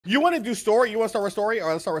You want to do story? You want to start with story? All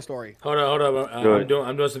right, let's start with story. Hold on. I'm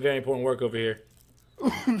doing some very important work over here.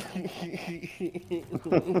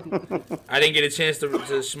 I didn't get a chance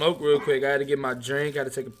to smoke real quick. I had to get my drink. I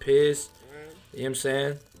had to take a piss. You know what I'm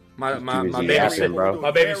saying? My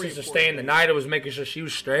baby sister staying the night. I was making sure she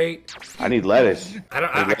was straight. I need lettuce.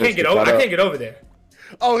 I can't get over. I can't get over there.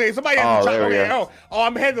 Oh, okay. Somebody has to chop over here. Oh,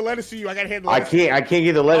 I'm handing the lettuce to you. I gotta hand the lettuce. I can't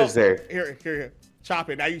get the lettuce there. Here. Chop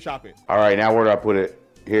it. Now you chop it. All right. Now where do I put it?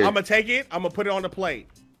 Here. I'm gonna take it. I'm gonna put it on the plate.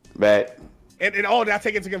 Bet. And now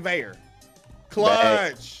take it to conveyor.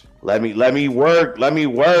 Clutch. Bet. Let me work.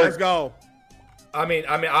 Let's go. I mean,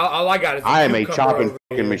 all I got is. I am a chopping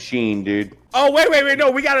fucking machine, dude. Oh wait,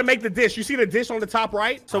 no, we gotta make the dish. You see the dish on the top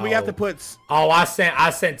right? So we have to put. Oh, I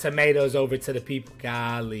sent tomatoes over to the people.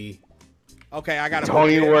 Golly. Okay, I got it.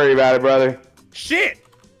 Don't even worry about it, brother. Shit.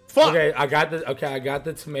 Fuck. Okay, I got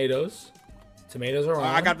the tomatoes. Tomatoes are on.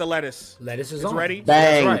 I got the lettuce. Lettuce is on. Ready?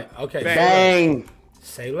 Bang. That's right. Okay. Bang.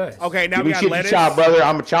 Say less. Okay, now we got lettuce. To chop, brother.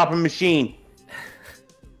 I'm a chopping machine.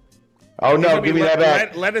 Oh no! Give me that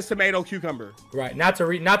back. Lettuce, tomato, cucumber. Right. Not to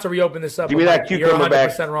reopen this up. Give me that cucumber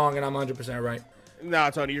back. You're 100% wrong, and I'm 100% right. No,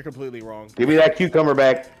 Tony, you're completely wrong. Give me that cucumber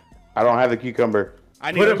back. I don't have the cucumber.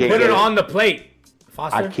 I need put it on the plate.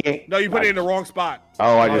 Foster? I can't. No, you put it in the wrong spot.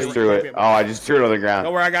 Oh, I just threw it. Oh, I just threw it on the ground.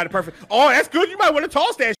 Don't worry, I got it perfect. Oh, that's good. You might want to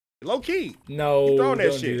toss that shit. Low key. No, don't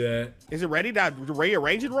do that. Is it ready? Did I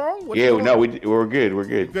rearrange it wrong? Yeah, no, we're good. We're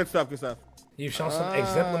good. Good stuff. You've shown some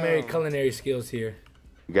exemplary culinary skills here.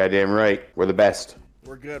 Goddamn right. We're the best.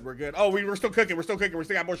 We're good. Oh, we're still cooking. We still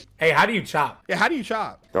got more. Hey, how do you chop? Yeah, how do you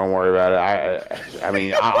chop? Don't worry about it. I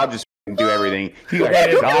mean, I'll just do everything. I'm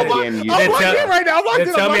locked in right now.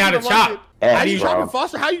 Tell me how to chop. How do you chop it,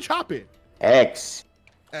 Foster? How you chop it? X.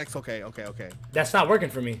 Okay. That's not working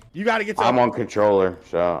for me. You got to get to I'm on controller,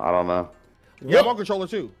 so I don't know. Yeah, I'm on controller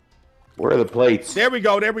too. Where are the plates? There we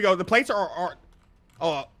go. The plates are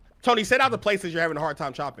Tony, set out the places you're having a hard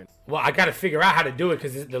time chopping. Well, I got to figure out how to do it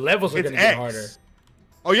because the levels are going to get harder.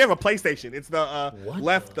 Oh, you have a PlayStation. It's the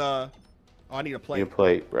left. Oh, I need a plate. Need a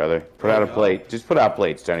plate, brother. Put out a plate. Just put out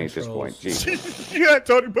plates, Tony, at this point. Jeez. Yeah,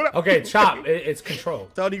 Tony, put out. Okay, chop. It's control.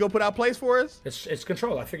 Tony, go put out plates for us? It's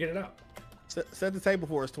control. I figured it out. Set the table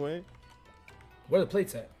for us, twin. Where are the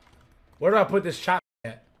plates at? Where do I put this chop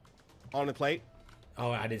at? On the plate.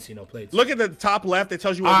 Oh, I didn't see no plates. Look at the top left. It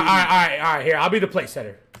tells you what all right. Here, I'll be the plate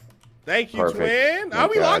setter. Thank you, twin. I'll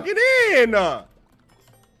be locking in. Hell,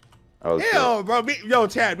 bro. Yo,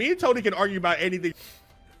 Chad, me and Tony can argue about anything.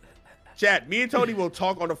 Chad, me and Tony will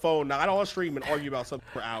talk on the phone, not on stream, and argue about something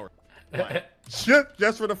for hours.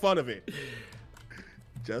 Just for the fun of it.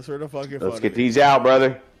 Just for the fucking fun. Let's get these out,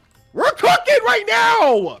 brother. We're cooking right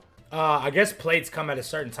now. I guess plates come at a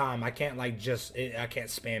certain time. I can't I can't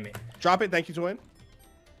spam it. Drop it. Thank you, twin.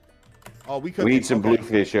 Oh, we need some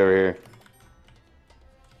bluefish over here.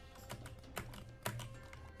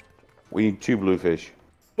 We need 2 bluefish.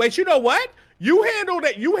 Wait, you know what? You handle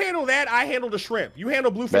that. I handle the shrimp. You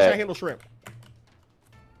handle bluefish. I handle shrimp.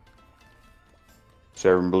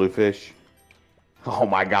 Serving bluefish. Oh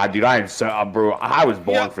my god, dude! I am so bro. I was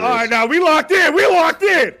born for this. All right, now we locked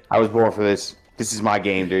in. I was born for this. This is my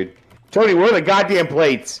game, dude. Tony, where are the goddamn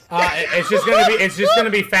plates? It's just gonna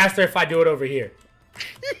be faster if I do it over here.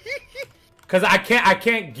 Cause I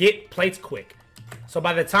can't get plates quick. So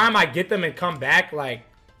by the time I get them and come back, like,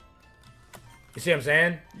 you see what I'm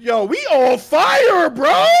saying? Yo, we on fire,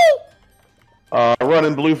 bro.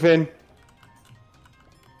 Running bluefin.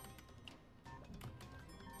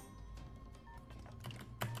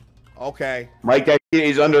 Okay. Mike, that shit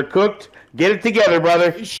is undercooked. Get it together,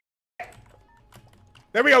 brother.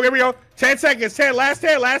 There we go. 10 seconds. 10. Last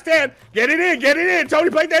 10. Get it in. Tony,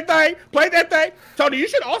 play that thing. Tony, you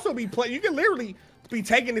should also be playing. You can literally be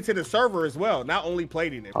taking it to the server as well, not only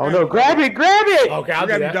plating it. Oh, no. Grab it. Okay, I'll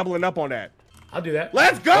do that. Be doubling up on that. I'll do that.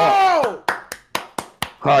 Let's go. All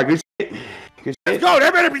right, good shit. Let's go.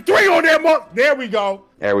 There better be 3 on that mother. There we go.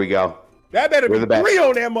 That better be 3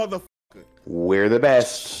 on that motherfucker. We're the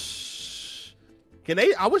best. Can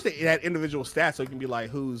they? I wish they had individual stats so it can be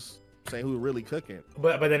like who's really cooking.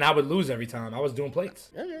 But then I would lose every time. I was doing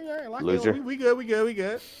plates. Yeah. Like, loser. We good.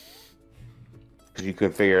 Because you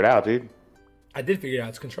couldn't figure it out, dude. I did figure it out.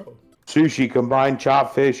 It's control. Sushi, combined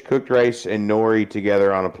chopped fish, cooked rice, and nori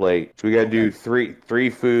together on a plate. So we got to do three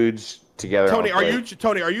foods together. Tony, are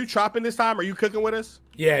you chopping this time? Are you cooking with us?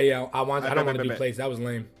 Yeah. I don't want to do plates. That was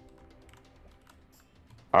lame.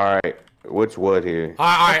 All right. What's what here? All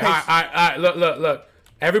right. Look.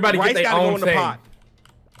 Everybody get their own thing. Pot.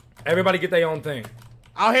 Everybody get their own thing.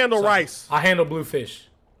 I'll handle rice. I'll handle bluefish.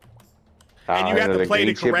 And you have to plate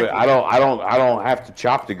it correctly. I don't have to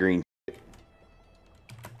chop the green.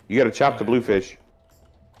 You got to chop the bluefish.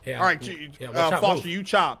 Yeah. All right, Foster, you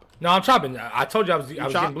chop. No, I'm chopping. I told you I was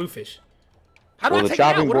getting bluefish. How do Well, I the take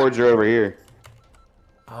chopping it out? boards are over here.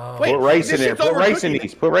 Wait, Put rice in this there. shit's Put rice in overcooking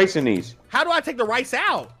these. it. Put rice in these. How do I take the rice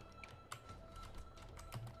out?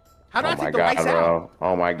 How do I Oh my take the god, rice out? bro.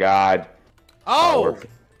 Oh my god. Oh,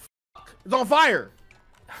 it's on fire.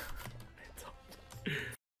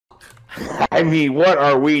 I mean, what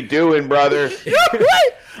are we doing, brother? Wait,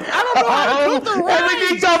 I don't know how to cook the rice.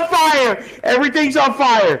 Everything's on fire. Everything's on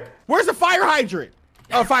fire. Where's the fire hydrant?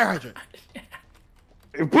 Oh, fire hydrant.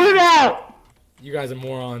 Put it out. You guys are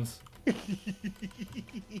morons.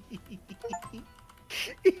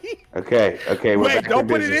 Okay. We're Wait, back don't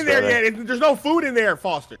to put it business, in there brother. yet. There's no food in there,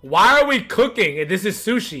 Foster. Why are we cooking? This is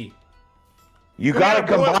sushi. You gotta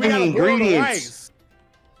combine the ingredients.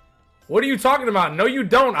 What are you talking about? No, you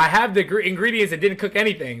don't. I have the ingredients that didn't cook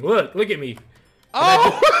anything. Look at me.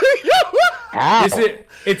 Oh, How? It's it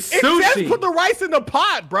sushi. says put the rice in the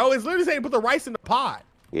pot, bro. It's literally saying put the rice in the pot.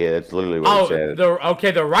 Yeah, that's literally what it said.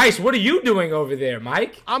 The rice. What are you doing over there,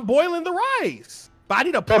 Mike? I'm boiling the rice. But I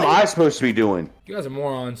need a plate. What am I supposed to be doing? You guys are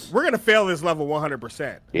morons. We're gonna fail this level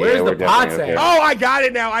 100%. Where's the pots at? Oh, I got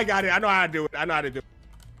it now. I got it. I know how to do it.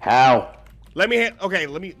 How? Let me.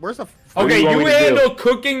 Where's the? What do Okay, you want you me to do? handle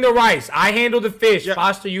cooking the rice. I handle the fish. Yeah.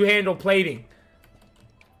 Foster, you handle plating.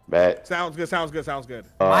 Bet. Sounds good.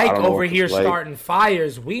 Mike I don't know over what to here play. starting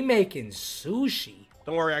fires. We making sushi.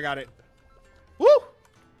 Don't worry, I got it. Woo!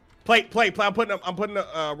 Plate. I'm putting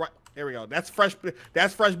the. There we go. That's fresh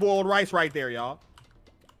boiled rice right there, y'all.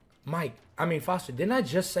 Mike, Foster, didn't I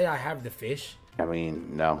just say I have the fish? I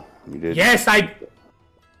mean, no, you did. Yes, I.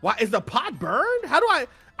 Why is the pot burned? How do I?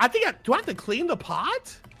 Do I have to clean the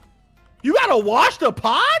pot? You gotta wash the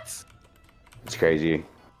pot? It's crazy.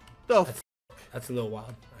 That's a little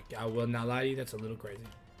wild. I will not lie to you. That's a little crazy.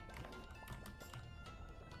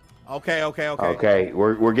 Okay. Okay,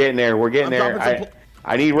 we're getting there. We're getting there.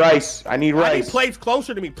 I need rice. I need rice. I need plates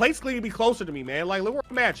closer to me. Plates need to be closer to me, man. Like, look where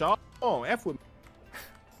I'm at, y'all. Come on, F with me.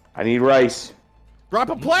 I need rice. Drop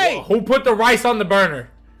a plate. Who put the rice on the burner?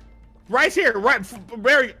 Rice here. Right.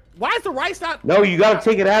 Mary, why is the rice not? No, you gotta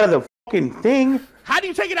take it out of the fucking thing. How do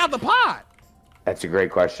you take it out the pot? That's a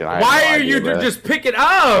great question. Why are you just pick it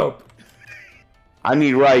up? I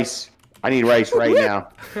need rice. I need rice right now.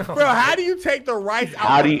 Bro, how do you take the rice out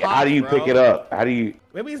How do the you pot, pick bro? it up? How do you?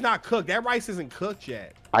 Maybe it's not cooked. That rice isn't cooked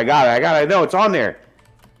yet. I got it. No, it's on there.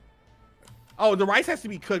 Oh, the rice has to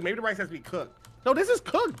be cooked. Maybe the rice has to be cooked. No, this is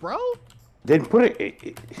cooked, bro. Then put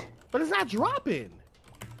it. But it's not dropping.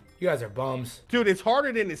 You guys are bums. Dude, it's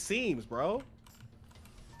harder than it seems, bro.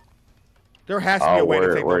 There has to be a way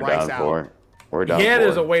to take the rice out. We're done. Yeah,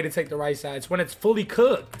 there's a way to take the rice out. It's when it's fully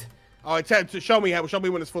cooked. Oh, show me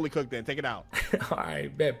when it's fully cooked. Then take it out. All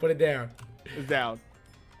right, bet. Put it down. It's down.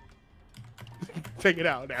 Take it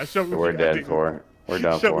out now. Show me. We're done for. We're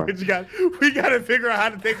done Show for. me what you got. We gotta figure out how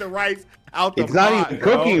to take the rice out the pot. It's not even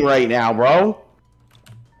cooking right now, bro.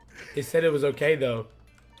 It said it was okay though.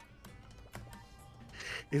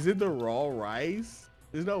 Is it the raw rice?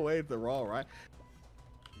 There's no way it's the raw rice.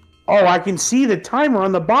 Oh, I can see the timer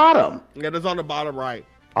on the bottom. Yeah, it's on the bottom right.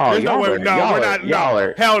 Oh, There's no way. No, we're not. Y'all No,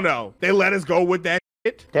 are. hell no. They let us go with that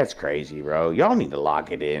shit. That's crazy, bro. Y'all need to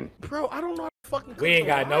lock it in. Bro, I don't know how to fucking cook We ain't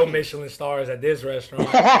the got no rice. Michelin stars at this restaurant.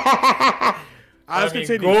 Let's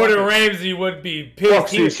continue. Gordon Fuck it. Ramsay would be Fuck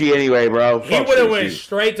pissed. sushi anyway, bro. He Fuck would have sushi. went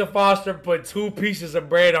straight to Foster, put 2 pieces of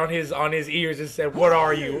bread on his ears and said, "What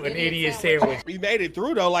are you, an idiot sandwich?" We made it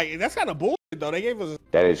through though. Like that's kind of bullshit though. They gave us.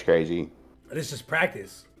 That is crazy. This is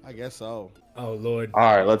practice. I guess so. Oh Lord. All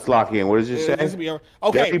right, let's lock in. What does it This say? will be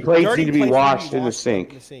okay. Dirty plates dirty need to be plates washed in the sink.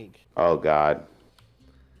 In the sink. Oh God.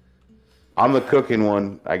 I'm the cooking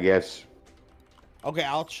one, I guess. Okay,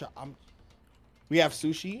 we have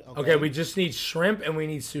sushi. Okay, we just need shrimp and we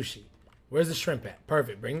need sushi. Where's the shrimp at?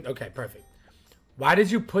 Perfect. Okay, perfect. Why did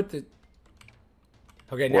you put the?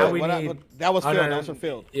 Okay, now we need. That was filled. no, no, Those were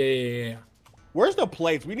filled. Yeah. Where's the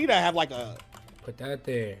plates? We need to have like Put that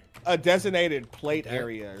there. a designated plate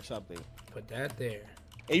area or something. Put that there.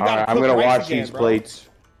 And you All gotta right, I'm cook gonna rice wash again, these bro. plates.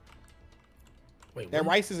 Wait, That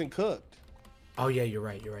what? rice isn't cooked. Oh yeah, you're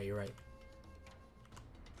right.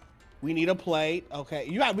 We need a plate. Okay,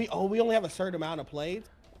 we only have a certain amount of plates.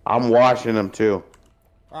 I'm washing them too.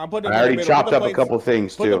 All right, put them I in the already middle. chopped Put the up a plates- couple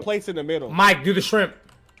things Put the too. plates in the middle. Mike, do the shrimp.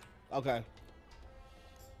 Okay.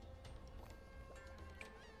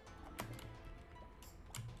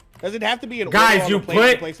 Does it have to be an order Guys, on you the plate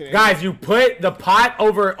to put place it in? you put the pot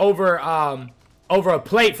over a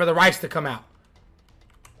plate for the rice to come out.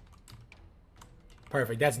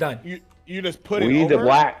 Perfect. That's done. You just put it We need over? the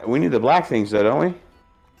black. We need the black things though, don't we?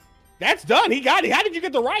 That's done. He got it. How did you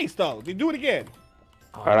get the rice though? Do it again.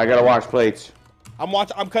 All right, I gotta wash plates. I'm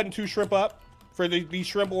cutting 2 shrimp up for these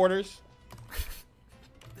shrimp orders.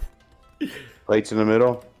 Plates in the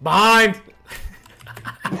middle. Behind.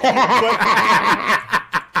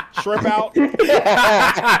 Shrimp out.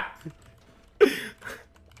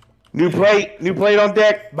 New plate on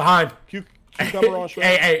deck. Behind. Cucumber on shrimp.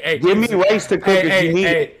 Hey. Give me rice to cook if you need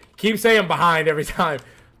it. Keep saying behind every time.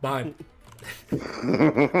 Behind.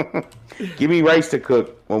 Give me rice to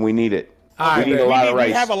cook when we need it. Right, we need a lot of rice.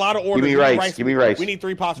 We have a lot of orders. Give me rice. Give me rice. We need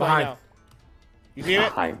 3 pots right now. You see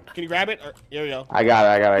it? Can you grab it? Here we go. I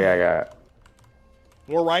got it.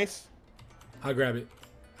 More rice? I'll grab it.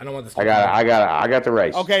 I don't want this. I got the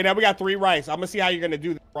rice. Okay, now we got 3 rice. I'm gonna see how you're gonna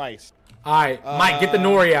do the rice. All right, Mike, get the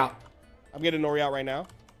nori out. I'm getting nori out right now.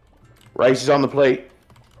 Rice is on the plate.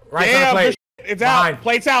 Rice on the plate. It's Behind. out.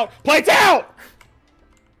 Plate's out. Plate's out.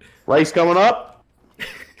 Rice coming up.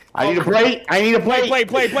 I need a plate.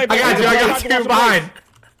 Plate. I got you behind.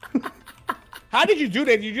 How did you do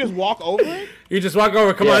that? Did you just walk over it? You just walk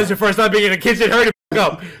over. Come on, this is your first time being in the kitchen. Hurry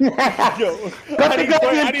up. Cut the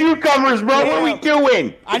goddamn cucumbers, bro. What are we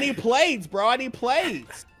doing? I need plates, bro. I need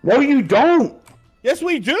plates. No, you don't. Yes,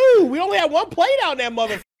 we do. We only have 1 plate out in that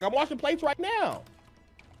motherfucker. I'm washing plates right now.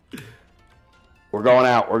 We're going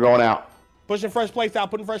out. Pushing fresh plates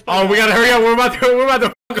out. Putting fresh plates Oh, out. we gotta hurry up. We're about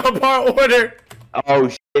to fuck up our order. Oh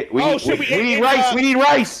shit. We need rice. We need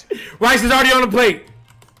rice. Rice is already on the plate.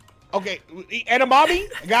 Okay, edamame.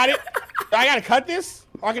 Got it. I gotta cut this.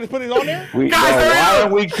 Or I can just put it on there. Why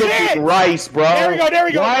aren't we cooking rice, bro? There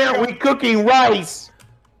we go. Why aren't we cooking rice?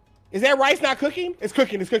 Is that rice not cooking? It's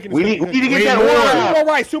cooking. We need to get that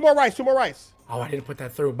order out. 2 more rice. Oh, I didn't put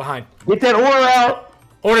that through. Behind. Get that order out.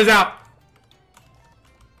 Order's out.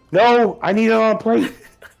 No, I need it on a plate.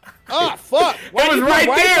 Ah, fuck. Why It was you put right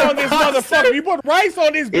rice there, on this boss. motherfucker? You put rice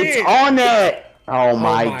on this bitch. It's on that. Oh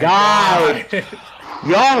my god.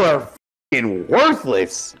 Y'all are f***ing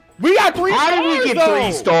worthless. We got 3 stars, How did we get though.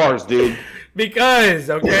 3 stars, dude? Because,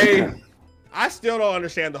 okay. I still don't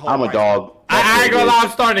understand the whole I'm a rice. dog. I ain't gonna lie, I'm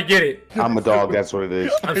starting to get it. I'm a dog. That's what it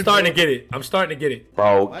is. I'm starting to get it.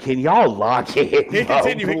 Bro, can y'all lock in? Hit bro,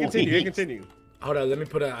 continue. Hold on, let me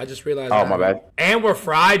put I just realized. Oh, my bad. And we're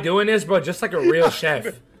fried doing this, bro, just like a real chef.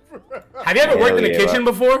 Have you ever worked in the kitchen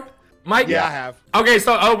before, Mike? Yeah, I have. Okay,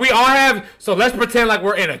 so we all have. So let's pretend like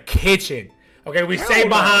we're in a kitchen. Okay, we stay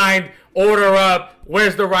behind, order up,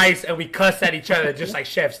 where's the rice, and we cuss at each other just like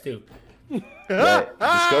chefs do.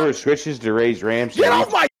 Discover switches to raise ramps. Get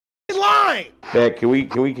off my line! Beck, can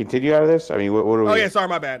we continue out of this? I mean, what do we? Oh yeah, sorry,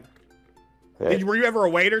 my bad. Were you ever a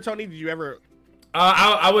waiter, Tony? Did you ever?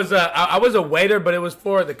 I was a waiter, but it was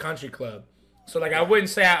for the country club. So like I wouldn't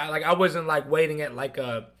say I wasn't like waiting at like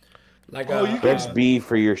a Press B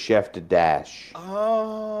for your chef to dash.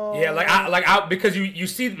 Oh. Yeah, I because you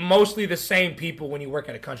see mostly the same people when you work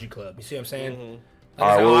at a country club. You see what I'm saying? Mm-hmm.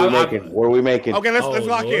 All right, what are we making? What are we making? Okay, let's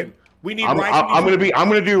lock in. We need rice. I'm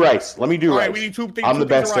gonna do rice. Let me do rice. Right, we need 2 things. I'm the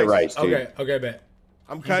best at rice, dude. Okay, bet.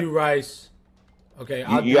 I'm cutting. You do rice. Okay,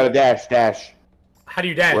 You gotta dash. How do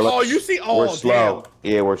you dash? Oh, you see? Oh, we're slow.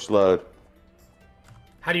 Damn. Yeah, we're slowed.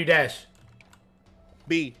 How do you dash?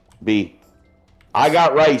 B. I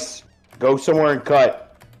got rice. Go somewhere and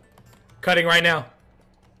cut. Cutting right now.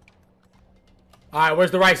 All right,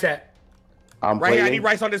 where's the rice at? I'm right here. I plating. need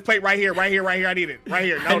rice on this plate. Right here. I need it. Right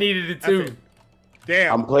here. No, I needed it too.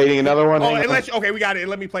 Damn. I'm plating another one. Oh, okay, we got it.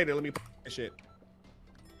 Let me plate it. Let me plate that shit.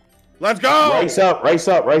 Let's go. Rice up.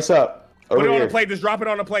 Put it on here. the plate. Just drop it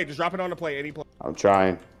on the plate. Any plate. I'm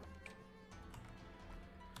trying.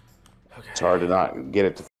 Okay. It's hard to not get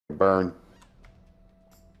it to burn.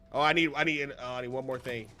 Oh, I need one more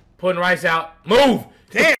thing. Putting rice out. Move.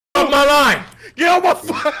 Damn. Off my line. Get on my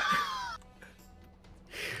phone.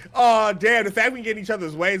 Oh, damn. The fact we can get in each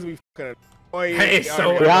other's ways, we fucking annoying. It's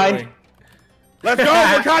so Behind. annoying. Let's go.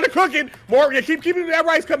 We're kind of cooking. More. Yeah, keep keeping that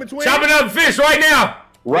rice coming, twin. Chopping up fish right now.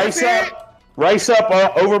 Rice up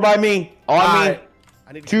over by me. On me.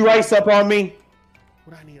 I need 2 rice up on me.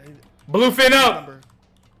 What I need? Bluefin up.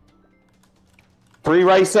 3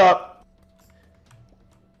 rice up.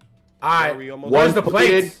 All right. One Where's the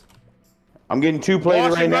plates? I'm getting 2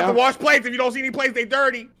 plated right now. Wash plates. If you don't see any plates, they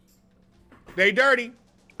dirty.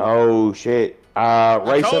 Oh shit.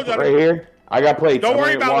 Rice up right here. I got plates. Don't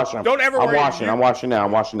worry about it. Don't ever worry. I'm washing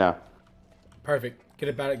now. Perfect. Get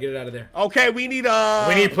it out of there. Okay, we need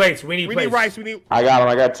plates. We need rice. I got them.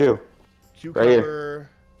 I got 2. Cucumber. Right here.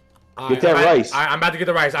 All Get that rice. I'm about to get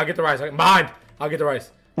the rice. I'll get the rice. Behind. I'll get the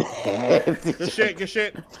rice. Good shit.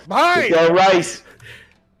 Behind. Get that rice.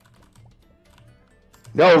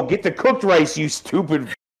 No, get the cooked rice, you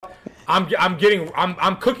stupid.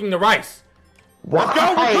 I'm cooking the rice. Let's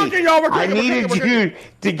go. We're cooking, y'all. I needed you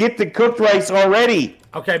to get the cooked rice already.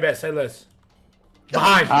 Okay, bet. Say less.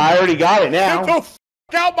 Behind you. I already got it now. Get the f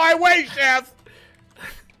out my way, chef.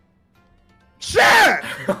 Chef!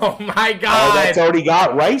 Oh my Oh, god. that's already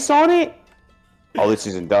got rice on it? Oh, this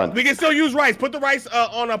isn't done. We can still use rice. Put the rice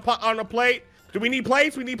on a plate. Do we need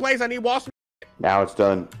plates? We need plates. I need wash. Now it's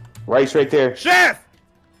done. Rice right there. Chef!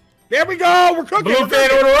 There we go. We're cooking.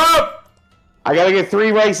 Bluefin, order up. I gotta get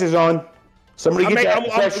 3 rices on. Somebody get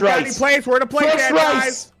that fresh got any rice. plates? Where the plates Fresh at, rice.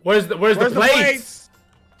 guys? Where's the plates?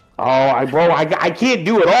 Oh, I can't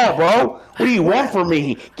do it all, bro. What do you want from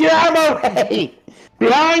me? Get out of my way.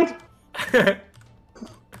 Behind.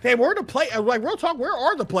 Hey, where are the plates? Like, real talk, where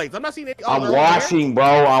are the plates? I'm not seeing any. I'm washing,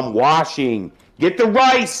 bro. I'm washing. Get the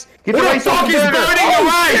rice. Get the rice off the burner. burning the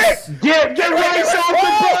rice? Get rice off the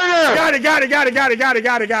burner.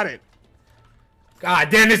 Got it. God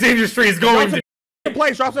damn, this industry is going to...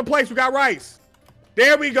 Drop some plates. We got rice.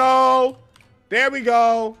 There we go.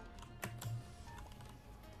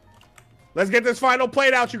 Let's get this final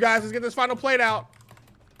plate out, you guys. Let's get this final plate out.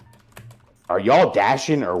 Are y'all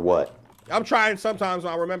dashing or what? I'm trying sometimes.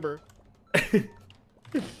 I'll remember. I'm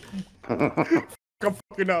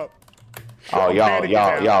fucking up. Oh, y'all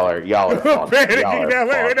are panicking now.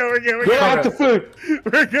 Wait, no, we're good. Get out the food.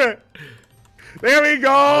 We're good. There we go.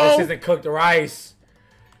 Oh, this isn't cooked rice.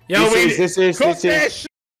 Yo, This is.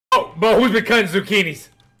 Oh, but who's been cutting zucchinis?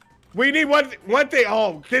 We need one thing.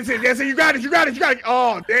 Oh, this is. You got it.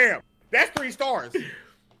 Oh, damn. That's 3 stars.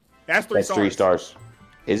 That's 3 stars. 3 stars.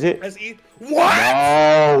 Is it? Let's eat. What?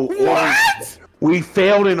 No. What? We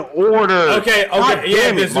failed an order. Okay.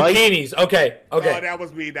 Yeah, the zucchinis. Okay. Oh, that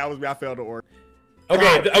was me. I failed the order.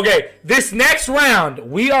 Okay. This next round,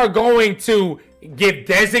 we are going to give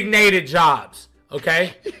designated jobs.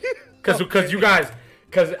 Okay? Because you guys,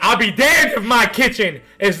 because I'll be damned if my kitchen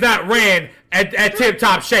is not ran at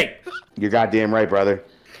tip-top shape. You're goddamn right, brother.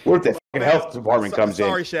 What if the health department comes in?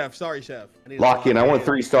 Sorry, chef. Lock in. I want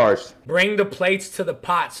 3 stars. Bring the plates to the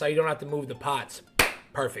pot so you don't have to move the pots.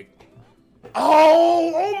 Perfect.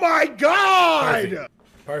 Oh my God!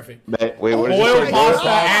 Perfect. Wait, what is Boil this? pasta,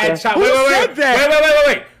 add chopped. Who said that?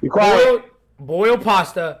 Wait. Be quiet. Boil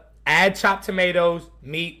pasta, add chopped tomatoes,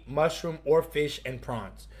 meat, mushroom, or fish, and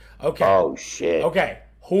prawns. Okay. Oh shit. Okay.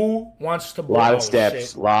 Who wants to boil? Lot of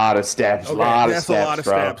steps. Okay. Lot of steps, That's a lot of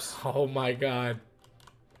steps. Oh my God.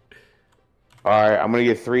 All right, I'm gonna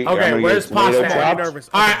get 3. Okay, where's pasta? I'm nervous.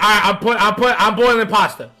 All right. I'm boiling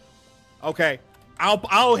pasta. Okay,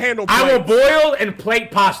 I'll handle. I will boil and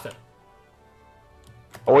plate pasta.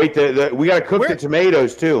 Oh wait, we gotta cook the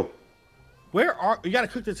tomatoes too. Where are you? Gotta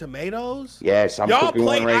cook the tomatoes. Yes, I'm cooking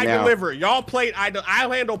one right now. Y'all plate, I deliver. Y'all plate,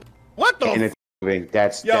 I'll handle. What the? And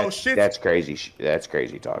that's shit. That's crazy. That's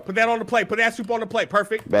crazy talk. Put that on the plate. Put that soup on the plate.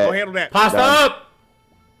 Perfect. Bet. Go handle that. Pasta Done. up.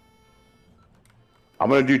 I'm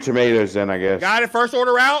gonna do tomatoes then, I guess. Got it. First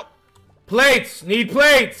order out. Plates. Need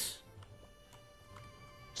plates.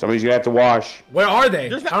 Somebody's gonna have to wash. Where are they?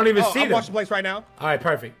 I don't even see I'm them. washing plates right now. All right,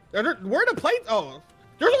 perfect. Where are the plates? Oh,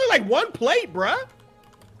 there's only like 1 plate, bruh.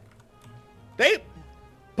 They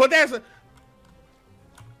put that.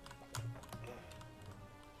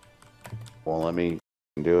 Well, let me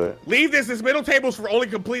do it. Leave this. This middle table's for only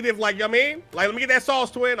completed. Like, you know what I mean? Like, let me get that sauce,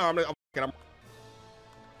 twin. Oh, I'm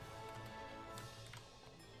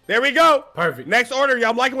there we go. Perfect. Next order, y'all.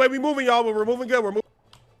 I'm liking the way we moving, y'all. But we're moving good. We're moving.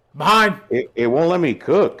 Behind. It won't let me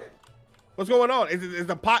cook. What's going on? Is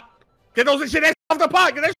the pot? Get those shit off the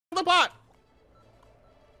pot. Get that shit off the pot.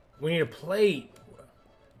 We need a plate.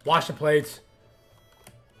 Wash the plates.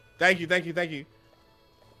 Thank you.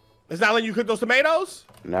 It's not letting you cook those tomatoes?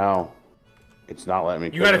 No, it's not letting me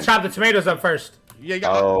cook. You gotta them. chop the tomatoes up first. Yeah, you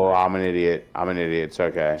got. Oh, I'm an idiot. It's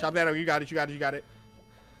okay. Chop that up. You got it.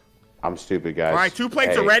 I'm stupid, guys. All right, 2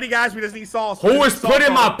 plates are ready, guys. We just need sauce. Who is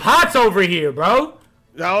putting my pots over here, bro?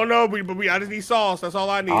 I don't know, but I just need sauce. That's all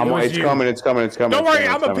I need. It's coming. Don't worry,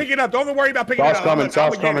 I'm gonna pick it up. Don't even worry about picking it up.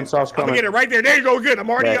 Sauce coming. I'm gonna get it right there. There you go. Good. I'm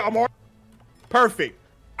already. Perfect.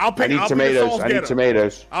 I need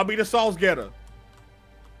tomatoes. I'll be the sauce getter.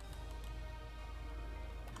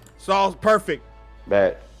 Sauce, perfect.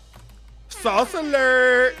 Bet. Sauce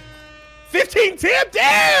alert. 15 tip,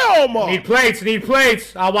 damn! Need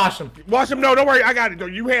plates. I'll wash them. Wash them. No, don't worry. I got it.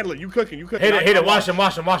 You handle it. You cooking. Hit it. Wash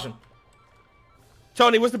them.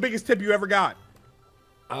 Tony, what's the biggest tip you ever got?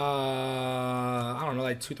 I don't know,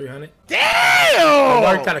 like 200-300. Damn!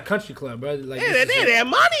 I worked at a country club, bro. Like, that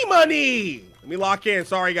money. Let me lock in.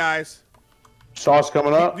 Sorry, guys. Sauce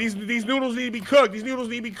coming up. These noodles need to be cooked.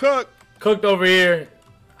 Cooked over here.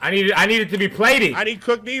 I need it to be plated. I need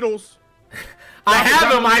cooked noodles. I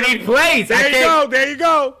have them. I need plates. There you go. There you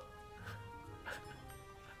go.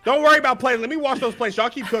 Don't worry about plates. Let me wash those plates. Y'all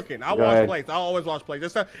keep cooking. I'll wash plates. I'll always wash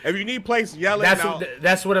plates. If you need plates, yell it.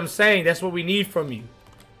 That's what I'm saying. That's what we need from you.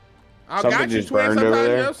 I got you, twin. Sometimes, you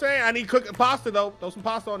know what I'm saying? I need cooking pasta, though. Throw some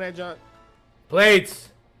pasta on that, John. Plates.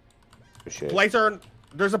 Shit. Plates are...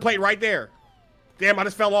 There's a plate right there. Damn, I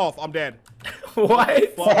just fell off. I'm dead. What? You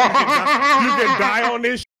can die on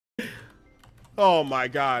this shit. Oh, my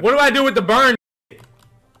God. What do I do with the burn?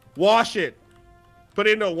 Wash it. Put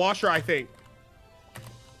it in the washer, I think.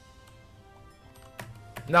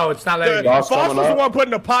 No, it's not letting me. Foster's the one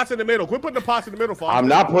putting the pots in the middle. Quit putting the pots in the middle, Foster. I'm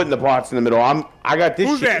not putting the pots in the middle. I got this.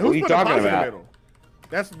 Who's shit. that? What Who's are you putting the talking pots about? in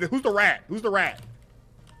the middle? Who's the rat? Who's the rat?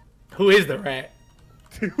 Who is the rat?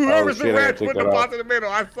 Whoever's the rat putting the pots in the middle.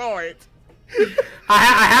 I saw it. I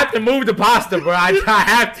have to move the pasta, bro. I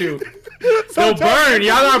have to. So burn.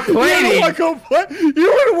 Y'all are plating. You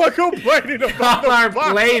were the one complaining about Y'all are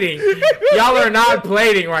plating. Y'all are not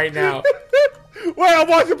plating right now. Wait, I'm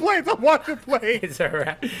watching plates. I'm watching plates. It's a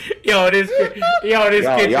rat. Yo, this kid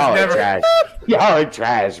is never. Trash. Y'all are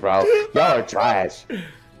trash, bro. Y'all are trash.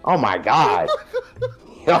 Oh my God.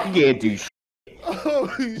 Y'all can't do shit.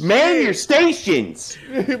 Oh, Man your stations.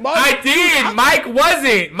 I did. Mike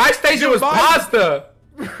wasn't. My station was pasta.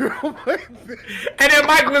 And then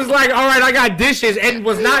Mike was like, all right, I got dishes, and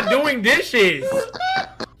was not doing dishes.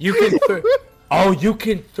 You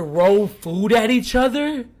can throw food at each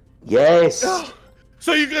other? Yes.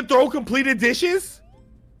 So you can throw completed dishes?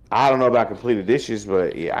 I don't know about completed dishes,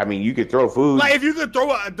 but yeah, I mean, you could throw food. Like if you could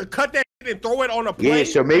cut that and throw it on a plate. Yeah,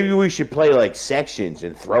 so maybe we should play like sections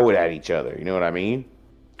and throw it at each other. You know what I mean?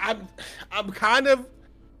 I'm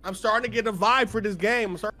starting to get a vibe for this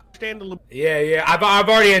game. I'm starting to understand a little. Yeah. I've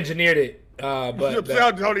already engineered it. But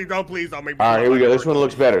Tony, don't please don't make me. All right, here we go. This one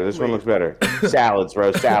looks better. This one looks better. Salads,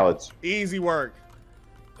 bro. Salads. Easy work.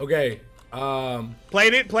 Okay.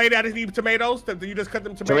 Played it. I just need tomatoes. Did you just cut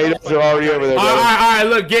them tomatoes? Tomatoes are already over there. All right.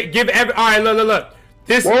 Look, all right, look.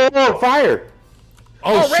 This. Whoa, fire!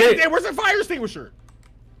 Oh shit! Right there. Where's the fire extinguisher?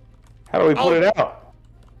 How do we put it out?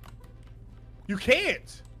 You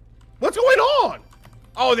can't. What's going on?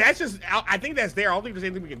 Oh, that's just. I think that's there. I don't think there's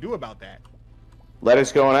anything we can do about that.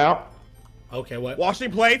 Lettuce going out. Okay, what?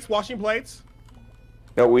 Washing plates.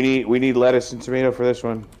 No, we need lettuce and tomato for this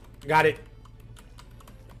one. Got it.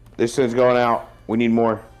 This one's going out. We need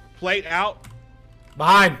more. Plate out.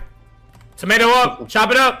 Behind. Tomato up.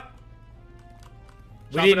 Chop it up.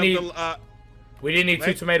 We didn't need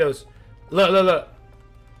 2 tomatoes. Look.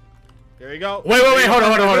 There you go. Wait. Hold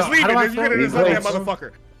on. Just leave it. You get it. That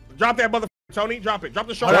motherfucker. Drop that motherfucker, Tony. Drop it. Drop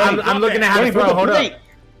the shoulder. I'm looking at how to throw. Hold up.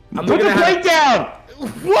 Put the plate down.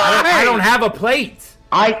 Why? I don't have a plate.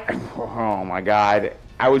 Oh my God.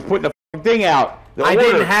 I was putting the thing out. I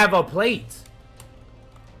didn't have a plate.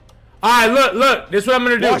 All right, look. This is what I'm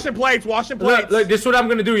gonna do. Washing plates. Look, this is what I'm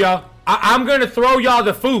gonna do, y'all. I'm gonna throw y'all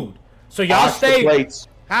the food. So y'all stay. Plates.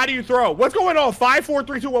 How do you throw? What's going on? 5, 4,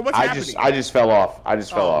 3, 2, 1. What's happening? I just fell off. All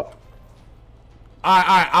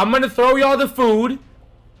right. I'm gonna throw y'all the food,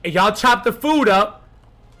 and y'all chop the food up.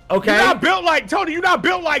 Okay. You're not built like Tony. You're not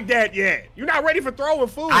built like that yet. You're not ready for throwing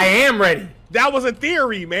food. I am ready. That was a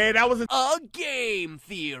theory, man. That was a game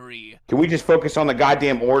theory. Can we just focus on the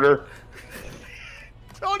goddamn order?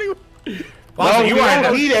 Tony. Foster, you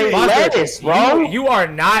are need a lettuce, bro. You are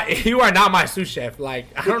not my sous chef. Like,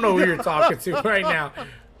 I don't know who you're talking to right now.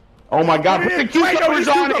 Oh my God! Put the cucumbers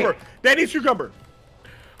on it. That needs cucumber.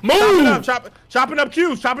 Move. Chopping up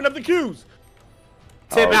the cues.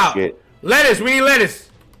 Tip out. Shit. Lettuce. We need lettuce.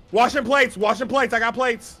 Washing plates. I got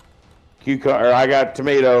plates. Cucumber. I got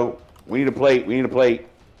tomato. We need a plate.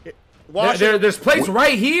 There's plates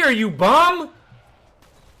right here, you bum.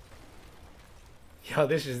 Yo,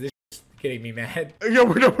 this is getting me mad. Yo,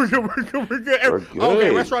 we're good.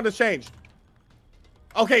 Okay, restaurant has changed.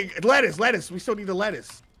 Okay, lettuce. We still need the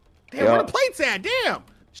lettuce. Damn, where the plates at? Damn.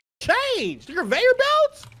 Change. The conveyor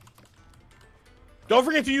belts? Don't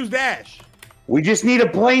forget to use dash. We just need a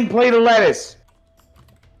plain plate of lettuce.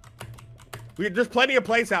 There's plenty of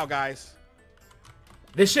plates out, guys.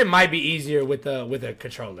 This shit might be easier with a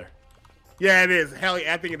controller. Yeah, it is. Hell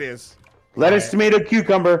yeah, I think it is. Lettuce, tomato,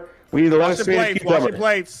 cucumber. We need the lettuce, tomato, cucumber. Washing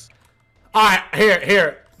plates. All right,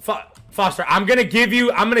 here. Foster, I'm gonna give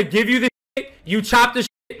you the shit. You chop the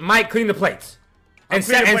shit. Mike, clean the plates. And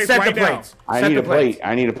set the plates. I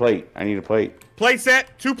need a plate. Plate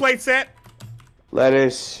set. 2 plate set.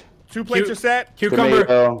 Lettuce. 2 plates are set.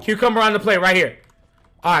 Cucumber on the plate right here.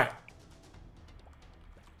 All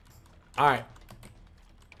right.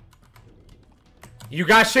 You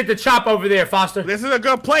got shit to chop over there, Foster. This is a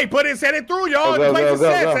good plate. Set it through, y'all. The plates are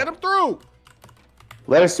set. Set them through.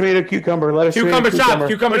 Lettuce, tomato, cucumber. Lettuce, Cucumber tomato, chop.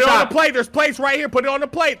 Cucumber Put it on chop. the plate. There's plates right here. Put it on the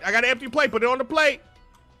plate. I got an empty plate. Put it on the plate.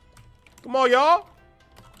 Come on, y'all.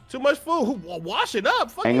 Too much food. Wash it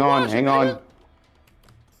up. Fucking Hang on, wash hang it, on. nigga.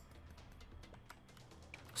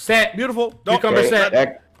 Set. Beautiful. Cucumber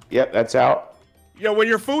set. Yep, that's out. Yo, when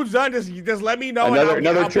your food's done, just let me know.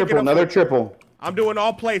 Another triple. Another triple. I'm doing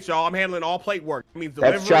all plates, y'all. I'm handling all plate work. It means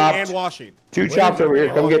That's delivery chopped. and washing. 2 chops over here.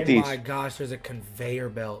 Come get these. Oh my gosh, there's a conveyor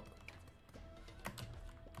belt.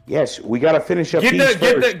 Yes, we gotta finish up these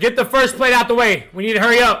first. Get the first plate out the way. We need to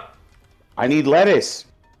hurry up. I need lettuce.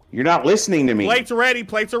 You're not listening to me. Plates are ready.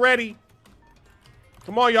 Plates are ready.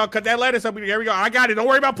 Come on, y'all. Cut that lettuce up. Here we go. I got it. Don't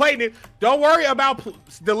worry about plating it. Don't worry about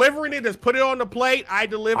delivering it. Just put it on the plate. I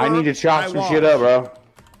deliver. I need to chop some shit up, bro.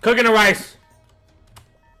 Cooking the rice.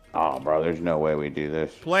 Oh, bro, there's no way we do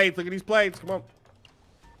this. Plates. Look at these plates. Come on.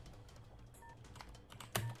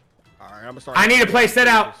 All right, I'm gonna start. I need a plate set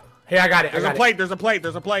out. Here, I got it. There's a plate. There's a plate.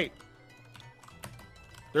 There's a plate.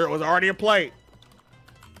 There was already a plate.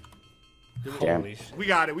 Damn. We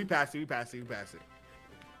got it. We passed it. We passed it. We passed it.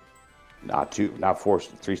 Not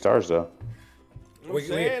 3 stars though. I'm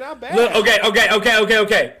saying, not bad. Look,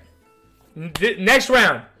 okay. Next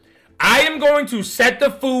round, I am going to set the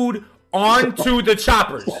food onto the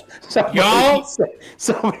choppers. Y'all,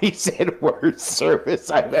 Somebody said worst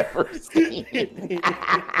service I've ever seen.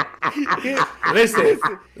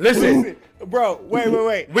 listen. Bro,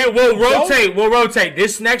 wait. We'll rotate.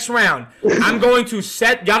 This next round, I'm going to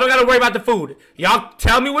set. Y'all don't gotta worry about the food. Y'all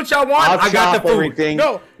tell me what y'all want. I got the food. Everything.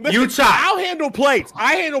 No, listen, you chop. I'll handle plates.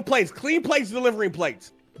 I handle plates. Clean plates, delivering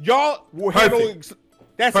plates. Y'all will handle.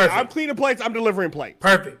 That's it. I'm cleaning plates. I'm delivering plates.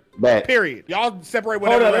 Perfect. Bet. Period. Y'all separate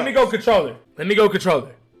whatever. Hold on. Let me go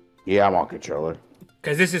controller. Yeah, I'm on controller.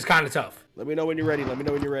 Cause this is kind of tough. Let me know when you're ready.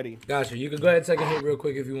 Gotcha. You can go ahead and take a hit real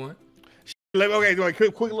quick if you want. Okay,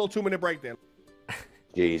 quick little 2-minute break then.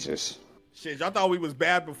 Jesus. Shit, y'all thought we was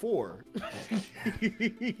bad before. How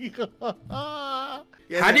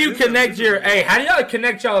do you connect your? Hey, how do y'all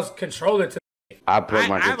connect y'all's controller to? I put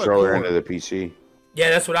my controller into the PC. Yeah,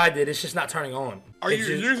 that's what I did. It's just not turning on. You're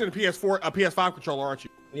using a PS5 controller, aren't you?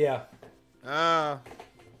 Yeah. Yeah,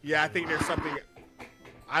 I think there's something.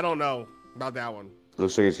 I don't know about that one.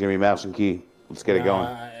 Looks like it's gonna be mouse and key. Let's get it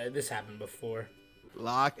going. This happened before.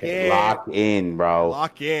 Lock in. Lock in, bro.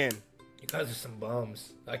 Lock in. You guys are some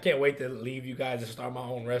bums. I can't wait to leave you guys and start my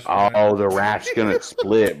own restaurant. Oh, the wrap's gonna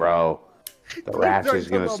split, bro. The wrap is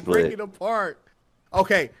gonna Break split. it apart.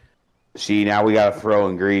 Okay. See, now we gotta throw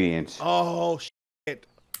ingredients. Oh shit.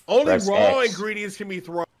 Only Press raw X. ingredients can be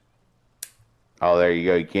thrown. Oh, there you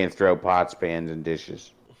go. You can't throw pots, pans, and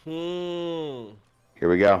dishes. Here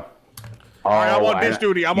we go. All right, I'm on dish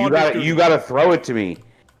duty. You gotta throw it to me.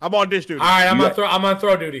 I'm on dish duty. All right, I'm on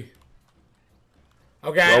throw duty.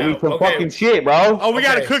 Okay. Throw me some fucking shit, bro. Oh, we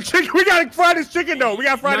gotta cook chicken. We gotta fry this chicken though. We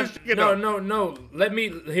gotta fry this chicken though. No. Let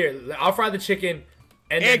me here. I'll fry the chicken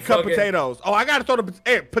and cut potatoes. Oh, I gotta throw the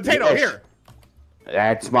potato here.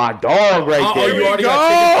 That's my dog right there. You already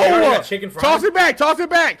got chicken fried? Toss it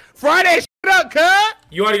back. Fry that shit up, cut.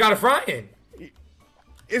 You already got it frying.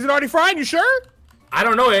 Is it already frying? You sure? I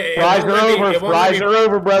don't know. Fries are over. Fries are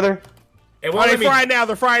over, brother. They're frying now.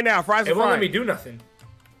 They're frying now. Fries are frying. It won't let me do nothing.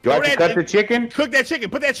 Do I have to cut the chicken? Cook that chicken.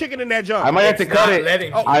 Put that chicken in that jar. I might have to cut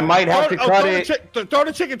it. I might have to cut it. Throw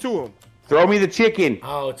the chicken to him. Throw me the chicken.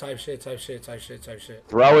 Oh, type shit.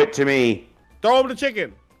 Throw it to me. Throw him the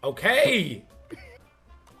chicken. Okay.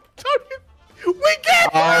 We get.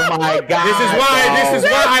 Oh my god. This is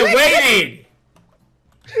why I waited.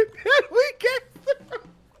 We get.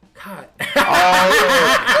 God.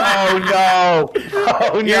 Oh no.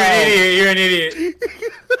 Oh no. You're an idiot.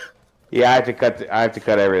 Yeah, I have to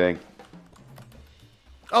cut everything.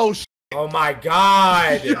 Oh shit. Oh my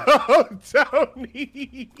god. Yo,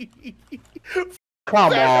 Tony.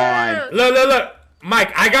 Come on. Look.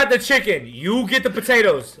 Mike, I got the chicken. You get the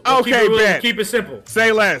potatoes. Keep it simple.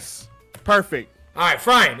 Say less. Perfect. All right,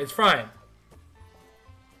 frying. It's frying.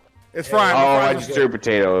 It's frying. Oh, I just threw a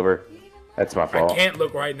potato over. That's my fault. I can't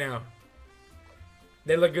look right now.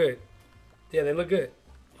 They look good. Yeah, they look good.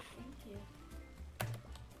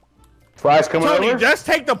 Fries coming Tony, over? just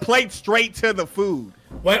take the plate straight to the food.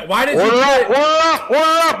 Why did you Order do up!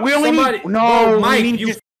 it? We only need... No, Mike, we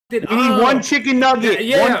need one chicken nugget.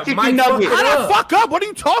 Yeah, one chicken Mike, nugget. How the fuck up? What are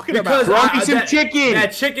you talking about? Throw me some chicken.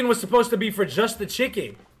 That chicken was supposed to be for just the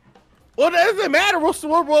chicken. Well, it doesn't matter. We're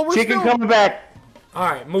chicken still... coming back. All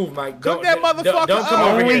right, move, Mike. Cook that motherfucker Don't come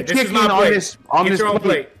up. over here. This is my plate. Get your own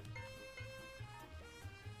plate.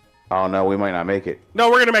 Oh, no, we might not make it. No,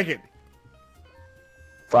 we're going to make it.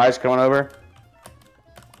 Fries coming over.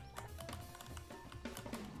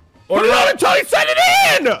 Order Put it on up. and Tony, send it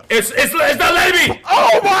in! It's not letting me.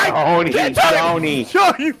 Oh my! Tony. Tony,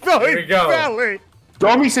 Here we go. Belly.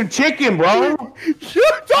 Throw me some chicken, bro. You throw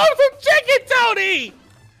some chicken, Tony!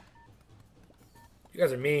 You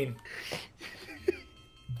guys are mean.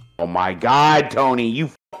 Oh my God, Tony, you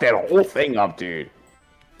fucked that whole thing up, dude.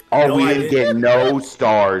 Oh, No, we I didn't didn't. get no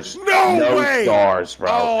stars. No way. Stars, bro.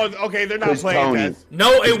 Oh, okay, they're not 'Cause playing Tony. that.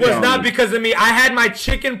 No, it was Tony. not because of me. I had my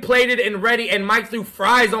chicken plated and ready, and Mike threw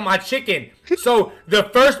fries on my chicken. So the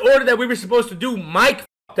first order that we were supposed to do, Mike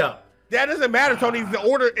fucked up. That doesn't matter, Tony. The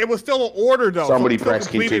order, it was still an order, though. Somebody So we press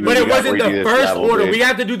still completed continue. But it We gotta wasn't redo the this first level, order. dude. We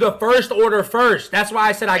have to do the first order first. That's why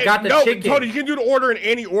I said I got the no, chicken. Tony, you can do the order in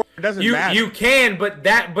any order. It doesn't matter. You can, but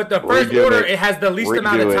the first Redo order, it. it has the least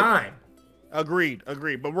amount of Redo it. time. Agreed.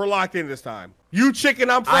 But we're locked in this time. You chicken,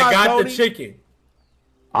 I'm fries, I got Tony. the chicken.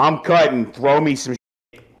 I'm cutting. Throw me some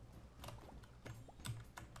shit.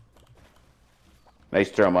 Nice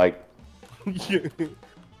throw, Mike.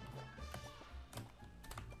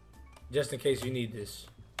 Just in case you need this.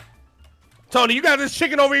 Tony, you got this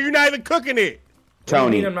chicken over here. You're not even cooking it. What do you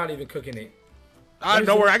Tony. mean I'm not even cooking it?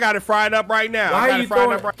 Don't worry. I got it fried up right now. Why are you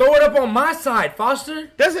throwing? Throw it up on my side, Foster.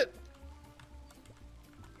 Does it?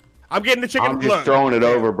 I'm getting the chicken. I'm just Look. throwing it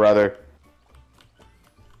over, brother.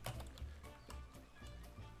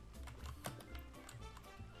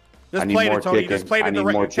 Just I need plate more it, Tony. chicken. Just plate it I need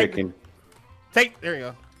direct- more take- chicken. There you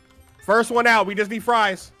go. First one out. We just need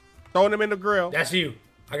fries. Throwing them in the grill. That's you.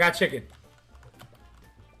 I got chicken.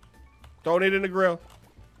 Throwing it in the grill.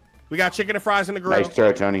 We got chicken and fries in the grill. Nice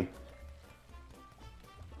throw, Tony.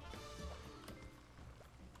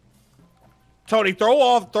 Tony,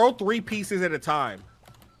 throw 3 pieces at a time.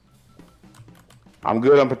 I'm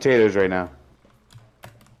good on potatoes right now.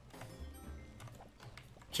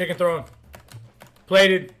 Chicken thrown.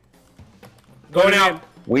 Plated. Going out.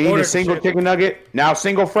 We need Order a single chicken. chicken nugget. Now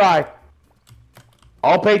single fry.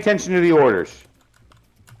 I'll pay attention to the orders.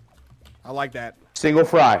 I like that. Single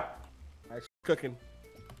fry. Nice cooking.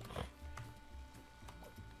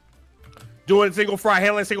 Doing single fry.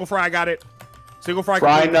 Handling single fry. I got it. Single fry.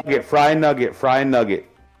 Fry complete. nugget. Fry nugget. Fry nugget.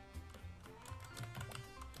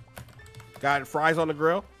 Got it. Fries on the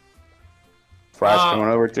grill. Fries coming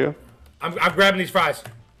over too. I'm grabbing these fries.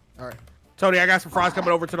 All right. Tony, I got some fries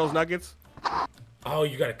coming over to those nuggets. Oh,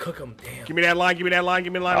 you gotta cook them. Damn. Give me that line. Give me that line.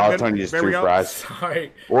 Give me the line. Oh, Good. Tony just There we threw go. fries.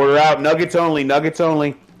 Sorry. Order out. Nuggets only. Nuggets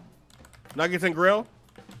only. Nuggets and grill.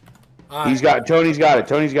 Tony's got it. Tony's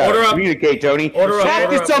got Order it. up. Communicate, Tony. Order up, Talk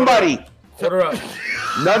order to up, somebody. Order up.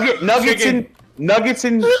 Nuggets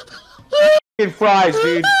and fries,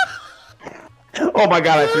 dude. Oh my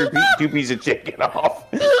God! I threw 2 pieces of chicken off.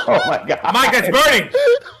 Oh my God. Mike, that's burning.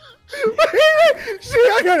 See,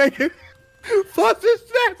 I gotta get. Foster's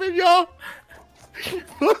snapping, y'all.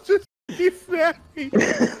 Foster's snapping.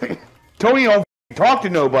 Tony don't talk to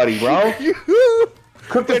nobody, bro.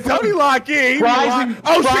 Cook the Tony lock in. fries and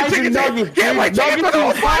fries and nuggets. Get my chicken Nuggets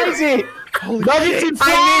and fries it. Nuggets and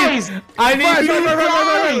fries. I need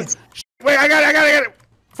Fries. Wait, I got it.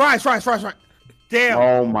 Fries. Damn.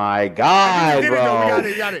 Oh my We God, did it, though. bro.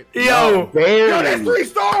 We got it. Yo. Yo, that's Barely. 3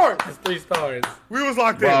 stars. That's 3 stars. We was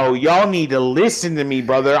locked in. Bro, y'all need to listen to me,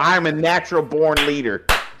 brother. I'm a natural born leader.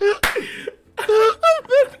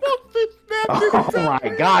 Oh my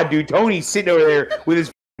God, dude. Tony's sitting over there with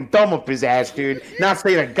his thumb up his ass, dude. Not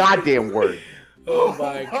saying a goddamn word. Oh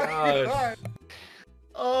my gosh.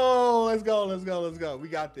 Oh, let's go. We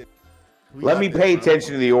got this. Let me pay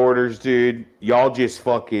attention to the orders, dude. Y'all just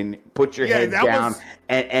fucking put your heads that down was-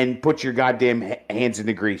 and put your goddamn hands in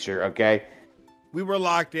the greaser, okay? We were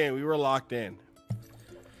locked in.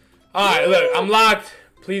 All right, look, I'm locked.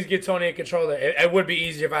 Please get Tony a controller. It would be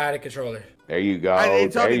easier if I had a controller. There you go. Tony,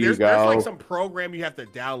 There you there's go. like some program you have to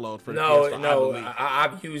download for the No, PS5, I no, believe.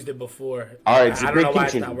 I've used it before. All right, it's I a don't know big why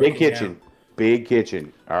it's kitchen. not Big working kitchen. now. Big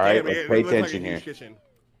kitchen. All right, Damn, let's it pay looks like a attention here. huge kitchen.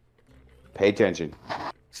 Pay attention.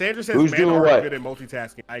 Sandra says Who's men doing are what? good at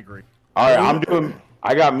multitasking. I agree. All right,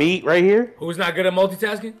 I got meat right here. Who's not good at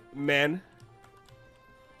multitasking? Men.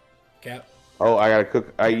 Cap. Oh, I gotta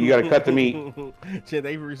cook. You gotta cut the meat. Shit,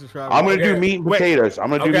 they resubscribed. I'm gonna do Okay. meat and Wait. potatoes. I'm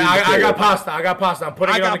gonna do Okay, meat and I got potatoes. pasta. I got pasta. I'm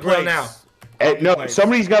putting it on the grill now. No, plates.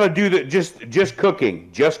 somebody's got to do the just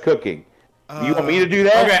cooking. Just cooking. You want me to do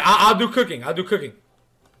that? Okay, I'll do cooking. I'll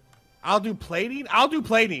do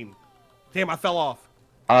plating. Damn, I fell off.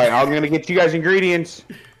 All right, I'm gonna get you guys ingredients.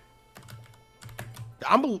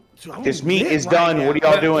 I'm This meat lit is right done. now. What are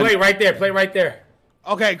y'all doing? Plate right there. Plate right there.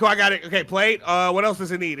 Okay, cool. I got it. Okay, plate. What else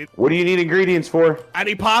does it need? What do you need ingredients for? I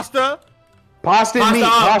need pasta. Pasta and meat.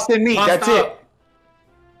 up. Pasta and meat. Pasta That's up. it.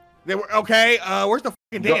 They were okay. Where's the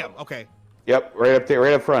fucking Go- damn? Okay. Yep, right up there,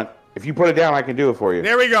 right up front. If you put it down, I can do it for you.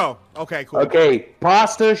 There we go. Okay, cool. Okay,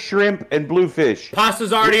 pasta, shrimp, and bluefish.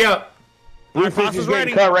 Pasta's already up. Bluefish is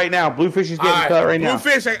getting cut right now. Bluefish is getting cut right now.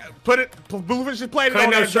 Bluefish, Bluefish is plated on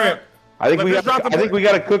that there. shrimp. I think we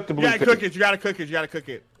got to cook the bluefish. You gotta cook it. You gotta cook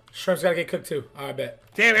it. Shrimp's gotta get cooked too. I bet.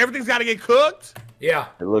 Damn, everything's gotta get cooked? Yeah.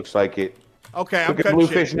 It looks like it. Okay, I'm cooking cutting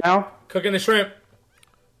bluefish now. Cooking the shrimp.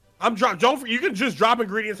 You can just drop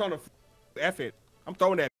ingredients on the F it. I'm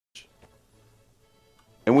throwing that.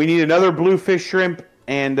 And we need another bluefish shrimp,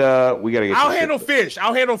 and we gotta get. I'll handle fish.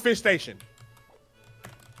 I'll handle fish station.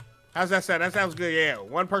 How's that sound? That sounds good. Yeah,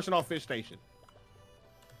 one person on fish station.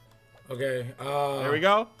 Okay. There we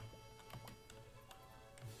go.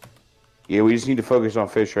 Yeah, we just need to focus on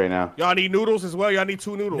fish right now. Y'all need noodles as well. Y'all need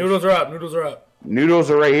 2 noodles. Noodles are up. Noodles are up. Noodles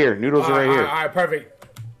are right here. Noodles are right here. All right, perfect.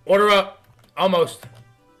 Order up. Almost.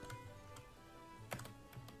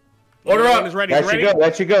 Order up. Is ready. That should go.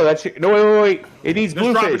 That should go. That should. No, wait. It needs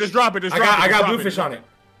bluefish. Just drop it. I got bluefish on it.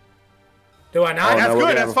 Do I not? Oh, That's no,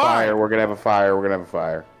 good. That's fine. We're gonna have a fire. We're gonna have a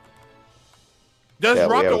fire. Just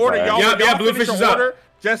drop the order. Y'all bluefish is order. up.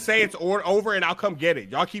 Just say it's over, and I'll come get it.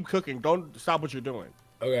 Y'all keep cooking. Don't stop what you're doing.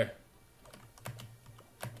 Okay.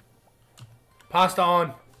 Pasta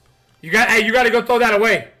on. You got to go throw that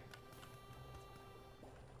away.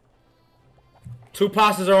 2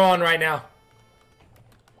 pastas are on right now.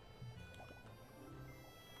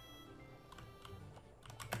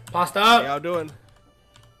 Pasta up. Y'all doing?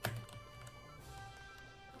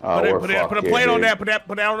 Oh, put a plate on that. Put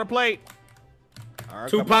that on the plate. Right,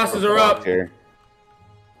 2 pastas are up. Here.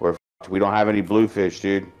 We don't have any bluefish,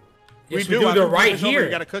 dude. Yes, we do. They're right here. You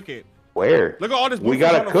gotta cook it. Where? Look at all this bluefish we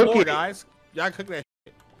gotta on the cook floor, it, guys. Y'all cook that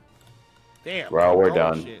shit. Damn. Bro, we're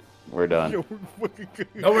done. We're done. No,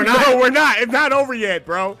 we're not. No, we're not. It's not over yet,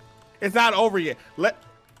 bro. It's not over yet.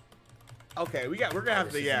 Okay, we're gonna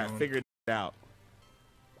have to figure it out.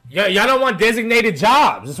 Yeah, y'all don't want designated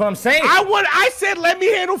jobs. That's what I'm saying. I said let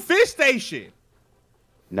me handle fish station.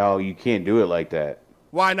 No, you can't do it like that.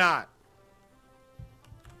 Why not?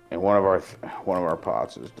 And one of our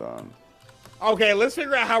pots is done. Okay, let's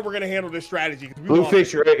figure out how we're gonna handle this strategy.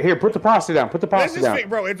 Bluefish, right here. Put the pasta down. Put the pasta down.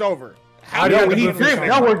 Bro, it's over. No, we need shrimp.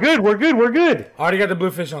 No, we're good. We're good. We're good. I already got the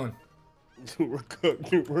bluefish on. We're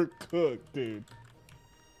cooked. Dude, we're cooked, dude.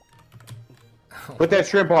 Put that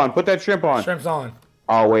shrimp on. Put that shrimp on. Shrimp's on.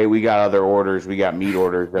 Oh wait, we got other orders. We got meat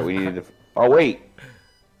orders that we needed to. Oh wait.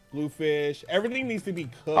 Bluefish. Everything needs to be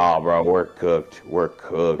cooked. Oh, bro, we're cooked. We're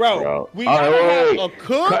cooked, bro. We gotta have a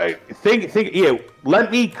cook. Think. Yeah,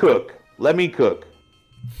 let me cook. Let me cook.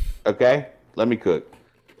 Okay, let me cook.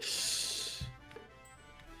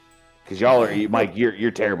 Cause y'all are, Mike.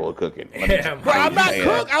 You're terrible at cooking. Bro, I'm not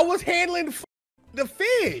cook. I was handling the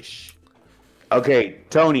fish. Okay,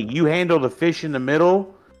 Tony, you handle the fish in the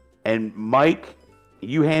middle, and Mike,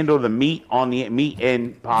 you handle the meat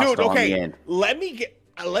and pasta on the end. Let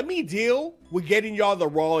me deal with getting y'all the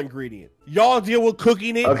raw ingredient. Y'all deal with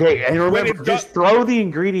cooking it. Okay, and remember, just throw the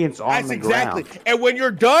ingredients on the ground. Exactly. And when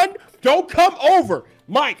you're done, don't come over.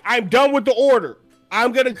 Mike, I'm done with the order.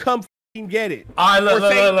 I'm going to come f***ing get it. All right,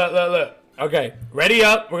 look. Okay, ready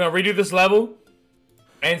up. We're going to redo this level.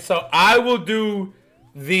 And so I will do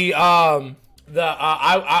I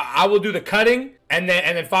will do the cutting, and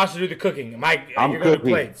then Foster do the cooking. Mike, I'm you're cooking.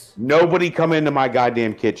 Do plates. Nobody come into my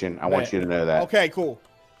goddamn kitchen. I want you to know that. Okay, cool.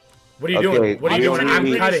 What are you doing? What are you doing?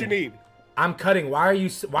 I'm cutting. I'm cutting. Why are you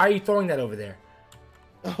throwing that over there?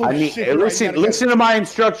 Oh, shit, listen to my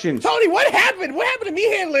instructions. Tony, what happened? What happened to me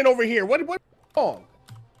handling over here? What wrong?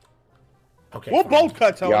 Okay, we'll both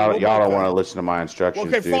cut, Tony. Y'all don't want to listen to my instructions.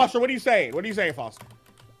 Okay, dude. Foster, what are you saying? What are you saying, Foster?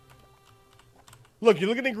 Look, you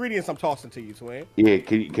look at the ingredients I'm tossing to you, Twin. Yeah,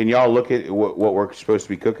 can y'all look at what we're supposed to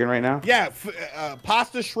be cooking right now? Yeah,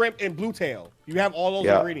 pasta, shrimp, and blue tail. You have all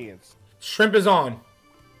those ingredients. Shrimp is on.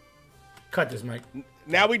 Cut this, Mike.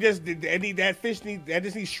 Now we just need that fish. That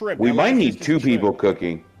just needs shrimp. We might need 2 people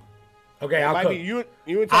cooking. Okay, I'll cook. You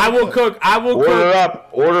and I will cook. I will cook.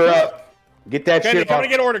 Order up. Get that shit Come to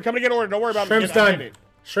get ordered. Come to get ordered. Don't worry about Shrimp's done.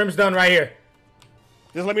 Shrimp's done right here.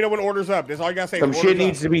 Just let me know when order's up. That's all you gotta say. Some shit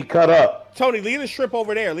needs to be cut up. Tony, leave the shrimp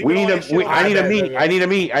over there. I need a meat. I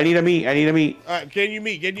need a meat. All right, get you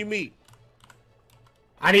meat.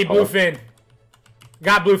 I need bluefin.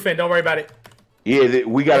 Got bluefin. Don't worry about it. Yeah,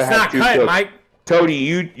 we gotta have 2 cooks. It's not cut, Mike. Tony,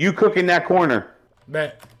 you cook in that corner.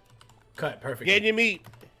 Bet. Cut. Perfect. Get your meat.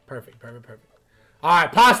 Perfect. All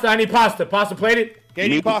right, pasta. I need pasta. Pasta plated. Get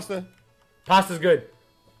you pasta. Pasta's good.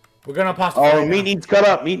 We're gonna pasta. Oh, meat needs cut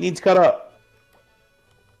up.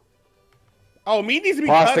 Oh, meat needs to be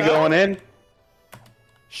cut up. Pasta going in.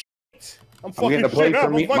 Shit. I'm fucking getting a plate shit for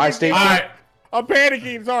up. me, my station. All right. I'm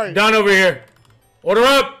panicking. Sorry. Done over here. Order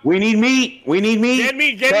up. We need meat. We need meat. Get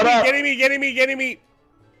meat. Getting meat.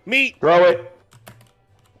 Meat. Throw it.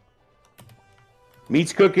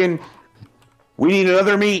 Meat's cooking. We need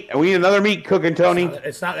another meat. We need another meat cooking, Tony.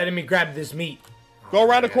 It's not letting me grab this meat. Go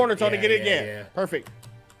around the corner, Tony. Yeah, get it. yeah, Yeah. Perfect.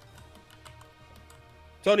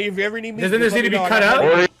 Tony, if you ever need meat, Doesn't this need to be cut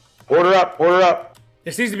up? Order up. Order up.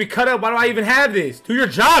 This needs to be cut up. Why do I even have this? Do your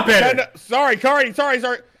job better. No, sorry, Tony.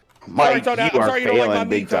 Mike, Tony, I'm you are sorry you don't like my failing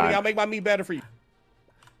meat, big Tony. time. I'll make my meat better for you.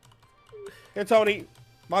 Here, Tony.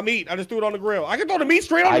 My meat. I just threw it on the grill. I can throw the meat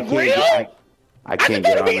straight on the grill? I can can't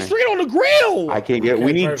throw get the on meat there. straight on the grill. I can't get. Okay,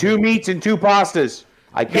 We need perfect. 2 meats and 2 pastas.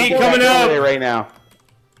 I can't Meat get coming back over up. there right now.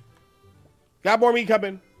 Got more meat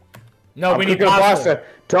coming. No, I'm we need cooking a pasta.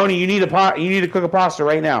 Tony, you need a pot. You need to cook a pasta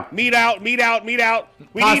right now. Meat out. We Pasta,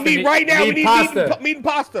 need meat right now. We need pasta. meat and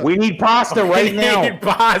pasta. We need pasta right now. We need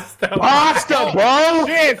pasta. Pasta, bro.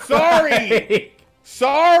 Shit, sorry.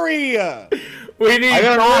 Sorry. We need I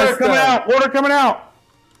got an pasta. order coming out. Order coming out.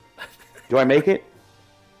 Do I make it?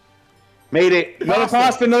 Made it. Another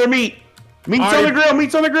pasta, another meat. Meat's on the grill.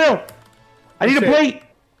 Meat's on the grill. I need a plate.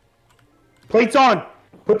 Plate's on.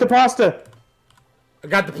 Put the pasta. I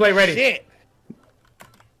got the plate ready. Shit.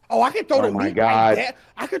 Oh, I can throw the my meat God. like that.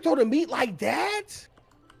 I can throw the meat like that.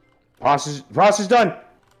 Pasta's done.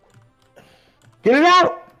 Get it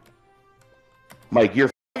out. Mike, you're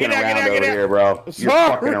fucking around over here, bro. You're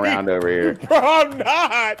fucking around over here. Bro, I'm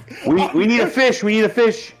not. We need a fish. We need a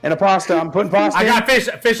fish and a pasta. I'm putting pasta I in. got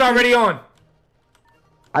fish already on.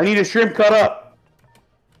 I need a shrimp cut up.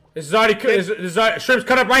 This is already shrimp's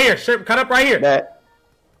cut up right here. Shrimp cut up right here. That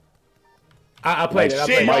I'll play it. I'll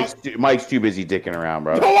play it. Mike's too busy dicking around,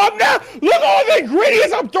 bro. No, I'm not. Look at all the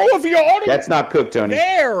ingredients I'm throwing for your order. That's not cooked, Tony.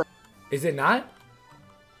 There. Is it not?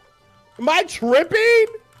 Am I tripping?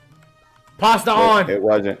 Pasta on. It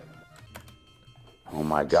wasn't. Oh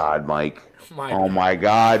my God, Mike. My Oh my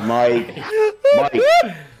God, Mike. Mike.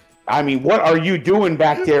 I mean, what are you doing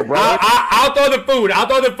back there, bro? I'll throw the food. I'll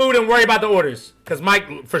throw the food and worry about the orders. Because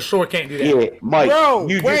Mike for sure can't do that. Yeah, Mike. Bro,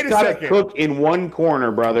 you wait just a gotta second. cook in one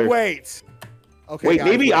corner, brother. Wait. Okay. Wait, guys,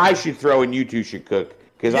 maybe wait. I should throw and you two should cook.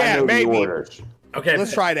 Because I Yeah, know maybe. the orders. Okay.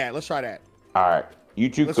 Let's try that. Let's try that. All right. You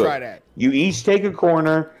two Let's cook. try that. You each take a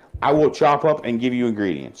corner. I will chop up and give you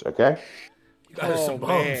ingredients, okay? You guys are some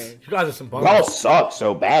bums. man. You guys are some bums. Y'all suck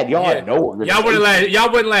so bad. Y'all had no organization.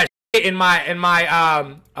 Y'all wouldn't let shit in my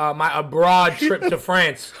abroad trip to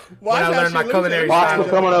France Why when I is that learned my shit culinary losing? Pasta style.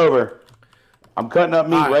 coming over. I'm cutting up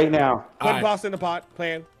meat All right. right now. Put Alright. pasta in the pot.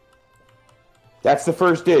 Plan. That's the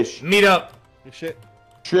first dish. Meat up. Good shit.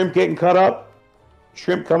 Shrimp getting cut up.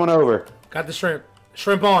 Shrimp coming over. Got the shrimp.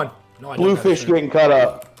 Shrimp on. No, I don't got the Bluefish shrimp. getting cut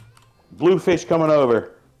up. Bluefish coming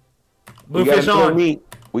over. We got Bluefish another on. meat.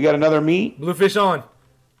 We got another meat. Bluefish on.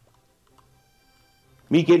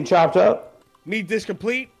 Meat getting chopped up. Meat dish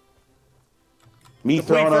complete. Meat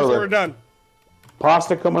Complete. thrown First over. order done.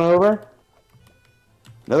 Pasta coming over.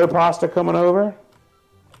 Another pasta coming over.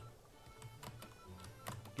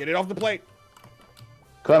 Get it off the plate.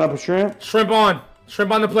 Cut up a shrimp. Shrimp on.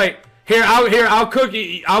 Shrimp on the plate. I'll cook.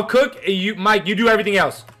 I'll cook. You, Mike, you do everything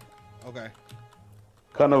else. Okay.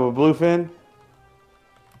 Cutting up a bluefin.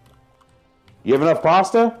 You have enough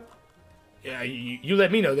pasta? Yeah, you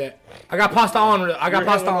let me know that. I got pasta on. I got You're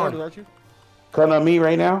pasta handling on. orders, aren't you? Cutting up meat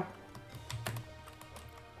right now.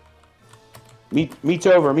 Meat's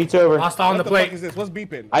over. Meat's over. Pasta on What the fuck plate. is this? What's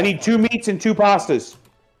beeping? I need 2 meats and 2 pastas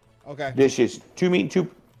Okay. dishes. 2 meat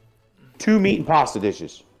and pasta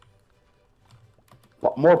dishes.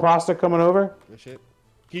 More pasta coming over. Good shit.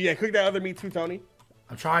 Yeah, cook that other meat too, Tony.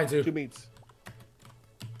 I'm trying 2 to. meats.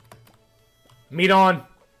 Meat on.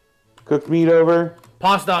 Cooked meat over.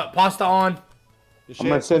 Pasta on. Good I'm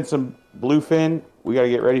gonna shit. send some bluefin. We gotta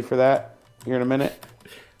get ready for that here in a minute.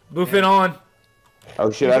 Bluefin on. Oh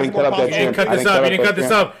shit! I didn't cut up that You didn't shrimp. cut I this up. You didn't cut that this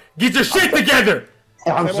shrimp. up. Get your shit together.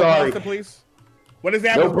 I'm Say more sorry. pasta, please. What is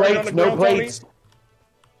that? No Was burnt on plates. the No grill, Tony? plates.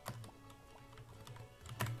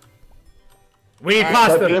 We need All right, Cut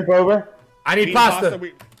pasta. shrimp over. I We need need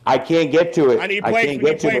pasta. I can't get to it. I need I plates. can't We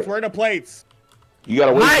need get to plates. it. Where are the plates? You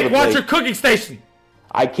gotta wait for Mike, the watch plate. your cooking station.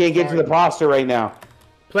 I can't get to the pasta right now.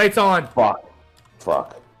 Plates on. Fuck.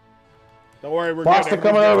 Don't worry, we're Pasta good.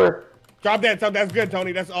 coming over. Drop that. That's good,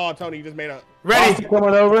 Tony. That's all, Tony. You just made a. Ready. Pasta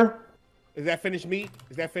coming over. Is that finished meat?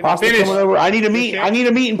 Is that finished? Pasta Finish. coming over. I need a meat. shit. I need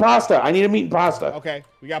a meat and pasta. I need a meat and pasta. Okay,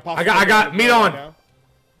 we got pasta. I got meat on. now.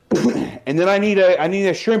 And then I need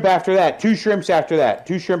a shrimp after that. 2 shrimps after that.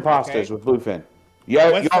 2 shrimp pastas Okay. with bluefin. You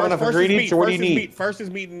have What's enough first is ingredients, meat. or what do First you is need? meat. First is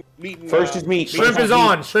meat and meat. And, First is meat. Shrimp is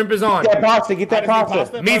on. Shrimp is on. Get that pasta. Get that I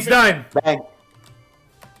just need pasta. Meat's Perfect. done. Bang.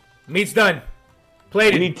 Meat's done. We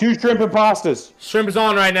Plated. need 2 shrimp and pastas. Shrimp is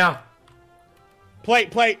on right now.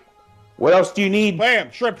 Plate. What else do you need?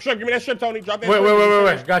 Bam. Shrimp. Give me that shrimp, Tony. Drop that Wait.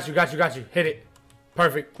 shrimp. Got you. Hit it.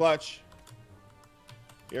 Perfect. Clutch.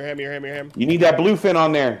 You're him. You need that bluefin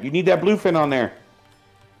on there.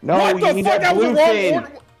 No, What you the need fuck? that That was the wrong bluefin.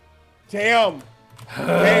 order.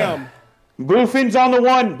 Damn. Bluefin's on the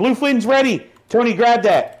one. Bluefin's ready. Tony, grab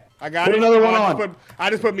that. I got Put it. another one on. I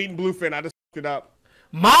just put meat and bluefin. I just fucked it up.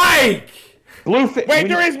 Mike! Bluefin. Wait,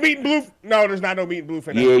 there is meat and bluefin. No, there's not no meat and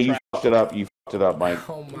bluefin. Yeah, you fucked it up. You fucked it up, Mike.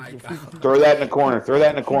 Oh my god. Throw that in the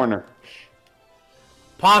corner.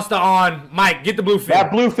 Pasta on. Mike, get the bluefin.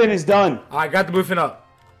 That bluefin is done. I got the bluefin up.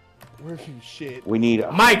 Where's you shit? We need.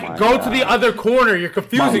 Mike, go to the other corner. You're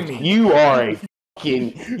confusing me. You are an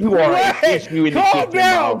issue in the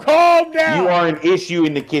kitchen. Calm down. You are an issue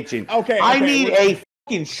in the kitchen. Okay. I need a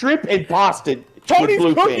fucking shrimp and pasta. Tony's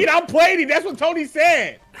with cooking. bluefin. I'm plating. That's what Tony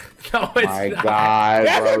said. No, it's My not. God,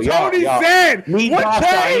 That's bro. what Tony said. Meat What pasta.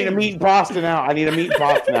 I need changed? a meat and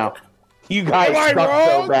pasta now. You guys Am I suck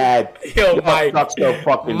wrong? so bad. Yo, You Mike. suck so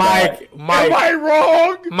fucking bad. Am I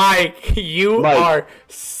wrong? Mike, you Mike. are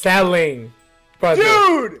selling, brother.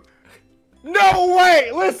 Dude! No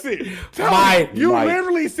way! Listen, Tony, Mike. you Mike.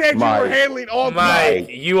 literally said Mike. you were handling all Mike,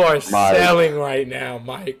 the you are selling right now,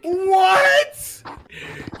 Mike. What?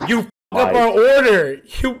 You f***ed Mike. up our order.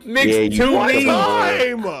 You mixed Yeah, you two fucked meats. up.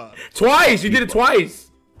 Time! Twice. You did it twice.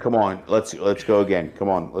 Come on, let's go again. Come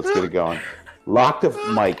on, let's get it going. Lock the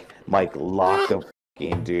Mike, lock the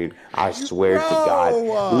fucking dude. I swear to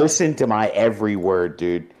God. Listen to my every word,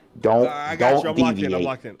 dude. Don't I got don't you. I'm deviate.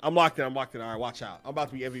 locked in. I'm locked in. All right, watch out. I'm about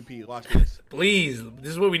to be MVP. Watch this. Please.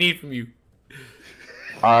 This is what we need from you.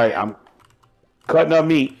 All right, I'm cutting up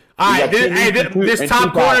meat. All We right. got two meats and two- This and top two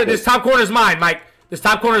corner. pastas. This top corner is mine, Mike. This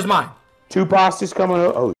top corner is mine. Two pastas coming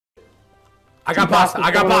over. Oh, I got Two pasta. pastas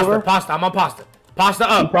I got coming pasta. over? Pasta. I'm on pasta. Pasta two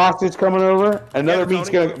up. pastas coming over. Another Yeah, meat's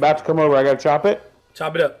Tony. about to come over. I gotta chop it.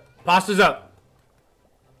 Chop it up. Pasta's up.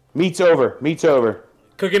 Meat's over.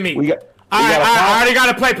 Cooking meat. We got. All we right. got a I pot- already got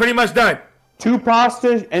a plate. Pretty much done. Two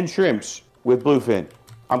pastas and shrimps with bluefin.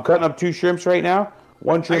 I'm cutting up two shrimps right now.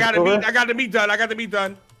 One I shrimp got the over. meat. I got the meat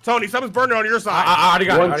done. Tony, something's burning on your side. I already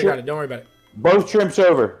got it. I One already chip- got it. Don't worry about it. Both shrimps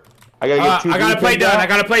over. I gotta get two. I got a plate bluefins done. out. I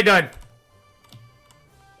got a plate done.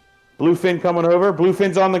 Bluefin coming over.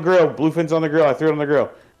 Bluefin's on the grill. I threw it on the grill.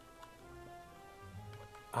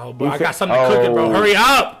 Oh, bro, I Bluefin- got something cooking, bro. Oh. Hurry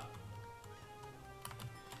up.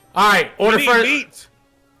 All right. Order I need first. meat.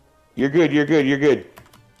 You're good.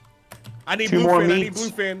 I need Two more bluefin. I need meats.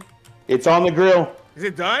 bluefin. It's on the grill. Is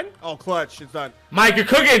it done? Oh, clutch. It's done. Mike, you're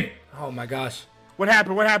cooking. Oh my gosh. What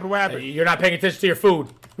happened? You're not paying attention to your food.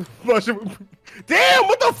 Damn,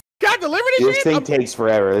 what the f***? Got delivered this This shit? thing takes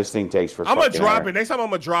forever. I'm gonna drop it. Next time I'm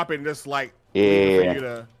gonna drop it and just like Yeah. for you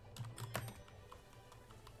to...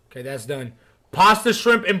 Okay, that's done. Pasta,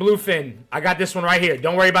 shrimp, and bluefin. I got this one right here.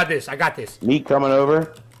 Don't worry about this. I got this. Meat coming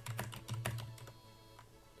over.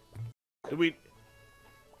 I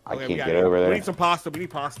I okay, can't get over We there. need some pasta. We need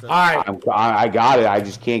pasta. All right. I got it. I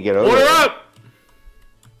just can't get over Order it. up.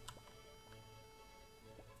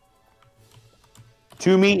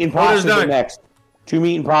 Two meat and Order's pastas done. are next. Two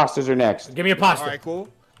meat and pastas are next. Give me a pasta. All right, cool.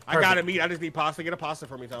 I Perfect. got a meat. I just need pasta. Get a pasta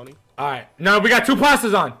for me, Tony. All right. No, we got two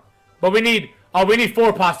pastas on, but we need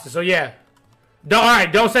four pastas. So yeah. All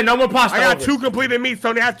right. Don't say no more pasta. I got over. two completed meats,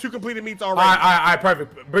 Tony. I have two completed meats already. All right.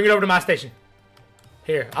 Perfect. Bring it over to my station.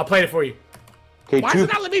 Here, I'll plate it for you. Okay, Why two, is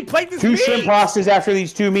it not let me plate this two meat? shrimp pastas after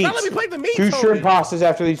these two meats. Not let me plate the meat, Two Tony. shrimp pastas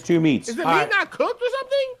after these two meats. Is the All meat right. not cooked or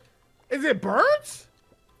something? Is it burnt?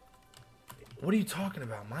 What are you talking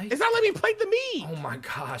about, Mike? It's not letting me plate the meat. Oh my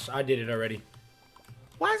gosh, I did it already.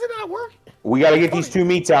 Why is it not working? We got to get these two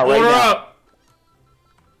meats out right Order now. up.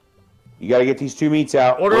 You got to get these two meats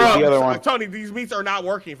out. Order Where's up. the other one? Tony, these meats are not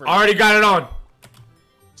working for me. Already got it on.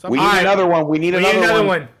 We need All right. another one. We need We need another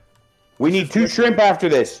one. We need two shrimp after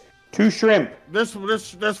this. Two shrimp. There's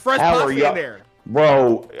fresh How pasta are in y'all? there.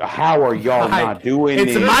 Bro, how are y'all Mike, not doing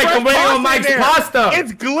it's this? Mike. I'm Fresh waiting on pasta in Mike's there. pasta.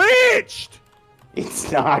 It's glitched.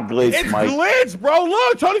 It's not glitch, It's Mike. glitched, bro.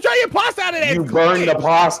 Look, Tony, try to get pasta out of that. You It's burned the glitched.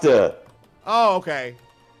 pasta. Oh, okay.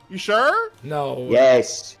 You sure? No.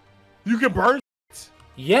 Yes. You can burn.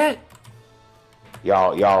 Yet.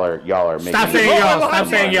 Y'all are making. Stop it. saying y'all. Hold Stop on.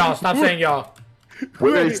 saying y'all. Stop saying y'all.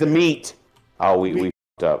 Where is the meat? Oh, we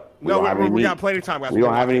fucked up. We don't have any we meat. got plenty of time. Guys. We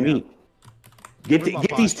don't have any Yeah. meat. Get Where's my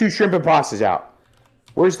get these pot? two shrimp and pastas out.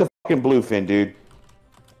 Where's the fucking bluefin, dude?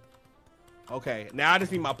 Okay, now I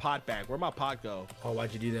just need my pot back. Where'd my pot go? Oh,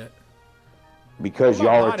 why'd you do that? Because Where's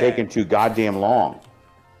my y'all are pot taking at? too goddamn long.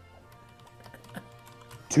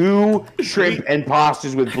 Two shrimp and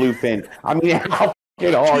pastas with bluefin. I mean, how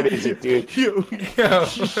hard is it, dude? What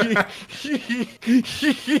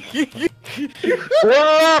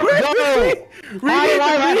up, go? Why do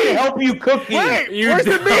I have to help you cook these? Wait, where's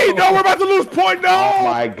the meat? No, we're about to lose point. No. Oh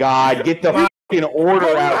my God! Get the fucking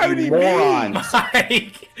order out, you morons!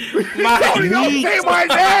 Mike, Tony, don't say my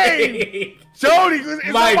name. Tony, it's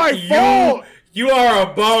not my fault. You are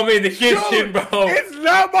a bum in the kitchen, bro. It's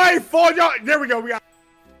not my fault, y'all. There we go. We got.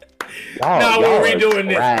 No, we're redoing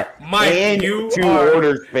this. Mike, and you two are...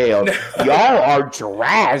 orders failed. Y'all are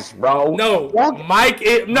trash, bro. No, what? Mike.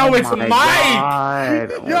 It's Mike.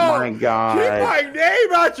 God. Oh my God. Keep my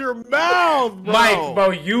name out your mouth, bro. Mike,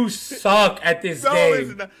 bro, you suck at this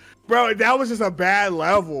game. Bro, that was just a bad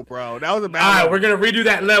level, bro. That was a bad level. All right, we're going to redo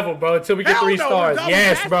that level, bro, until we get 3 stars.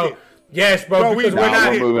 Yes, bro. Yes, bro, because we're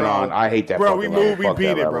not... We're moving on. I hate that bro, fucking level. We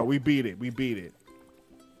beat it, bro. We beat it.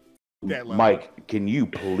 That level. Mike, can you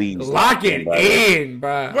please lock it in,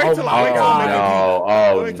 bro? Wait till I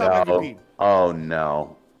no. Oh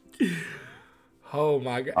no. Oh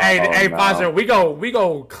my God. Hey, Foster, we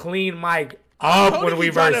go clean Mike up when we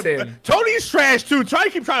verse him. Tony's trash too. Tony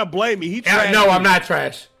keep trying to blame me. He trash. No, I'm not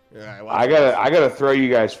trash. Right, I gotta throw you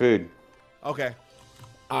guys food. Okay.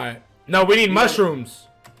 All right. No, we need mushrooms.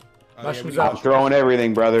 Mushrooms I'm throwing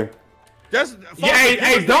everything, brother.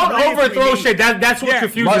 Hey, don't overthrow shit. That's what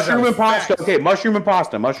confuses us. Mushroom and pasta. Okay, mushroom and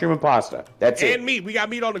pasta. That's it. And meat. We got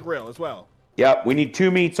meat on the grill as well. Yep, we need 2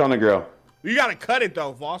 meats on the grill. You gotta cut it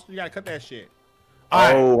though, Foster. You gotta cut that shit.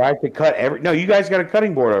 Oh, I have to cut every... No, you guys got a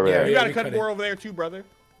cutting board over there. You got a cutting board over there too, brother.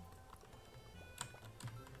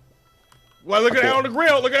 Well, look at that on the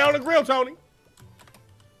grill. Look at that on the grill, Tony.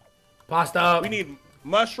 Pasta up. We need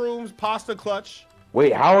mushrooms, pasta clutch.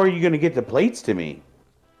 Wait, how are you going to get the plates to me?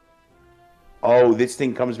 Oh, this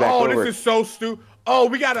thing comes back over. Oh, this is so stupid. Oh,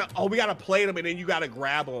 we gotta plate them and then you gotta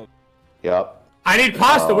grab them. Yep. I need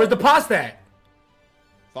pasta. Where's the pasta at?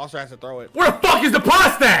 Foster has to throw it. Where the fuck is the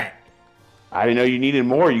pasta at? I didn't know you needed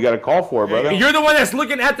more. You got to call for it, brother. You're the one that's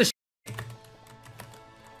looking at the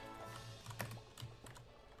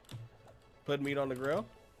Put meat on the grill.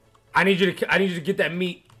 I need you to get that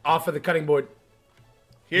meat off of the cutting board.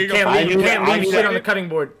 Here you go. You can't leave shit on the cutting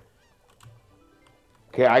board.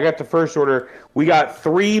 Okay, I got the first order. We got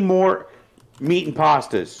 3 more meat and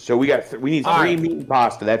pastas. So we need 3 meat and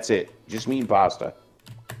pasta. That's it. Just meat and pasta.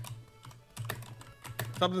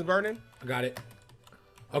 Something's burning. I got it.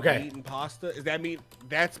 Okay. Meat and pasta. Is that meat?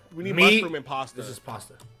 We need meat, mushroom and pasta. This is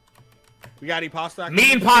pasta. We got any pasta?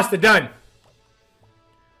 Meat and pasta done.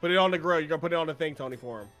 Put it on the grill. You're gonna put it on the thing, Tony,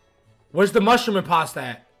 for him. Where's the mushroom and pasta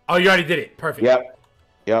at? Oh, you already did it. Perfect.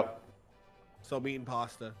 Yep. So meat and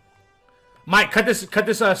pasta. Mike, cut this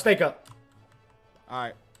steak up. All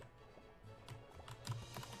right.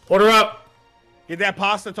 Order up. Get that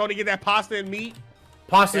pasta, Tony. Get that pasta and meat.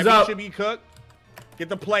 Pasta's that meat up. should be cooked. Get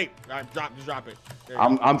the plate. All right, just drop it.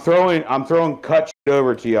 I'm throwing cut shit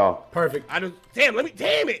over to y'all. Perfect. Damn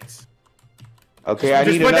it. Okay, I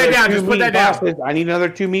need another 2 meat and pastas. I need another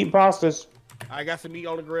 2 meat and pastas. I got some meat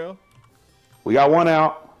on the grill. We got 1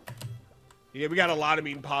 out. Yeah, we got a lot of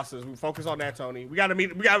meat and pastas. We focus on that, Tony. We got 1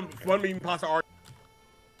 meat and pasta.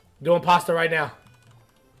 Doing pasta right now.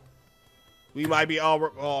 We might be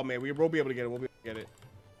oh man, we'll be able to get it.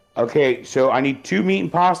 Okay, so I need 2 meat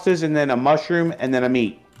and pastas and then a mushroom and then a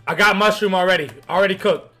meat. I got mushroom already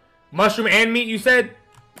cooked. Mushroom and meat, you said?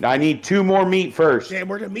 I need 2 more meat first. Damn,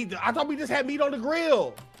 where's the meat? I thought we just had meat on the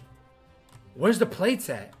grill. Where's the plates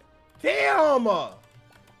at? Damn. Where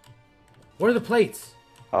are the plates?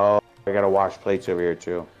 Oh, I gotta wash plates over here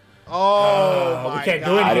too. Oh, my we can't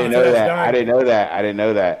God. do anything. I didn't know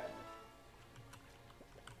that.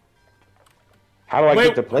 How do I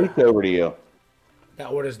get the plates over to you? That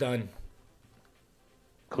order's done.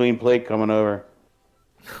 Clean plate coming over.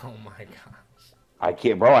 Oh my gosh. I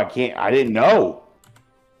can't. I didn't know.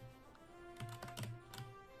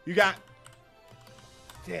 You got.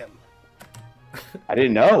 Damn. I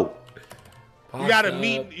didn't know. You got a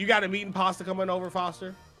meat and pasta coming over,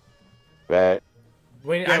 Foster. But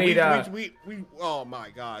I need oh my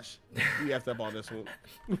gosh, we effed up on this one.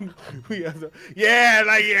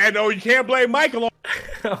 No, you can't blame Michael.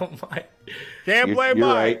 Oh my. Can't blame you're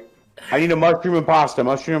Mike. Right. I need a mushroom and pasta.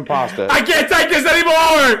 I can't take this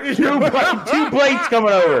anymore. 2 plates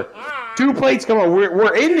coming over. 2 plates coming over.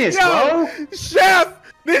 We're in this, bro. Chef,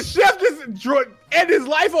 this chef just ended his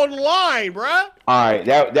life on the line, bruh. All right,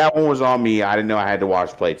 that one was on me. I didn't know I had to wash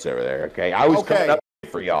plates over there. Okay, I was coming up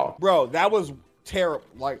for y'all. Bro, that was terrible.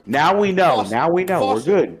 Like now we know. Foster, now we know.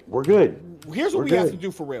 Foster, We're good. Here's what we have to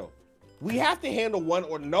do for real. We have to handle one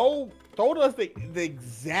or no. Throw us the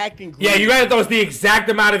exact ingredients. Yeah, you gotta throw us the exact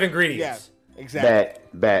amount of ingredients. Yes. Exactly.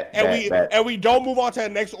 Bet. And we don't move on to the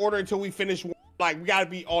next order until we finish. Like we gotta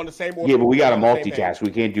be on the same order. Yeah, but we gotta multitask. We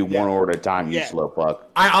can't do one order at a time. You slow fuck.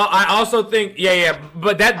 I also think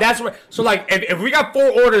but that's where. So like if we got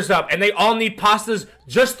 4 orders up and they all need pastas,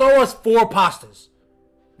 just throw us 4 pastas.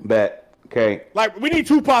 Bet. Okay. Like we need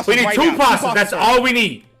 2 pastas. We need 2 pastas. That's all we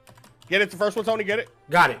need. Get it the first one, Tony. Get it.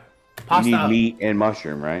 Got it. Pasta. You need meat and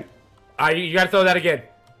mushroom, right? All right, you gotta throw that again.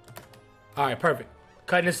 All right, perfect.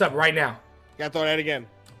 Cutting this up right now. Gotta throw that again.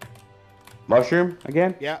 Mushroom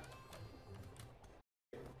again? Yeah.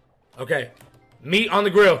 Okay. Meat on the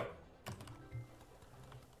grill.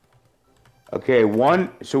 Okay,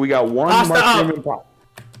 so we got 1 Pasta mushroom up. and pasta.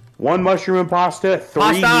 1 mushroom and pasta, 3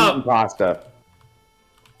 Pasta meat up. and pasta.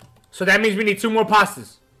 So that means we need 2 more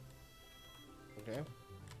pastas. Okay.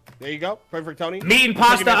 There you go. Perfect, Tony. Meat and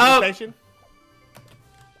pasta up.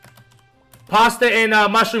 Pasta and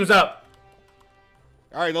mushrooms up.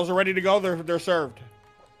 All right, those are ready to go. They're served.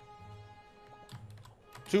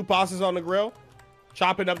 2 pastas on the grill.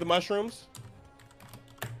 Chopping up the mushrooms.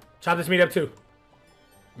 Chop this meat up too.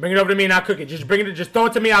 Bring it over to me and I'll cook it. Just throw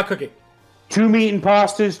it to me, I'll cook it. 2 meat and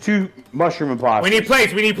pastas, 2 mushroom and pasta. We need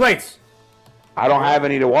plates. I don't have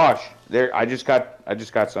any to wash. There, I just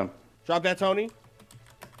got some. Drop that, Tony.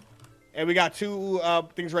 And we got 2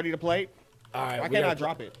 things ready to plate. All right. Why can't I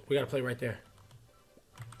drop it? We got a plate right there.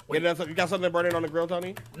 You got something burning on the grill,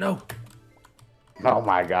 Tony? No. Oh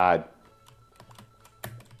my god.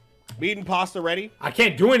 Meat and pasta ready. I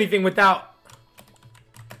can't do anything without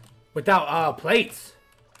plates.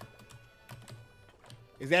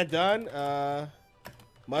 Is that done?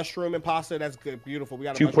 Mushroom and pasta. That's good. Beautiful. We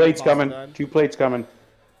got 2 plates coming. Done. 2 plates coming.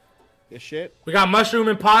 This shit. We got mushroom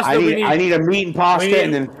and pasta. I need a meat and pasta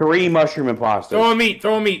and then 3 mushroom and pasta. Throw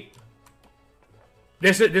a meat.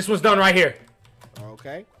 This one's done right here.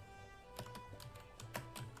 Okay.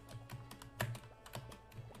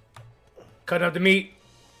 Cutting up the meat.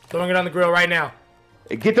 Throwing it on the grill right now.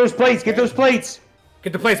 Get those plates. Get those plates.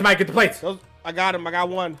 Get the plates, Mike. Get the plates. I got them. I got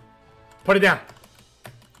 1. Put it down.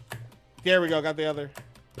 There we go. Got the other.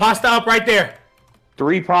 Pasta up right there.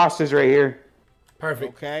 3 pastas right here.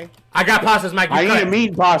 Perfect. Okay. I got pastas, Mike. I need a meat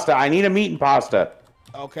and pasta.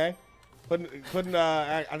 Okay. I think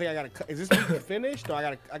I gotta. Is this meat finished? Or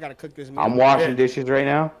I gotta cook this meat. I'm washing dishes right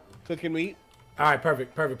now. Cooking meat. All right.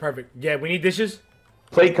 Perfect. Yeah, we need dishes.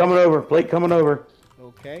 Plate coming over.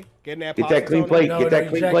 Okay. Getting that. Get that clean plate. Get that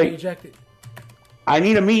clean plate. Eject it. I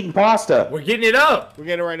need a meat and pasta. We're getting it up. We're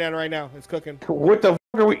getting it right now. It's cooking. What the fuck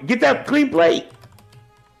are we? Get that clean plate.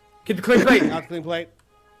 Get the clean plate. Got the clean plate.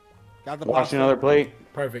 Got the Wash pasta. another plate.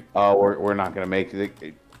 Perfect. Oh, we're not gonna make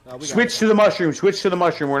it. Switch to the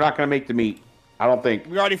mushroom. We're not gonna make the meat. I don't think.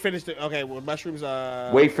 We already finished it. Okay, well, mushrooms.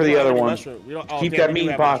 Wait for the other one. Keep that meat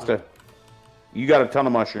and pasta. Mushroom. You got a ton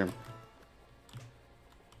of mushroom.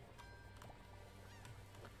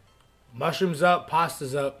 Mushrooms up.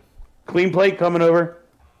 Pasta's up. Clean plate coming over.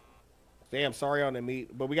 Damn, sorry on the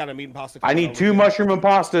meat, but we got a meat and pasta. I need 2 mushroom and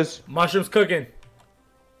pastas. Mushrooms cooking.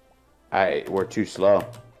 We're too slow.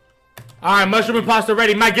 All right, mushroom and pasta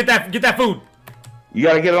ready. Mike, get that food. You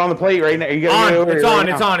gotta get it on the plate right now. You gotta get it over It's here on. right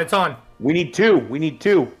It's now. on. It's on. We need 2.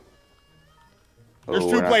 There's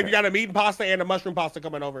 2 plates. We got a meat and pasta and a mushroom pasta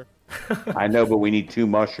coming over. I know, but we need 2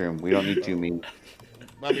 mushroom. We don't need 2 meat.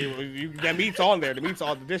 I mean, that meat's on there. The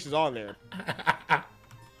dish is on there.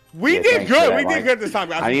 We Yeah, did thanks for good. that, We Mike. did good this time,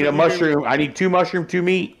 guys. I need a mushroom. I need 2 mushroom, 2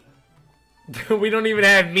 meat. We don't even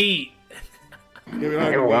have meat.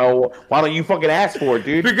 Well, why don't you fucking ask for it,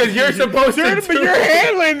 dude? Because you're supposed to. But you're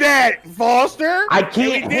handling that, Foster. I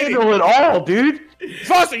can't handle it all, dude.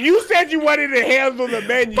 Foster, you said you wanted to handle the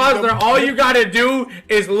menu. Foster, all you gotta do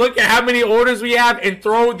is look at how many orders we have and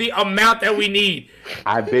throw the amount that we need.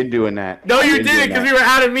 I've been doing that. No, you didn't, because we were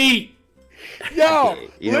out of meat. Yo,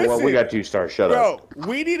 you know what? We got 2 stars. Shut up. Bro,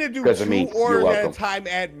 we need to do Because of 2 me. You're orders at a welcome. time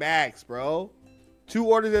at max, bro. 2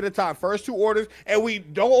 orders at a time. First 2 orders, and we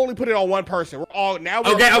don't only put it on one person. We're all now.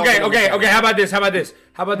 Okay. How about this?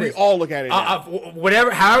 We all look at it.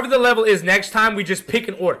 However the level is next time, we just pick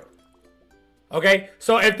an order. Okay,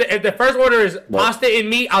 so if the first order is pasta and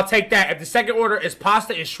meat, I'll take that. If the second order is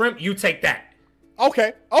pasta and shrimp, you take that.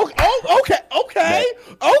 Okay. Okay.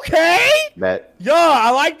 Bet. Yeah,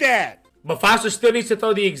 I like that. But Foster still needs to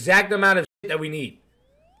throw the exact amount of shit that we need.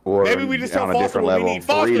 Or Maybe we just tell on a Foster different what we level. need.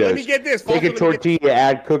 Foster, let me Burritos. get this. Take Foster, a tortilla,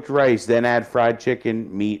 add cooked rice, then add fried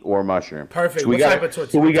chicken, meat, or mushroom. Perfect. So we What got type of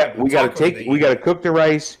tortilla? we got to Tacos take they we eat. got to cook the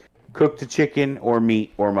rice, cook the chicken, or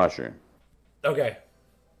meat, or mushroom. Okay.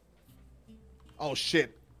 Oh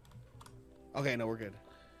shit. Okay, no, we're good.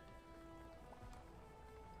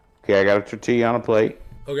 Okay, I got a tortilla on a plate.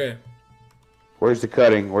 Okay. Where's the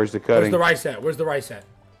cutting? Where's the cutting? Where's the rice at? Where's the rice at?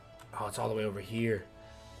 Oh, it's all the way over here.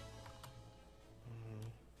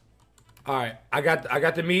 All right, I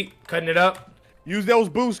got the meat, cutting it up. Use those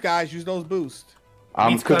boosts, guys. Use those boosts.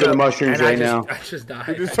 I'm cooking the mushrooms right now. I just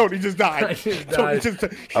died. Tony just died. I just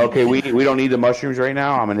died. Okay, we don't need the mushrooms right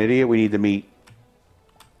now. I'm an idiot. We need the meat.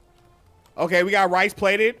 Okay, we got rice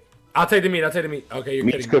plated. I'll take the meat. I'll take the meat. Okay, you're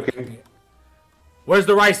Meat's kidding. cooking. Where's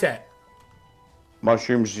the rice at?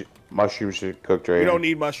 Mushrooms are cooked right We now. don't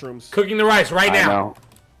need mushrooms. Cooking the rice right I now. know.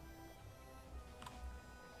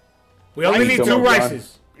 We only need 2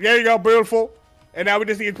 rices. There you go, beautiful. And now we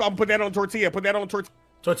just need to put that on tortilla. Put that on tortilla.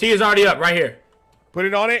 Tortilla's already up right here. Put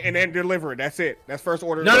it on it and then deliver it. That's it. That's first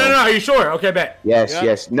order. No. Are you sure? Okay, bet. Yes, Yeah.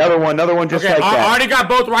 yes. Another one just Okay, like I that. already got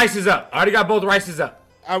both rices up.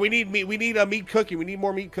 We need meat. We need meat cooking. We need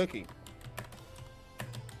more meat cooking.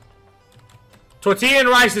 Tortilla and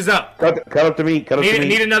rice is up. Cut up the meat. Cut up the meat.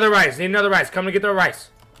 Need another rice. Come to get the rice.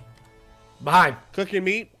 Behind. Cooking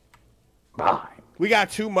meat. Bye. We got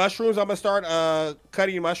 2 mushrooms. I'm gonna start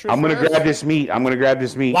cutting mushrooms. I'm gonna grab this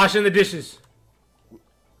meat. Washing the dishes.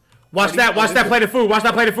 Watch that plate of food.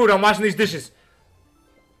 I'm washing these dishes.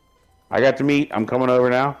 I got the meat. I'm coming over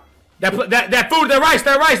now. That food, that rice.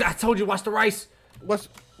 I told you, watch the rice. What's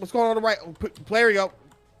going on the right? There you go.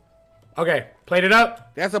 Okay, plate it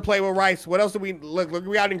up. That's a plate with rice. What else do we look?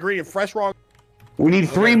 We got an ingredient. Fresh raw. We need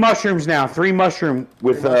 3 mushrooms now. 3 mushroom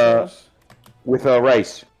with rice. Cut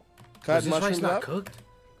Is this rice mushrooms not up. cooked?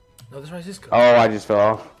 No, this rice is cooked. Oh, I just fell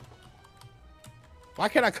off. Why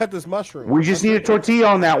can't I cut this mushroom? We just need a tortilla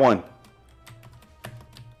on that one.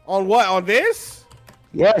 On what? On this?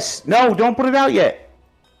 Yes. No, don't put it out yet.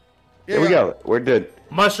 Yeah, There we go. We're good.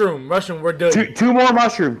 Mushroom, we're done. Two more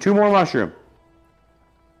mushroom.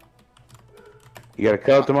 You gotta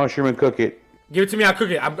cut up the mushroom and cook it. Give it to me, I'll cook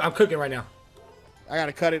it. I'm cooking right now. I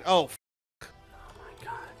gotta cut it. Oh. Oh my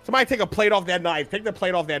god. Somebody take a plate off that knife. Take the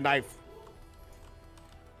plate off that knife.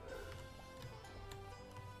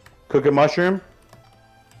 Cook a mushroom.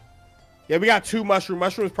 Yeah, we got 2 mushrooms.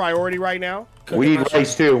 Mushrooms priority right now. We need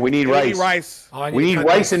rice too. We need rice. Rice. Oh, We need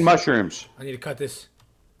rice and mushrooms. I need to cut this.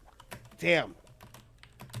 Damn.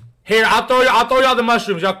 Here, I'll throw y'all the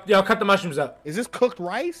mushrooms. Y'all cut the mushrooms up. Is this cooked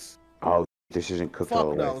rice? Oh, this isn't cooked all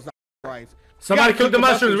Fuck the no, way. it's not rice. Somebody cook the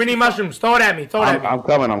mushrooms. We need mushrooms. Throw it at me. I'm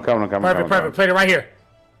coming. Perfect. Plate it right here.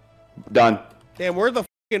 Done. Damn, where's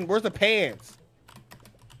the pans?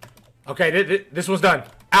 Okay, this one's done.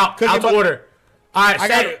 Out Cooking to order. All right, I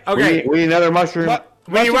got it. Okay. We need another mushroom. We need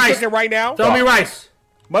Mushrooms rice. cooking right now. Throw me rice.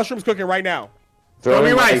 Mushrooms cooking right now. Throw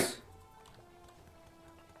me in rice.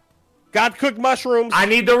 Got cooked mushrooms. I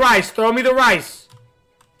need the rice. Throw me the rice.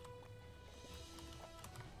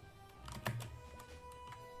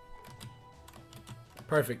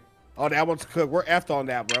 Perfect. Oh, that one's cooked. We're effed on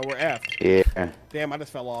that, bro. We're effed. Yeah. Damn, I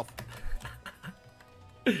just fell off.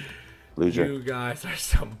 Loser. You guys are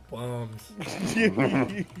some bums.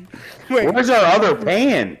 Wait. Where's our other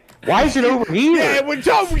pan? Why is it over here? Yeah, we keep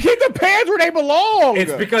the pans where they belong.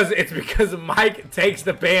 It's because Mike takes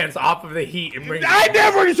the pans off of the heat and brings. I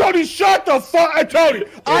never told you. Shut the fuck. I told you.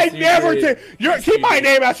 I you never did. did. Keep my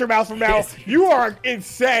name out your mouth from now. Yes, you are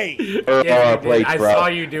insane. Yeah, you did. Plates, I bro. saw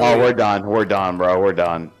you do Oh, it. we're done, bro. We're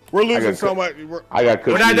done. We're losing got so cook- much. I got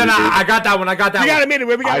cookies. We're not done. I got that one. I got that We got a one. minute.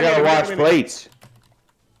 We got I a gotta minute. wash plates.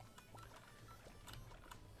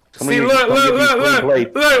 See, look, Mike,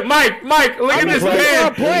 look at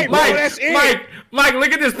this pan. Mike,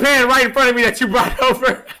 look at this pan right in front of me that you brought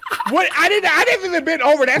over. What? I didn't even been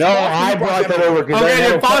over. That's No, Foster I who brought that over because Okay,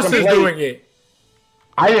 then Foster's doing it.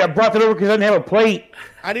 I brought that over because I didn't have a plate.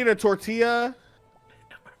 I need a tortilla.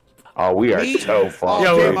 Oh, we are Meat. so Oh, far.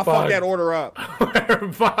 Yo, damn, we're I fucked fine. that order up.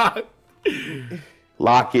 Fuck.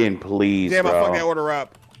 Lock in, please, Damn, I fucked that bro. order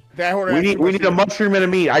up. That order. We need a mushroom and a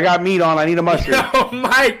meat. I got meat on. I need a mushroom. Yo,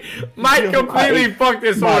 Mike completely fucked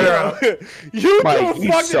this order up. You Mike, do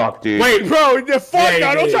you fucking. suck, dude. Wait, Bro, the fuck Yeah, y'all.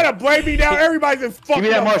 you Don't did. try to blame me now. Everybody's in fuck me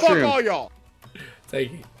that y'all. Fuck mushroom. all y'all.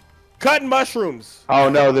 take it. Cutting mushrooms. Oh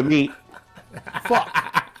no, the meat.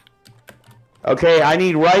 Fuck. Okay, I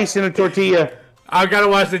need rice and a tortilla. I gotta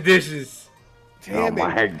wash the dishes. Damn Oh it.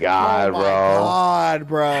 my god, Oh my bro. God,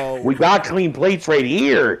 bro. We got clean plates right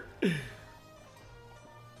here.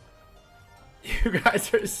 You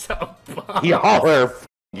guys are so bums. Y'all are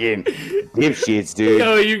fucking dipshits, dude.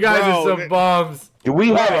 Yo, you guys Bro, are some bums. Do we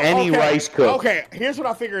have any Okay, rice cooked? Okay, here's what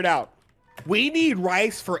I figured out. We need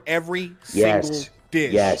rice for every Yes. single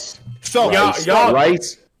dish. Yes. So, Rice. y'all-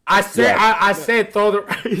 rice. I said Yeah. I said throw the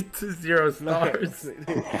rice to 0 stars.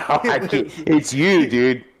 It's you,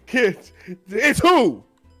 dude. it's who?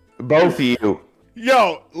 Both of you.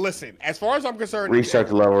 Yo, listen. As far as I'm concerned, Restart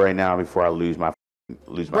the level right now before I lose my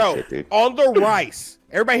bro, shit, dude. on the rice.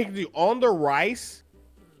 Everybody can do on the rice.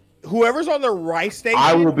 Whoever's on the rice station.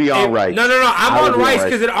 I will be on rice. No. I'm on rice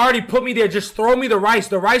because it already put me there. Just throw me the rice.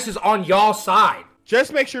 The rice is on y'all's side.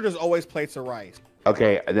 Just make sure there's always plates of rice.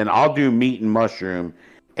 Okay, then I'll do meat and mushroom,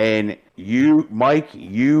 and you, Mike,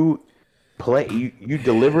 you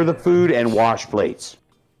deliver the food and wash plates.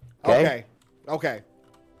 Okay.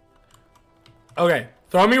 Okay.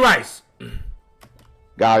 Throw me rice.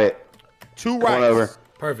 Got it. 2 Come rice. on over.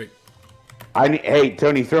 Perfect. Hey,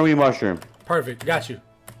 Tony, throw me mushroom. Perfect. Got you.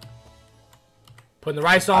 Putting the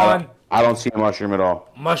rice on. I don't see a mushroom at all.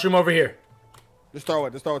 Mushroom over here. Just throw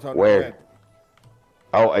it, Tony. Where?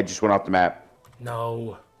 Oh, I just went off the map.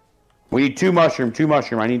 No. We need 2 mushroom.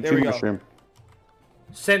 I need There 2 we go. mushroom.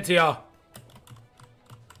 Sent to y'all.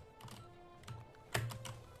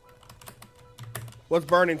 What's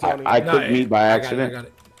burning, Tony? I cooked meat by accident. I got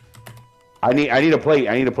it. I need a plate.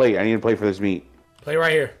 I need a plate for this meat. Play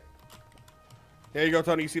right here. There you go,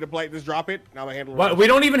 Tony. You see the plate? Just drop it. Now I'm handle it. But we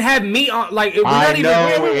don't even have meat on. Like we're not even.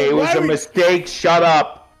 It was a mistake. Shut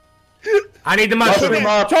up. I need the mushroom. Mushroom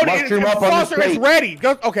up. Tony, Mushroom up on this Foster is plate. ready.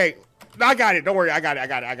 Go, okay. I got it. Don't worry. I got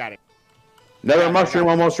it. Another mushroom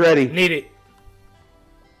almost ready. Need it.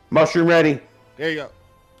 Mushroom ready. There you go.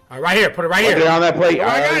 All right, right here. Put it right Put it here. on that plate.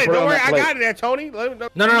 I got it. Put Don't on worry. that I plate. got it there, Tony.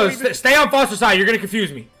 No. Stay on Foster's side. You're gonna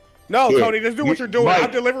confuse me. No, Yeah. Tony. Just do what you're doing. Mike.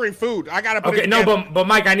 I'm delivering food. I gotta put Okay, it no, together. but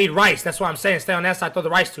Mike, I need rice. That's why I'm saying stay on that side. Throw the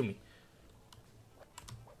rice to me.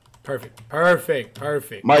 Perfect.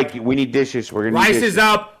 Mike, we need dishes. We're gonna need Rice dishes. is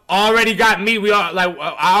up. Already got meat. We are like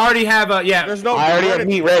I already have yeah. There's no. I already have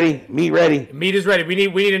meat ready. Meat ready. Meat is ready. We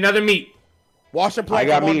need another meat. Wash the plates. I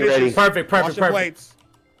got I'm on meat dishes. ready. Wash the plates.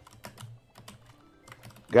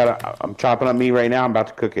 I'm chopping up meat right now. I'm about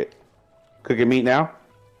to cook it. Cooking meat now.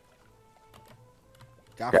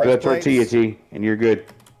 Got Grab fresh that tortilla, plates. T, and you're good.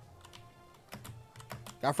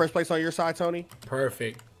 Got fresh plates on your side, Tony.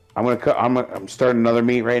 Perfect. I'm gonna cut. I'm starting another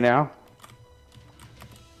meat right now.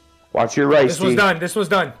 Watch your rice. This one's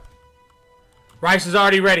done. Rice is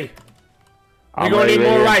already ready. We're I'm gonna ready need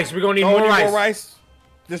more right here. rice. We're gonna need Tony, more rice. more rice.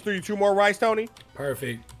 Just do you 2 more rice, Tony.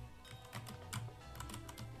 Perfect. Hey,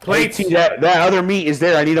 Plates. T, that other meat is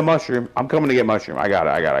there. I need a mushroom. I'm coming to get mushroom. I got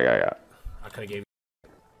it. I could have gave you.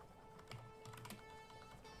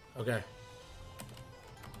 Okay.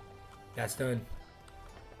 That's done.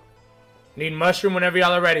 Need mushroom whenever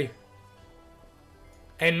y'all are ready.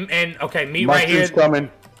 And okay, meat right here. Mushroom's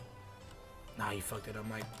coming. Nah, you fucked it up,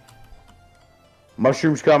 Mike.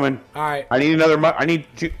 Mushroom's coming. All right, I need another.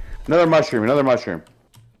 Another mushroom. Another mushroom.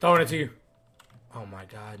 throwing it to you. Oh my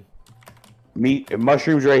god. Meat.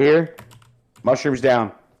 Mushrooms right here. Mushrooms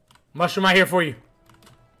down. Mushroom right here for you.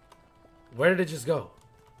 Where did it just go?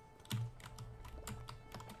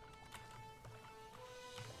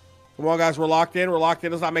 Come on, guys. We're locked in.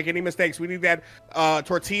 Let's not make any mistakes. We need that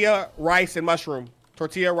tortilla, rice, and mushroom.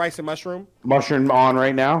 Tortilla, rice, and mushroom. Mushroom on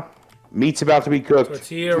right now. Meat's about to be cooked.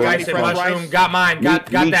 Tortilla, rice, and fresh mushroom. rice. Got mine. Got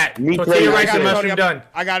that. meat Tortilla, plate. rice, I and got it, mushroom Tony. done.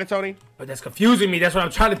 I got it, Tony. But that's confusing me. That's what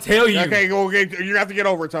I'm trying to tell you. Okay, go. You have to get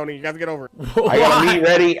over it, Tony. You have to get over it. I got a meat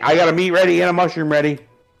ready. I got a meat ready and a mushroom ready.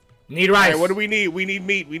 Need All rice. right, what do we need? We need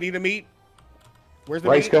meat. We need a meat. Where's the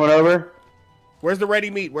Rice meat? coming over. Where's the ready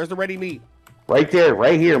meat? Where's the ready meat? Right there.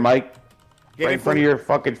 Right here, Mike. Get Right in front of your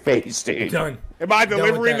fucking face, dude. Done. Am I Done with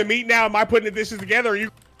delivering the that. meat now? Am I putting the dishes together? Or are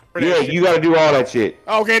you? Yeah, you got to do all that shit.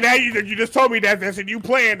 Okay, now you just told me that. That's a new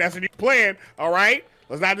plan. That's a new plan. All right,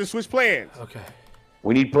 let's not just switch plans. Okay.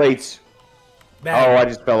 We need plates. Bad. Oh, I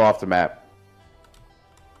just fell off the map.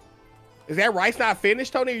 Is that rice not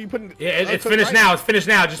finished, Tony? Are you putting? Yeah, it's uncooked finished rice? now. It's finished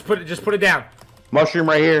now. Just put it down. Mushroom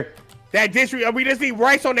right here. That dish. We just need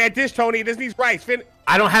rice on that dish, Tony. This needs rice.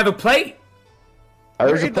 I don't have a plate. Oh,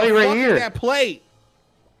 there's Where a in the plate fuck right is here. That plate.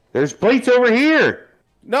 There's plates over here.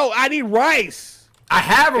 No, I need rice. I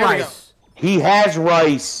have There we rice. He has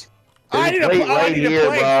rice. There's I need a plate right a here,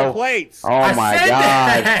 plate bro. for plates. Oh I my said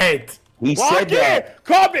god. that. He Lock said in. that.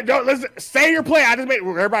 Calm down. Don't listen. Say your play. I just made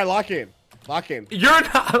everybody lock in. Lock in. You're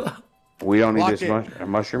not. We don't need Lock this in.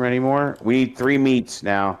 mushroom anymore. We need 3 meats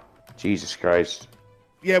now. Jesus Christ.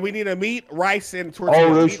 Yeah, we need a meat, rice, and tortilla.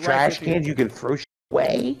 Oh, those Meat, rice, trash tortilla. cans you can throw shit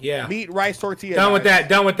away? Yeah. Meat, rice, tortilla. Done with guys. that.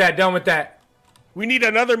 Done with that. Done with that. We need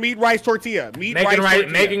another meat, rice, tortilla. Meat, rice, Making rice.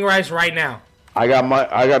 tortilla. Making rice right now. I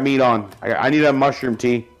got meat on. I need a mushroom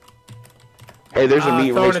tea. Hey, there's a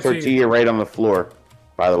meat throwing rice it to you. tortilla right on the floor,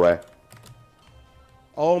 by the way.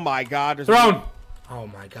 Oh my God. There's Thrown. Oh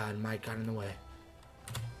my God. Mike got in the way.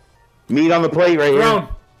 Meat on the plate right Thrown. here.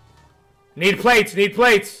 Need plates. Need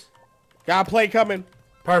plates. Got a plate coming.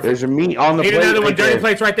 Perfect. There's a meat on the Need plate another one. right Dirty there.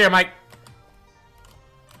 plates right there, Mike.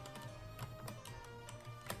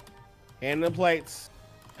 Hand the plates.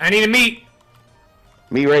 I need a meat.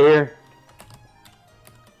 Meat right here.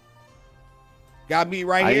 Got meat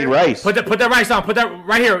right I here. need rice. Put that rice on. Put that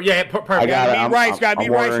right here. Yeah, perfect. I got it. Meat rice. Got meat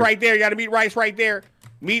rice ordering. right there. Got to meat rice right there.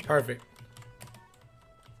 Meat. Perfect.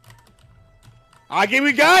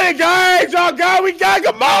 We got it, guys. Oh God, we got it.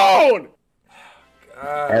 Come on.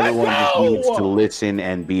 Everyone just go. needs to listen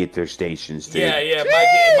and be at their stations, dude. Yeah.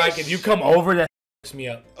 Mike, if you come over, that f***s me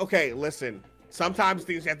up. Okay, listen. Sometimes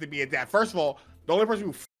things have to be at that. First of all, the only person who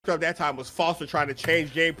f***ed up that time was Foster trying to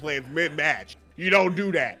change game plans mid-match. You don't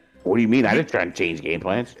do that. What do you mean? I didn't try to change game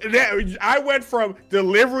plans. I went from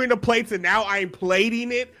delivering the plates and now I'm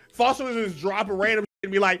plating it. Foster was just dropping random shit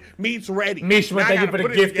and be like, meat's ready. Mish, Now I thank you gotta for the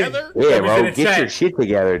put it gift. together? Yeah, Everything bro, in get chat. your shit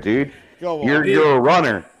together, dude. Go on. You're a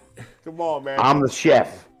runner. Come on, man. I'm the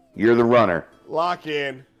chef. You're the runner. Lock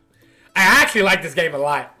in. I actually like this game a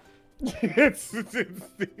lot. Do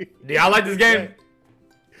y'all like this game?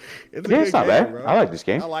 It's Yeah, it's not bad. bro. I like this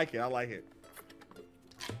game. I like it.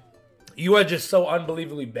 You are just so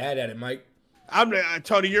unbelievably bad at it, Mike.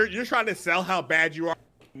 Tony, you're trying to sell how bad you are.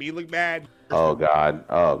 Me look bad. Oh God.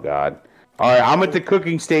 All right, I'm at the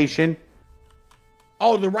cooking station.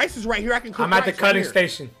 Oh, the rice is right here. I can cook I'm at the rice cutting right here.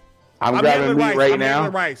 station. I'm handling grabbing meat rice. right I'm now.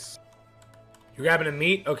 handling rice. You grabbing a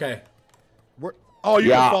meat? Okay. Oh, you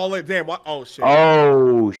Yeah. can fall in. Damn. What? Oh shit.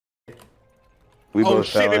 Oh, shit. We Oh both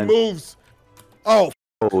shit! fell It in. moves. Oh.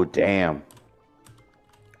 Oh damn.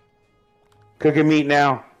 Cooking meat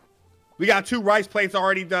now. We got 2 rice plates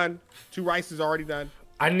already done. 2 rice is already done.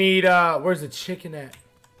 I need, where's the chicken at?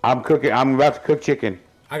 I'm cooking. I'm about to cook chicken.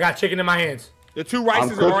 I got chicken in my hands. The 2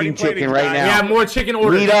 rices are already cooking chicken plated, right guys. now. We have more chicken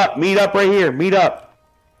orders. Meat up right here. Meat up.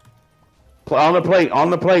 On the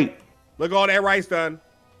plate. Look, all that rice done.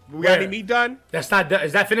 We Where? got any meat done? That's not done.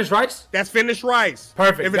 Is that finished rice? That's finished rice.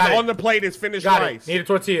 Perfect, If it's got it. on the plate, it's finished Got rice. it. Need a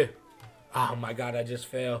tortilla. Oh my God, I just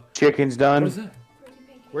failed. Chicken's done. What is that?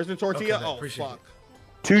 Where's the tortilla? Okay, Oh, appreciate fuck.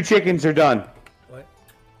 2 chickens are done. What?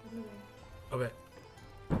 Okay.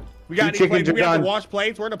 We got any chickens plates? are We have done. to wash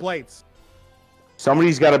plates. Where are the plates?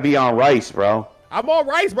 Somebody's got to be on rice, bro. I'm on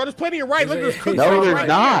rice, bro. There's plenty of rice. Look at this cooked No, rice there's right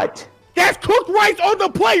not. here. That's cooked rice on the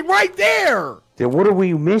plate right there. Then what are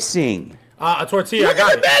we missing? A tortilla. Look I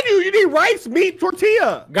got at the it. menu. You need rice, meat,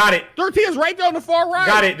 tortilla. Got it. Tortilla's right there on the far right.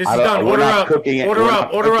 Got it. This is I don't- done. we're Order not up. cooking it. Order We're up.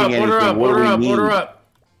 not Order up. cooking Order up. anything. What do Order we up. need? Order up.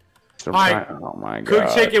 So All right. oh my God.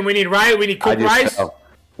 Cooked chicken. We need rice. We need I cooked just rice. fell.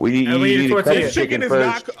 We need, And you we need need to cook tortilla. the chicken is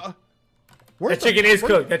first. not. That chicken is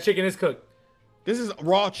cooked. That chicken is cooked. This is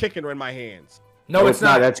raw chicken in my hands. No, it's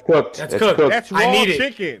not. That's cooked. That's cooked. That's raw I need it.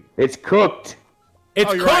 chicken. It's cooked. It's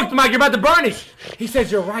Oh, you're cooked, right. Mike. You're about to burn it. He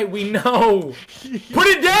says you're right. We know. Put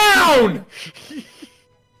it down.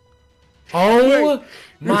 Oh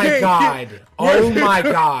my Wait. God. Oh my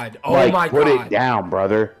God. Oh Like, my put God. it down,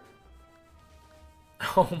 brother.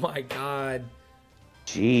 Oh my God.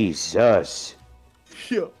 Jesus.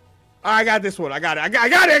 Yeah. I got this one. I got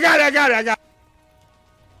it.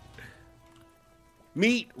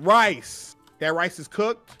 Meat, rice. That rice is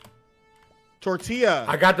cooked. Tortilla.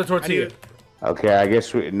 I got the tortilla. Okay, I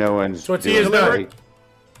guess no one's. Tortilla's doing it done. right.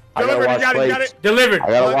 I gotta Delivered. wash You got plates. it. Delivered. I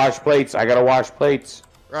gotta What? wash plates.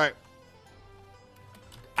 Right.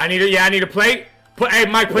 I need a I need a plate. Hey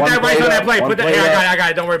Mike, put One that rice plate on that up, plate. one Put that. plate Here, up. I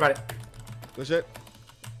got it. Don't worry about it. That's it.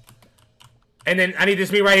 And then I need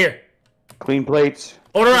this meat right here. Clean plates.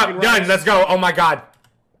 Order Chicken up. Done. rice. Let's go. Oh my God.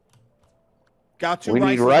 Got 2 We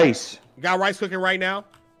need rices. rice. Got rice cooking right now.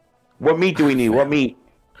 What meat do we need? What meat?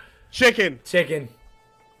 Chicken. Chicken.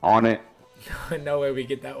 On it. No way we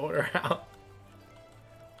get that order out.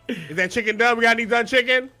 Is that chicken done? We got any done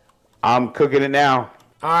chicken? I'm cooking it now.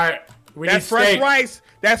 All right. We That's need fresh steak. rice.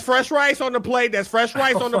 That's fresh rice on the plate. That's fresh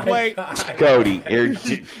rice on the Oh my plate. God. Cody. Here,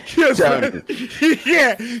 Yes, Tony.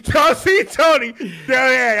 yeah. So see Tony.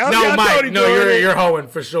 Yeah, I see No, how Mike. Tony No, doing you're hoeing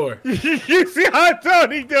for sure. it. You see how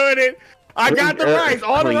Tony doing it? I got the rice.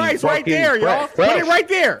 All the clean rice right fucking there, y'all. fresh. Put it right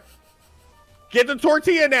there. Get the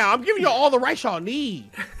tortilla now. I'm giving you all the rice y'all need.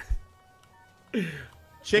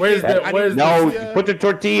 Chicken. Where's the- I need where's the- No, tortilla. put the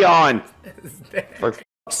tortilla on. For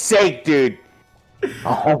f***'s sake, dude.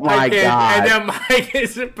 Oh my And God. then Mike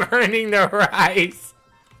is burning the rice.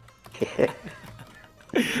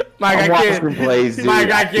 Mike, I'm I watching can't. plays, dude.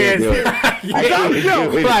 Mike, I can't. do it. I I don't can't.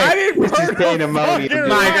 know. do it. I didn't This is burn the pandemonium, fucking dude.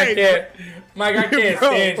 Mike, I rice. can't. Mike, I can't Bro,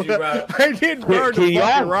 stand you, bro. I didn't burn Can the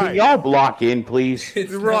fucking y'all rice. block in, please?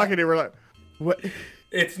 It's We're not, rocking it. We're like, what?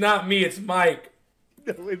 it's not me. It's Mike.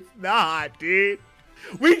 No, it's not, dude.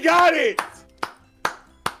 We got it,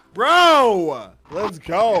 bro. Let's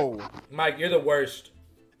go. Mike, you're the worst.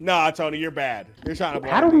 Nah, Tony, you're bad. You're trying to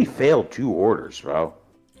block How do me. we fail 2 orders, bro?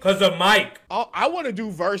 Cause of Mike. I want to do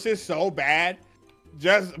versus so bad,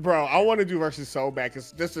 bro, I want to do versus so bad,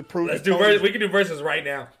 cause just to prove. Let's do versus. We can do versus right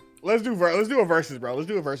now. Let's do a versus, bro. Let's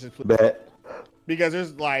do a versus, please. Bet. Because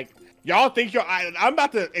there's like, y'all think I'm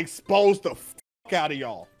about to expose the fuck out of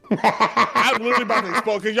y'all. I'm literally about to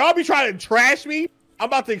expose, cause y'all be trying to trash me. I'm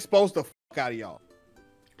about to expose the fuck out of y'all.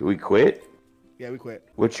 Do we quit? Yeah, we quit.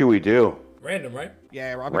 What should we do? Random, right?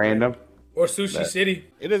 Yeah, Random. Or Sushi City.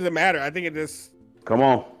 It doesn't matter. I think it just. Come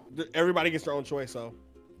on. Everybody gets their own choice, so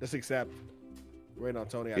just accept. Right on,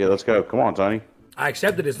 Tony. Yeah, let's go. Come on, Tony. I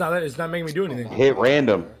accepted it. It's not making me do anything. Hit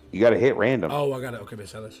random. You got to hit random. Oh, I got it. Okay,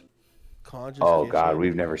 let's tell us. Oh God,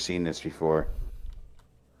 we've never seen this before.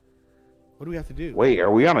 What do we have to do? Wait, are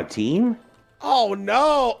we on a team? Oh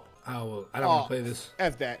no! Oh well, I don't want to play this.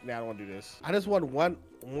 F that. Nah, I don't want to do this. I just want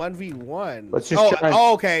 1v1. Let's just try.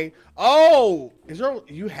 Oh, okay. Oh, is there?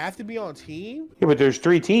 You have to be on team. Yeah, but there's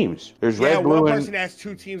 3 teams. There's red, blue, one and. person has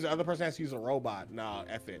 2 teams. The other person has to use a robot. Nah,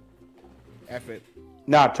 F it. F it.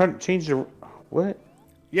 Nah, change the. What?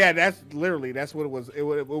 Yeah, that's what it was. It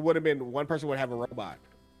would have been one person would have a robot.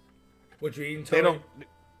 What you eating, Tony?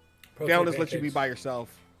 They don't just let you be by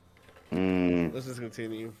yourself. Mm. Let's just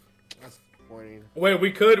continue. That's disappointing. Wait,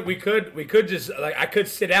 we could just like I could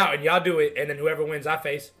sit out and y'all do it, and then whoever wins I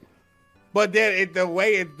face. But then the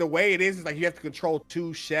way it is like you have to control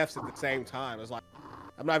 2 chefs at the same time. It's like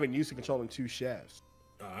I'm not even used to controlling 2 chefs.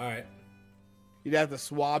 All right. You'd have to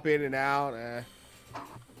swap in and out. All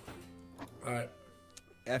right.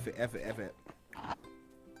 F it.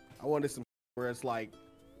 I wanted some where it's like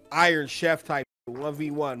Iron Chef type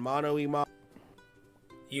 1v1 mono e mono.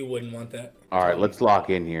 You wouldn't want that. All right, let's lock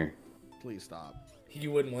in here. Please stop.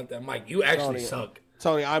 You wouldn't want that, Mike. You actually suck.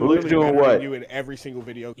 Tony, I'm Who's literally doing better what? than you in every single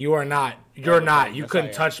video. You are not. You're not. You Yes, couldn't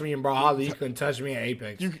I am. touch me in Brawlhalla. You couldn't touch me in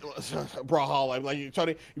Apex. Brawlhalla, like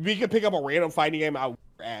Tony, if we could pick up a random fighting game, I would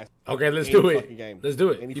ass. Okay, let's Any do it. fucking game. Let's do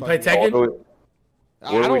it. Any You play fucking game. Tekken?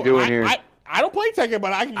 What are we doing here? I don't play Tekken,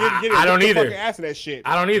 but I can get I don't the either. fucking ass in that shit.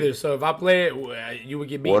 I don't either. So if I play it, you would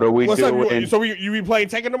get beat. What are we What's up? doing? So you be playing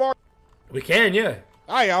Tekken tomorrow? We can, yeah.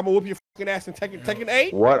 All right, I'm gonna whoop your fucking ass in Tekken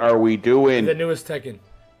 8. What are we doing? The newest Tekken.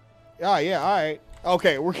 Oh yeah, all right.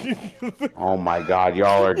 Okay, we're. Oh my God,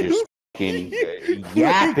 y'all are just fucking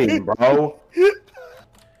yapping, bro.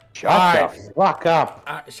 Shut the fuck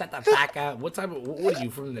up. Shut the fuck up. What are you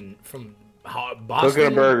from Look Boston?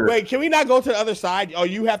 at a burger. Wait, can we not go to the other side? Oh,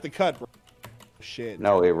 you have to cut, bro. Shit.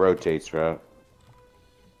 No, it rotates, bro.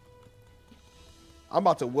 I'm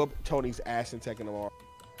about to whoop Tony's ass in Tekken tomorrow.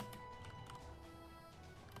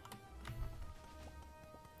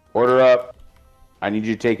 Order up. I need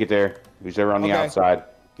you to take it there. Who's ever on the outside?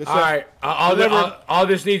 All right. All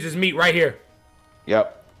this needs is meat right here.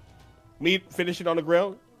 Yep. Meat, finish it on the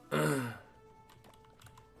grill.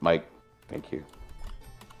 Mike, thank you.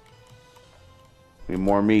 Need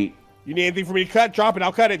more meat. You need anything for me to cut? Drop it.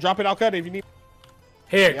 I'll cut it. Drop it. I'll cut it if you need.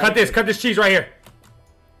 Here, cut this. Cut this cheese right here.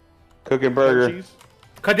 Cooking burger. Cheese.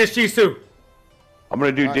 Cut this cheese too. I'm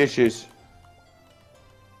gonna do dishes.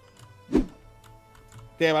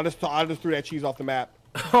 Damn, I just threw that cheese off the map.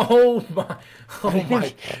 Oh my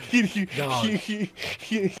God.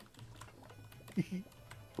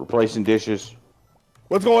 Replacing dishes.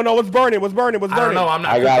 What's going on? What's burning? What's burning? What's I burning? don't know. I'm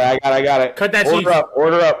not. I got it. Cut that order cheese. Up,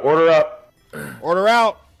 order up. Order up. Order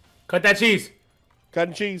out. Cut that cheese.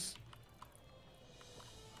 Cutting cheese.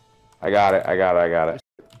 I got it.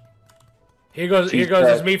 Here goes Cheese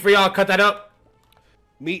this cut. meat for y'all. Cut that up.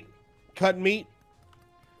 Meat. Cutting meat.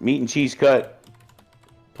 Meat and cheese cut.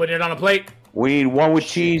 Putting it on a plate. We need 1 with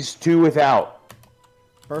cheese, 2 without.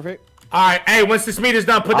 Perfect. All right. Hey, once this meat is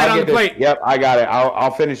done, put that on the plate. Yep, I got it.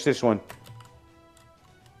 I'll finish this one.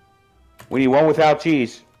 We need 1 without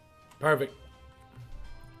cheese. Perfect.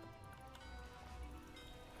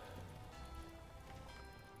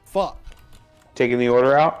 Fuck. Taking the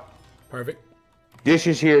order out. Perfect.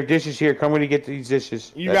 Dishes here. Dishes here. Come to get these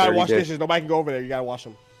dishes. You That gotta dirty wash dish. dishes. Nobody can go over there. You gotta wash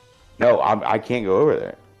them. No, I can't go over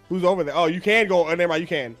there. Who's over there? Oh, you can go. Oh, never mind. You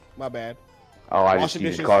can. My bad. Oh, Wash you the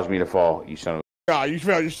just dishes. caused me to fall. You son of a... Nah, you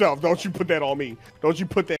failed yourself. Don't you put that on me. Don't you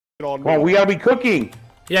put that on me. Come on, we gotta be cooking.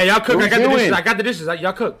 Yeah, y'all cook. What I got we the dishes. doing? I got the dishes.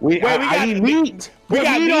 Y'all cook. I need meat. we Put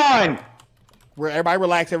got meat meat. on. Everybody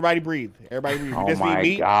relax. Everybody breathe. Everybody breathe. Oh we just my need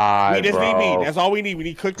meat. God, We just need bro. meat. That's all we need. We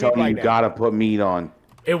need cooked meat Tony, right you now. gotta put meat on.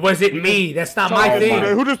 It wasn't me. That's not my Oh, thing.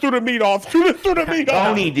 Who just threw the meat off? Who just threw the meat off?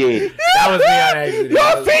 Tony did. That was me on accident.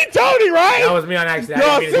 Y'all see Tony, right? That was me on accident. I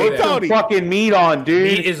Y'all didn't mean to do see that. Tony. Fucking meat on, dude.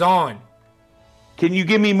 Meat is on. Can you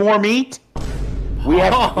give me more meat? We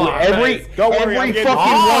have Oh, every nice. Don't worry, I'm every getting-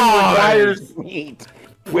 fucking Oh, one requires meat.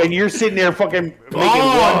 When you're sitting there fucking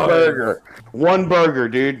making one burger,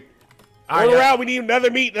 dude. All right, Order yeah. out. We need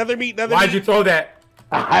another meat. Another meat. Another Why'd meat. you throw that?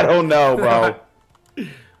 I don't know, bro.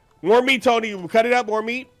 More meat, Tony. Cut it up. More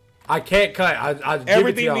meat. I can't cut. I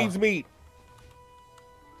Everything needs meat.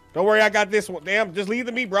 Don't worry, I got this one. Damn, just leave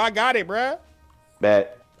the meat, bro. I got it, bro.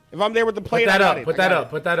 Bet. If I'm there with the plate, put that I got up. it. Put that up.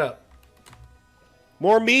 Put that up.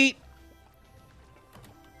 More meat.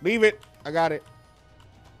 Leave it. I got it.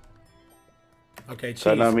 Okay, cheese.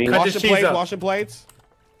 Cut Wash the cheese plates. up. Wash the plates.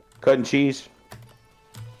 Cutting cheese.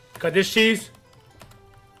 Cut this cheese.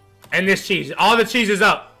 And this cheese. All the cheese is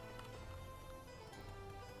up.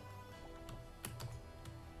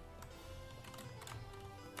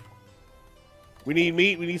 We need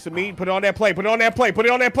meat. We need some meat. Put it on that plate. Put it on that plate. Put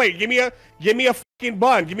it on that plate. Give me a fucking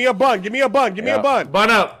bun. Give me a bun. Give me a bun. Give me a bun. Bun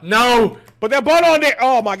up. No. Put that bun on there.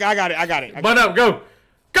 Oh my god, I got it. I got it. Bun up. Go.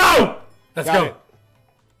 Go. Let's Got go. it.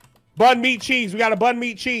 Bun, meat, cheese. We got a bun,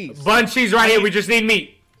 meat, cheese. Bun cheese right here. We just need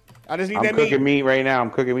meat. I just need I'm that cooking meat. meat right now. I'm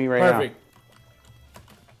cooking meat right now. Perfect.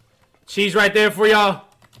 Cheese right there for y'all.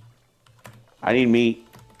 I need meat.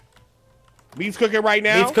 Meat's cooking right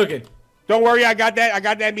now. Meat's cooking. Don't worry, I got that. I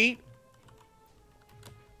got that meat.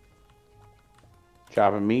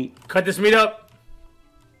 Chopping meat. Cut this meat up.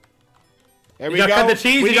 There You we gotta go. cut the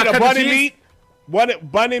cheese? We You need gotta a cut the bun and cheese?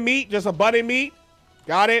 meat. Bun and meat. Just a bun and meat.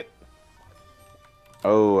 Got it.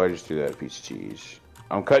 Oh, I just threw that piece of cheese.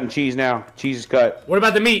 I'm cutting cheese now. Cheese is cut. What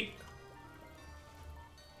about the meat?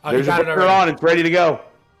 Oh, There's you a got it burger already. on. It's ready to go.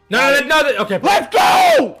 No. Okay. Let's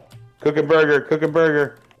go. Cooking burger. Cooking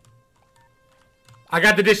burger. I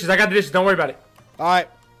got the dishes. Don't worry about it. All right.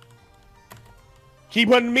 Keep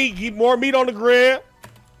putting meat. Keep more meat on the grill.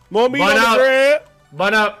 More meat Bun on up. the grill.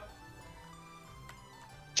 Bun up.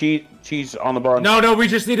 Cheese on the bun. No. We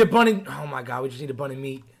just need a bun and... Oh, my God. We just need a bun and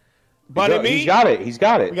meat. Bun and meat. He's got it. He's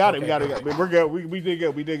got it. We got it. We got it. We're good. We did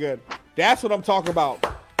good. We did good. That's what I'm talking about.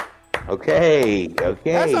 Okay. That's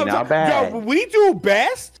Okay. what I'm Not bad. Yo, we do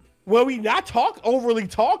best when we not overly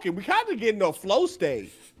talking. We kind of get in a flow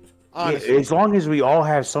state. Honestly. As long as we all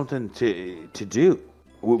have something to do. You know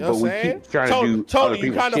But what I'm we saying? keep trying to do Tony, other you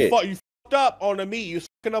people's kind of shit. fucked up on the meat. You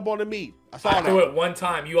fucking up on the meat. I saw I that. threw it one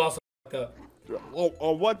time. You also fucked up.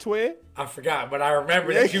 On what, twin? I forgot, but I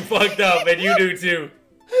remember that you fucked up, and you do too.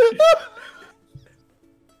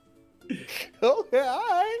 Okay, all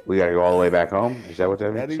right. We gotta go all the way back home. Is that what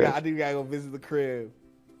that I means? think we gotta go visit the crib.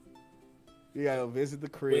 We gotta go visit the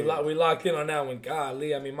crib. We locked in on that one.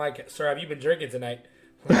 Golly, I mean, Mike, sir, have you been drinking tonight?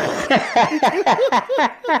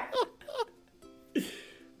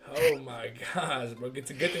 Oh my gosh, bro!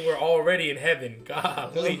 It's a good thing we're already in heaven.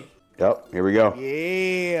 Golly. Yep. Here we go.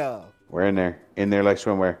 Yeah. We're in there. In there like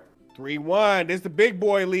swimwear. 3-1. This the big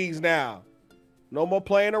boy leagues now. No more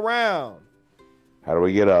playing around. How do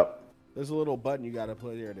we get up? There's a little button you gotta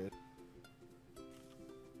put. Here it is.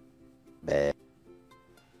 Bah.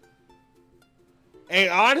 Hey,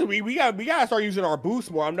 honestly, we gotta start using our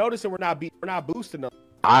boost more. I'm noticing we're not boosting them.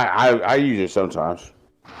 I use it sometimes.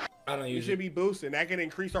 I don't You use should it. be boosting. That can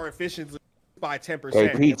increase our efficiency by 10%.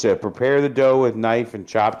 Okay, pizza. Prepare the dough with knife and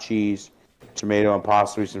chopped cheese, tomato, and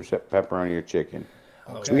possibly some pepperoni or chicken.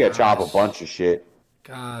 So we gotta chop a bunch of shit.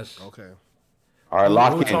 Gosh. Okay. All right,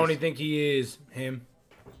 lock Who in. Tony think he is? Him.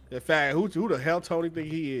 In fact, who the hell Tony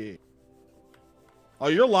think he is? Oh,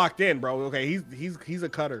 you're locked in, bro. Okay, he's a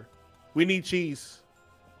cutter. We need cheese.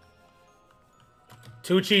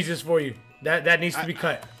 2 cheeses for you. That needs to be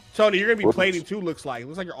cut. Tony, you're gonna be Whoops. plating too. Looks like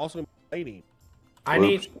you're also gonna be plating. I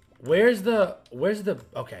Whoops. need. Where's the?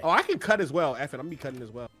 Okay. Oh, I can cut as well. F it, I'm gonna be cutting as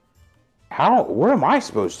well. What am I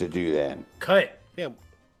supposed to do then? Cut. Damn,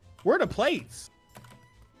 where are the plates?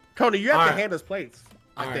 Tony, you have to Alright. hand us plates.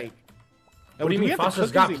 I Alright. think. What do you we mean? have to Foster's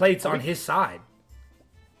cook got these- plates are on we- his side.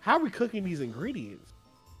 How are we cooking these ingredients?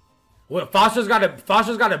 What? Foster's got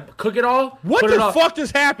to cook it all. What put it the all, fuck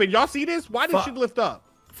just happened? Y'all see this? Why did Fu- shit lift up?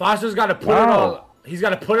 Foster's got to put it Wow. all. He's got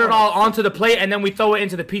to put it all onto the plate, and then we throw it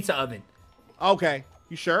into the pizza oven. Okay,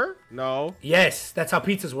 you sure? No. Yes, that's how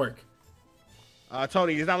pizzas work.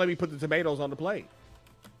 Tony, it's not letting me put the tomatoes on the plate.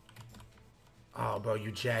 Oh, bro,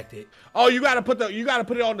 you jacked it. Oh, you gotta put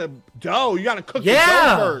it on the dough. You gotta cook the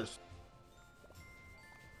Yeah. dough first.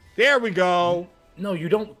 There we go. No, you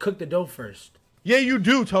don't cook the dough first. Yeah, you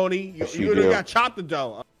do, Tony. Yes, you you do. gotta chop the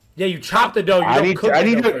dough. Yeah, you chop the dough. You I don't need cook to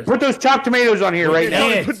the dough put first. those chopped tomatoes on here right now.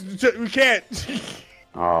 can't. We can't.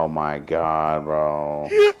 Oh my god, bro.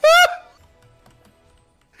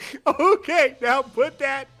 Okay, now put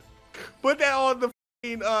that on the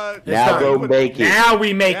fucking, Now go bake it. Now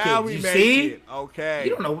we make now it. we You make see? it. Okay. You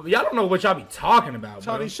don't know. Y'all don't know what y'all be talking about,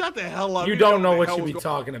 bro. Tony, shut the hell up. You don't know the what hell you be was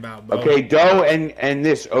talking about, bro. Okay, dough and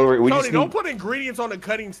this over. We Tony, just don't need, put ingredients on the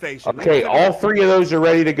cutting station. okay, all 3 of those are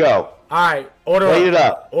ready to go. All right, order Plate up. it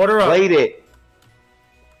up. Order up. Plate it.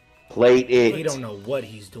 Plate it. He don't know what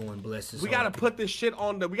he's doing, bless his We heart. gotta put this shit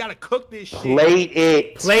on the. We gotta cook this shit. Plate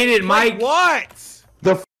it. Plate it, Mike. Like what?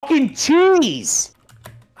 The fucking cheese.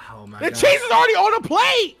 Oh my The god. cheese is already on the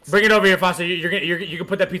plate. Bring it over here, Foster. You can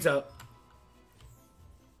put that pizza up.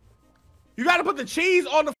 You gotta put the cheese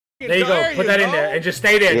on the. There you go. Put that in there and just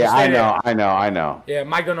stay there. Yeah, just stay I there. I know. Yeah,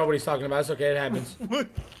 Mike don't know what he's talking about. It's okay. It happens.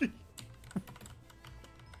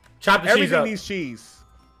 Chop the cheese Everything up. needs cheese.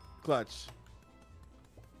 Clutch.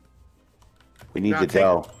 We need Now the take-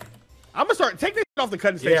 dough. I'm gonna start. Take this off the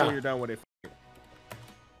cutting station Yeah. when you're done with it.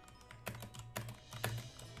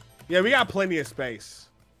 Yeah, we got plenty of space.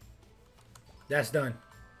 That's done.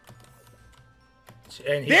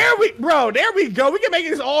 And There we go. We can make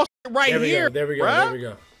this all right there we here. go. There we go. Bruh. There we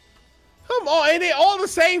go. Come on, and they all the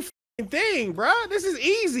same thing, bro. This is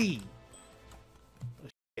easy.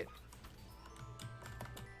 Shit.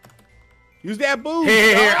 Use that booze.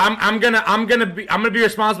 Here. dog. I'm gonna be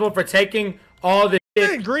responsible for taking all the The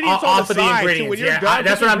shit ingredients on off the of the side, too. ingredients. When you're Yeah, done,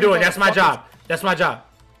 that's put what I'm the doing. ingredients That's on my the job. That's my job.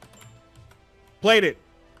 Plate it.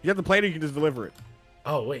 You have to plate it. You can just deliver it.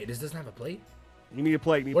 Oh wait, this doesn't have a plate. You need a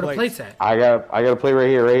plate. You need Where the plates. plate's at? I got a plate right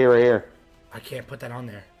here. I can't put that on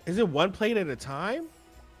there. Is it one plate at a time?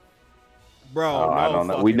 Bro, Oh, no, I don't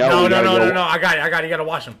know. fuck We it. know. No, we gotta go- no. I got it. You gotta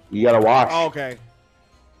wash them. You gotta wash. Oh, okay.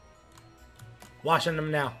 Washing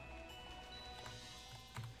them now.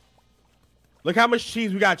 Look how much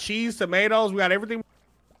cheese we got. Cheese, tomatoes. We got everything.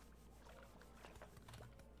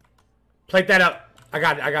 Plate that up. I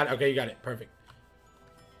got it. Okay, you got it. Perfect.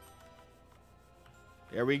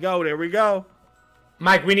 There we go.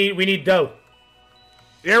 Mike, we need dough.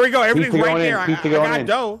 There we go. Everything's Pizza right going in, there. I pizza got going in.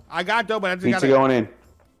 dough. I got dough, but I just Pizza got going in.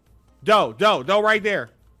 dough right there.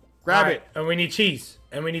 Grab Alright, it. And we need cheese.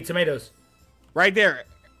 And we need tomatoes. Right there.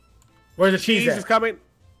 Where's the cheese Cheese at? is coming.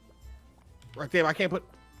 Right there. I can't put.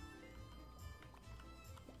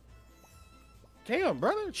 Damn,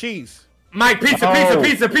 brother. Cheese. Mike, pizza. Oh.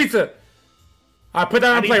 Alright, put that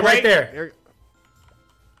on I the need plate right there.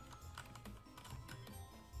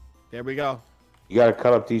 There we go. You gotta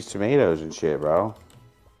cut up these tomatoes and shit, bro.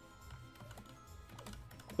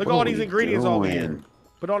 Look What at all are these we ingredients over doing? here.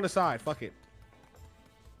 Put it on the side. Fuck it.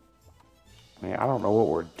 Man, I don't know what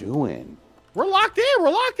we're doing. We're locked in. We're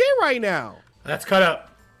locked in right now. That's cut up.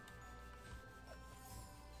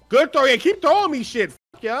 Good throw. Yeah, keep throwing me shit.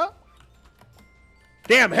 Fuck yeah.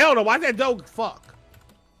 Damn, hell no. Why that dough? Fuck.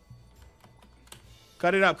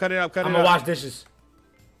 Cut it up. I'm gonna wash dishes.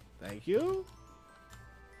 Thank you.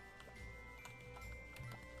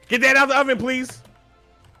 Get that out of the oven, please.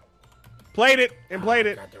 Plate it and plate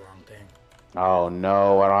it. Got the wrong thing. Oh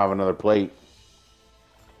no, I don't have another plate.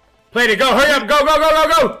 Plate it. Go. Hurry up.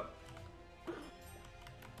 Go.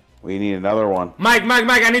 We need another one. Mike,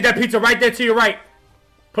 I need that pizza right there to your right.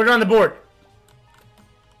 Put it on the board.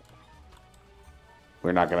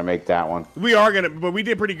 We're not gonna make that one. We are gonna, but we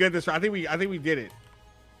did pretty good this round. I think we did it.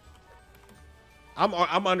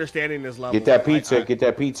 I'm understanding this level. Get that pizza. Get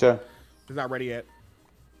that pizza. It's not ready yet.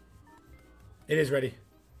 It is ready.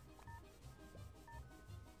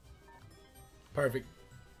 Perfect.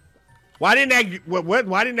 Why didn't that? What?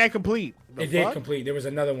 Why didn't that complete? The It did fuck? complete. There was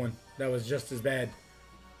another one that was just as bad.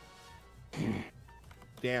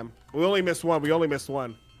 Damn. We only missed one.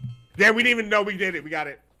 Damn, we didn't even know we did it. We got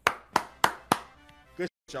it. Good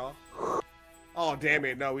shit, y'all. Oh, damn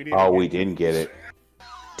it. No, we didn't. Oh, we didn't get it.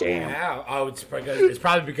 Damn. Wow. Oh, it's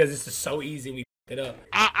probably because this is so easy we f***ed it up.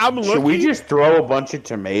 I'm looking. Should we just throw a bunch of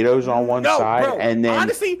tomatoes on one side bro, and then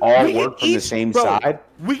honestly, all we can work from the each- same bro, side?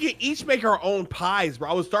 We can each make our own pies, bro.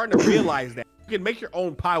 I was starting to realize that. You can make your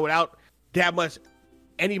own pie without that much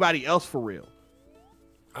anybody else for real.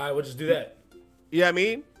 All right, we'll just do that. You know what I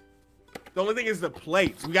mean? The only thing is the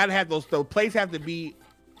plates. We gotta have those. The plates have to be.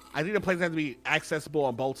 I think the plates have to be accessible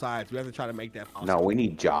on both sides. We have to try to make that possible. No, we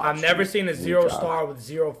need jobs. I've never seen a We need 0 jobs. star with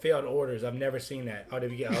 0 failed orders. I've never seen that. Oh,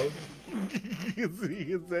 did we get owed? You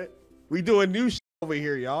see, we doing new shit over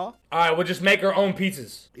here, y'all. All right, we'll just make our own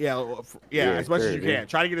pizzas. Yeah, Yeah, as much as you sure, dude. can.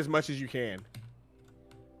 Try to get as much as you can.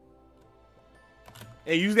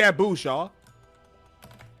 And use that boost, y'all.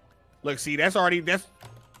 Look, see,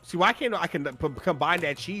 see, why can't I can combine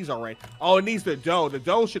that cheese already? Oh, it needs the dough. The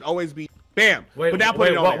dough should always be bam. Wait, but now put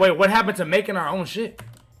it on there. wait, what happened to making our own shit?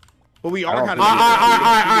 But we I are don't kind think of.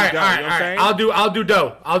 we All right.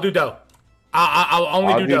 I'll do dough. I'll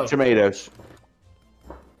only I'll do do dough. tomatoes.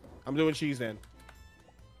 I'm doing cheese then.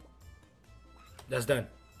 That's done.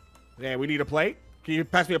 Yeah, we need a plate. Can you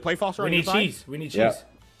pass me a plate, Foster? We on your need side? cheese. We need cheese. Yeah.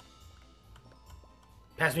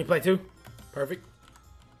 Pass me a plate too. Perfect.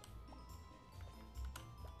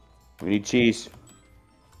 We need cheese.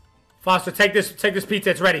 Foster, take this pizza.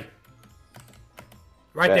 It's ready.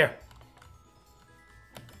 Right Bet. there.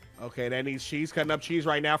 Okay, that needs cheese. Cutting up cheese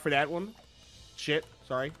right now for that one. Shit,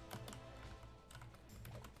 sorry.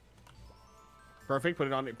 Perfect. Put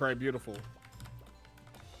it on it. Very beautiful.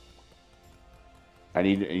 I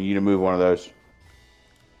need you to move one of those.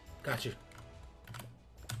 Got you.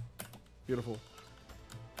 Beautiful.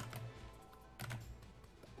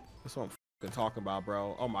 That's what I'm fucking talking about,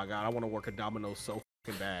 bro. Oh my god, I want to work a Domino's so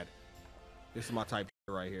fucking bad. This is my type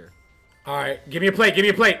right here. All right, give me a plate. Give me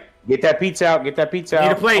a plate. Get that pizza out. Get that pizza out.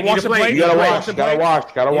 Need a plate. Need a plate. You gotta Need a wash. plate. Gotta wash.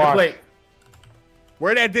 Gotta Need a wash. plate.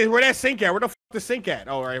 Where that sink at? Where the fuck the sink at?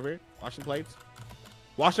 Oh, right here. Washing plates.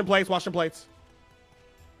 Washing plates. Washing plates.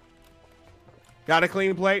 Got a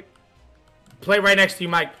clean plate. Plate right next to you,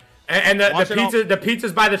 Mike. And the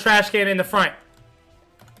pizza's by the trash can in the front.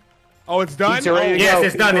 Oh, it's done. Pizza ready to go. Yes,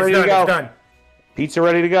 it's done. It's done. It's done. Pizza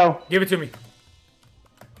ready to go. Give it to me.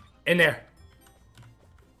 In there.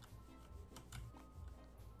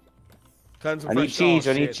 I need cheese.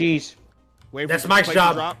 I need cheese. That's Mike's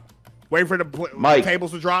job. Wait for the Mike.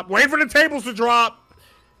 tables to drop. Wait for the tables to drop.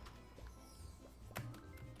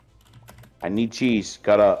 I need cheese.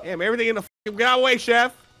 Cut up. Damn, everything in the fucking get out of the way,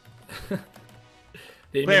 chef.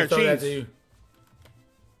 Didn't There, even throw that to cheese. you.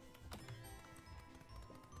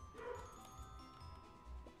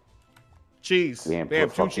 Cheese. Damn, Bam,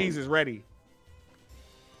 put 2 fucking- cheeses ready.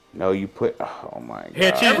 No, you put. Oh my god.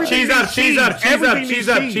 Here, cheese up, cheese up, cheese up, cheese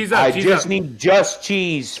up, cheese up. I just need just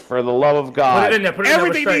cheese for the love of God. Put it in there. Put it in there.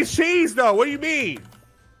 Everything needs cheese, though. What do you mean?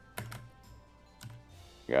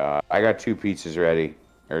 God, I got 2 pizzas ready,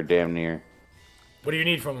 or damn near. What do you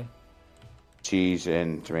need from him? Cheese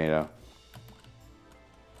and tomato.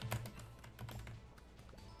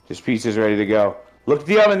 This pizza's ready to go. Look at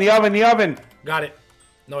the oven, the oven, the oven. Got it.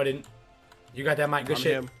 No, I didn't. You got that, Mike. Good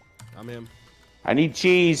shit. I'm him. I need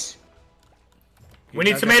cheese. We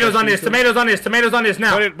need tomatoes on this. Tomatoes on this. Tomatoes on this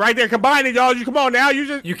now. Put it right there. Combine it, y'all. You come on now.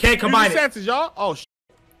 You can't combine use your it. senses, y'all. Oh, shit.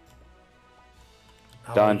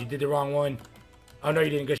 Oh, Done. You did the wrong one. Oh no, you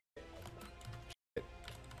didn't. Good shit.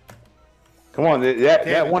 Come on,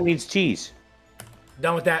 that one needs cheese.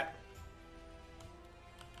 Done with that.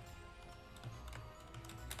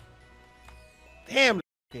 Damn.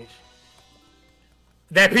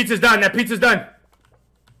 That pizza's done. That pizza's done.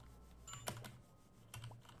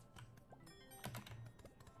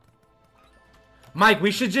 Mike,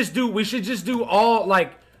 we should just do all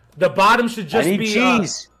like the bottom should just I need be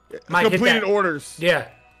cheese. Mike, hit Completed that. orders. Yeah.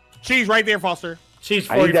 Cheese right there, Foster. Cheese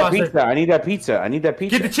for I need you, that Foster. pizza. I need that pizza. I need that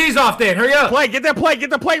pizza. Get the cheese off then. Hurry up. Plate. Get that plate. Get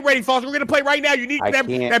the plate ready, Foster. We're gonna plate right now. You need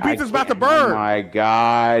that pizza's about to burn. Oh my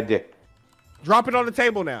god. Drop it on the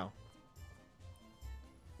table now.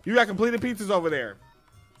 You got completed pizzas over there.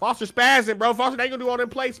 Foster spazzing, bro. Foster ain't gonna do all them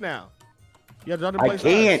plates now. You have to do them I plates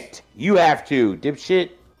can't. first. You have to,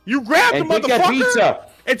 dipshit. You grabbed And the take that motherfucker pizza.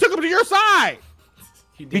 and took him to your side.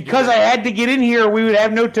 Because I had to get in here, we would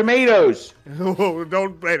have no tomatoes.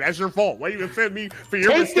 Don't. Hey, that's your fault. Why you defend me for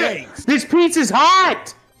your Take mistakes? this pizza's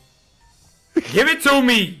hot. Give it to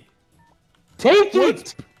me. Take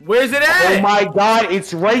it. Where's it at? Oh my god,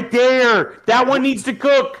 it's right there. That one needs to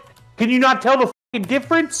cook. Can you not tell the fucking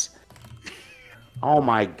difference? Oh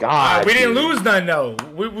my god. We didn't dude. lose none though.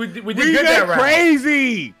 We did We good that went round.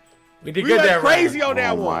 crazy. We did We good went that crazy round. on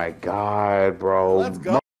that Oh one. my god, bro. Let's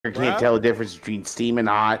go, Motherfucker bro. can't tell the difference between steaming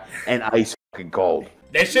hot and ice fucking cold.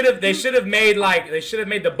 They should have made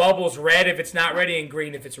the bubbles red if it's not ready and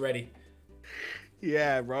green if it's ready.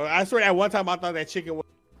 Yeah, bro. I swear at one time I thought that chicken was.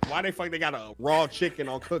 Why they got a raw chicken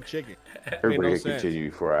on cooked chicken? Everybody no can sense. continue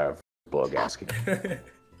before I have blood gasket.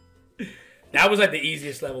 That was like the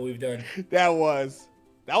easiest level we've done. That was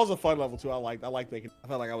a fun level too. I liked making. I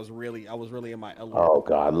felt like I was really in my element. Oh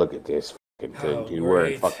god, look at this fucking thing, Oh, dude. We're in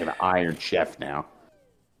great. fucking Iron Chef now.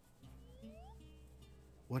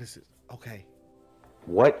 What is it? Okay.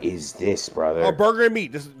 What is this, brother? Oh, burger and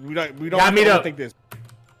meat. We don't Got meat up. think this.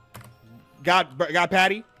 Got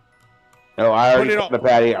patty. No, I already Put it cut on- the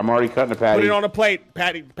patty. I'm already cutting the patty. Put it on the plate.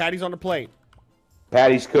 Patty's on the plate.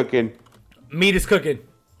 Patty's cooking. Meat is cooking.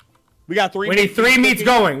 We got 3. We need 3 meats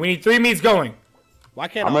going. We need 3 meats going. Why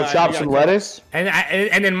can't I'm gonna chop some lettuce. And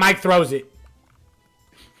then Mike throws it.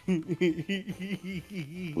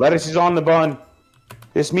 Lettuce is on the bun.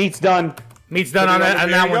 This meat's done. Meat's done on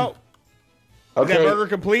that one. Is Okay. that burger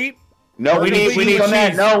complete? No, we need we cheese need on that.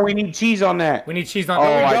 cheese. No, we need cheese on that. We need cheese on Oh,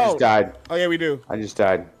 that. I go. just died. Oh yeah, we do. I just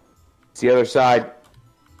died. It's the other side.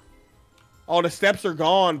 Oh, the steps are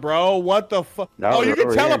gone, bro. What the fuck? No, Oh, you they're can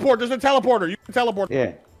over teleport. There's a teleporter. You can teleport.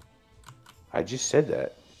 Yeah. I just said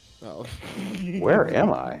that. Oh. Where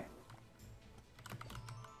am I?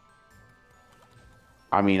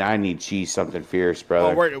 I mean, I need cheese something fierce, Oh,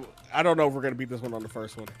 brother. I don't know if we're gonna beat this one on the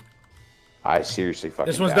first one. I seriously fucking.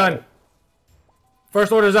 This one's doubt done. it.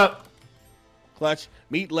 First order's up. Clutch,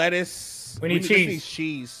 meat, lettuce. We need cheese.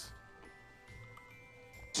 Cheese.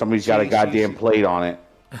 Somebody's got a goddamn plate on it.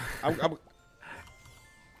 I'm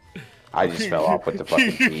I just fell off with the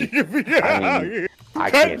fucking cheese. I mean, I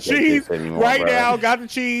cut can't cheese take this anymore, right bro. now. Got the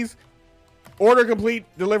cheese. Order complete.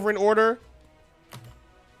 Delivering order.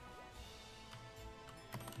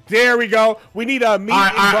 There we go. We need a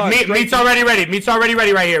meat. Meat's already ready. Meat's already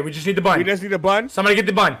ready right here. We just need the bun. We just need a bun. Somebody get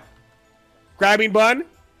the bun. Grabbing bun.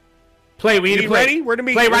 Plate. We need a plate. Ready? Where the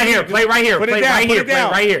meat? Plate right here. Plate right here. Put it Plate down. right Put here. it down.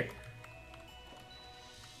 Plate right here.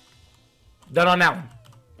 Done on that one.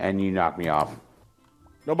 And you knocked me off.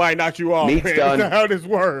 Nobody knocked you off. Meat's man. done. That's how this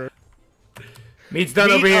works. Meat's done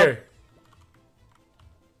Meat over here.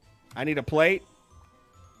 I need a plate.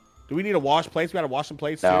 Do we need to wash plates? We gotta wash some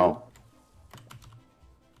plates No.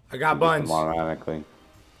 I got buns. Automatically.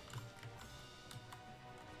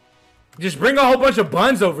 Just bring a whole bunch of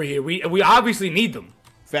buns over here. We obviously need them. too.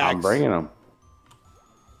 Facts. I'm bringing them.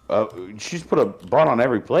 She's put a bun on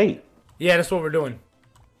every plate. Yeah, that's what we're doing.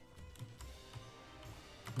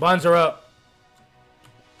 Buns are up.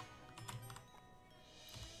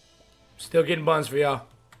 Still getting buns for y'all.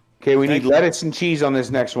 Okay, we Thank need you. lettuce and cheese on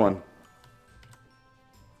this next one.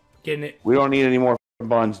 Getting it. We don't need any more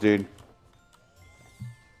buns, dude.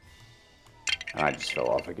 I just fell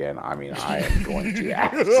off again. I mean, I am going to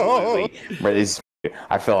absolutely. But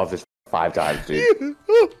I fell off this 5 times, dude.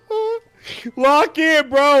 Lock in,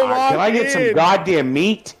 bro. All right, Lock can I get in. some goddamn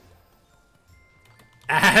meat?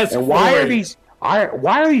 Ask And why for are it. these? Why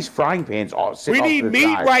are these frying pans all sitting We off need to the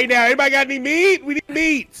meat side? right now. Anybody got any meat? We need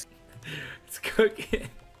meat. It's cooking.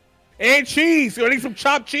 And cheese. We need some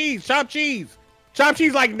chopped cheese. Chopped cheese. Chopped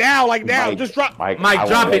cheese like now. Like now. Mike, Just drop. Mike, Mike, I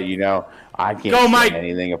drop wanna let it. You know, I can't Go, say Mike.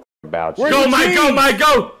 anything about you. Where's Go, the Mike, go, cheese? Mike,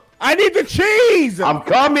 go! I need the cheese. I'm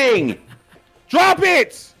coming. Drop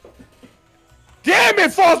it. Damn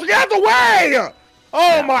it, Foster. Get out the way.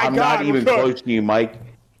 Oh, my I'm God. not even we're close to you, Mike.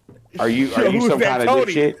 Are you Who's some that, kind of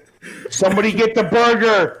Tony? dipshit? Somebody get the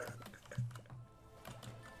burger.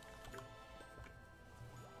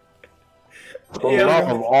 For Yeah. love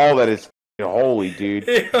of all that is holy, dude.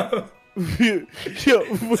 Yo,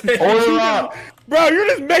 Order up. bro, you're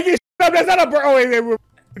just making shit up. That's not a burger. Oh, wait, we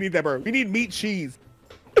need that burger. We need meat cheese.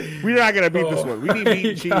 We're not going to beat this one. We need meat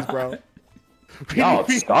and cheese, bro. Y'all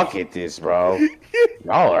suck at this, bro.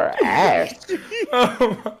 Y'all are ass.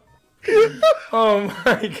 Oh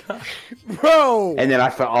my god. Bro. And then I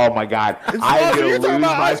felt, oh my god, I'm You're gonna talking lose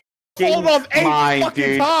about my almost 8 mind, fucking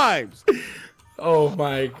dude. times. Oh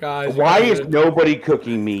my gosh. Why is nobody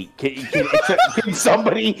cooking meat? Can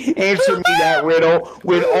somebody answer me that riddle?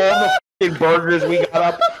 With all the fucking burgers we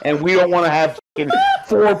got up, and we don't want to have fucking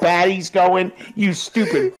 4 patties going? You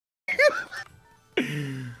stupid.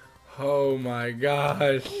 Oh my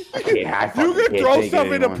gosh. I can't, I You fucking can can't throw take it stuff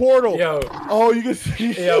in the anymore. portal. Yo. Oh, you can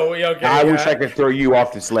see. Yo, okay, I wish I could throw you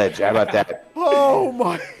off the sledge. How about that? Oh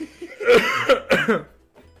my.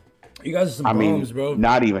 You guys are some I mean, bums, bro.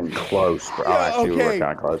 not even close, bro. Yeah, Actually, we were okay.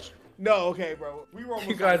 kind of close. No, okay, bro. We were almost.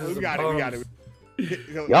 You guys we are got some it. We got it.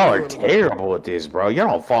 bums. Y'all are terrible at this, bro. Y'all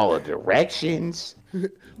don't follow directions.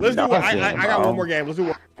 Let's do one. Nothing, I got bro. one more game. Let's do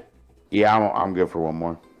one. Yeah, I'm good for one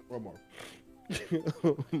more. One more.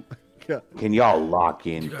 Oh my God. Can y'all lock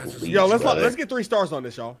in, guys are- please? Yo, let's brother? get 3 stars on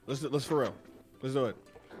this, y'all. Let's for real. Let's do it.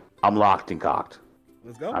 I'm locked and cocked.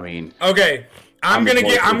 Let's go. I mean, Okay. I'm I'm gonna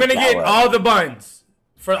get solid. all the buns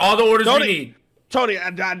for all the orders Tony, we need. Tony,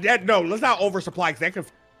 no, let's not oversupply because that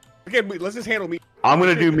could. Let's just handle meat. I'm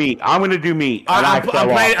gonna do meat. I'm gonna do meat. And I'm fell off.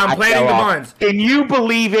 planning I the fell off. buns. Can you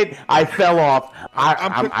believe it? I fell off.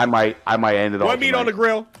 I might end it off. One meat on the tonight.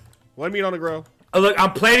 grill. One meat on the grill. Look,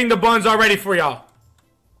 I'm plating the buns already for y'all.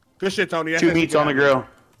 Good shit, Tony. That's 2 it. meats on the grill.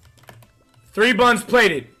 3 buns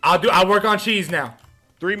plated. I'll work on cheese now.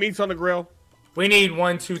 3 meats on the grill. We need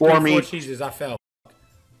 1, 2, 3, 4 4 meats. cheeses. I fell.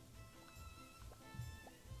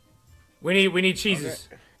 We need cheeses.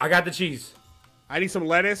 Okay. I got the cheese. I need some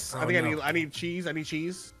lettuce. I Oh, think no. I need cheese. I need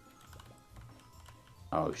cheese.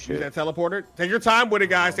 Oh Use shit. that teleporter. Take your time with it,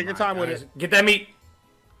 guys. Take your time with it. Get that meat.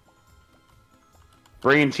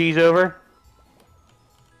 Bringing cheese over.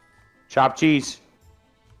 Chopped cheese.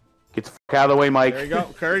 Get the fuck out of the way, Mike. There you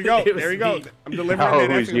go. There you go. It was There you go. me. I'm delivering No,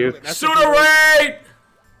 it. it was you. Sooner rate.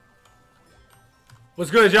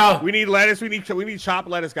 What's good, y'all? We need lettuce. We need chopped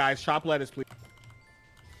lettuce, guys. Chopped lettuce, please.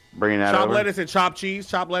 Bringing that Chopped over. lettuce and chopped cheese.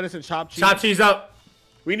 Chopped lettuce and chopped cheese. Chop cheese up.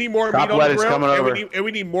 We need more Chopped meat on the lettuce grill. coming over. And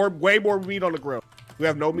we need way more meat on the grill. We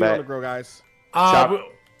have no meat Bet. on the grill, guys.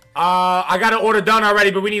 I got an order done already,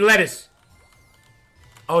 but we need lettuce.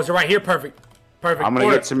 Oh, is it right here? Perfect. Perfect. I'm gonna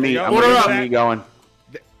get some meat. I'm Order gonna get up. some meat going.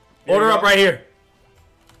 Order up right here.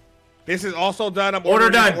 This is also done. I'm Order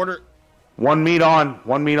ordering done. Order. One meat on.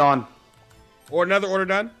 One meat on. Or another order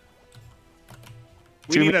done.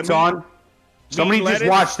 We 2 need a meats meat. on. Somebody just lettuce.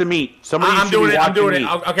 watch the meat. Somebody I'm should doing be it. I'm watching doing it.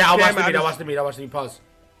 meat. Okay, I'll watch Damn, the meat. I I'll watch the meat. I'll watch the meat. Pause.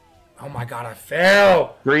 Oh my god, I failed.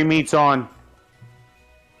 3 meats on.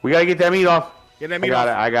 We gotta get that meat off. Get that I meat got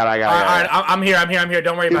it. off. I got it. All right, I'm here.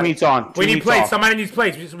 Don't worry 2 about meats it. on. We 2 need meats plates. off. Somebody needs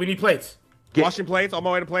plates. We need plates. Washing plates. On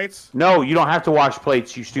my way to plates. No, you don't have to wash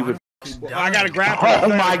plates, you stupid. Well, I gotta grab. Oh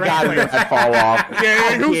my god, did that fall off?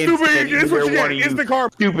 Yeah, who's I can't stupid? stand This what you either get. one of It's you the car.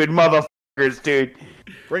 Stupid motherfuckers, dude.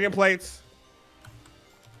 Bring in plates.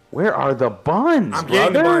 Where are the buns, I'm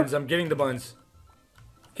getting brother? the buns. I'm getting the buns.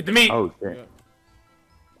 Get the meat. Oh, shit.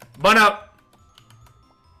 Bun up.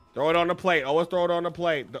 Throw it on the plate. Always throw it on the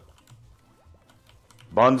plate.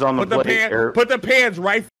 Buns on the Put the plate. put the pans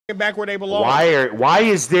right back where they belong. Why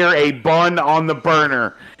is there a bun on the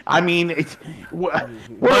burner? I mean, what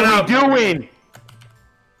are we doing?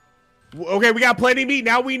 Okay, we got plenty of meat.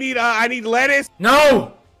 Now we need. I need lettuce.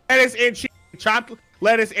 No. Lettuce and cheese. Chopped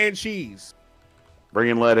lettuce and cheese. Bring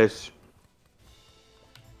in lettuce.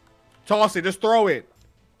 Toss it. Just throw it.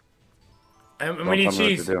 And we Don't need tell me what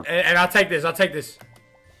cheese. to do. And I'll take this. I'll take this.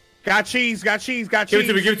 Got cheese. Got cheese. Got Give cheese.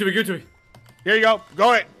 it to me. Give it to me. Give it to me. Here you go.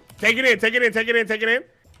 Go ahead. Take it in. Take it in. Take it in. Take it in.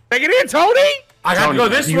 Take it in, Tony. I got to go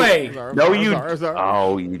this way. No, you.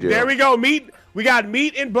 Oh, you do. There we go. Meat. We got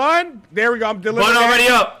meat and bun. There we go. I'm delivering. Bun already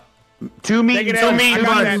up. 2 meat Take it and out. 2 meat I and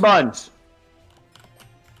got buns. that. buns.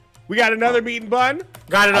 We got another meat and bun.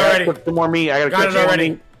 Got it I gotta already. cook some more meat. I gotta Got cook it some more already.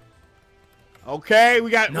 meat. Okay.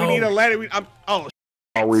 We got. No. We need a lettuce. Oh.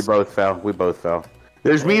 Oh, we both fell. We both fell.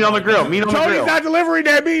 There's meat on the grill. Meat on the Tony's grill. not delivering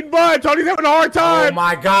that meat and bun. Tony's having a hard Oh time.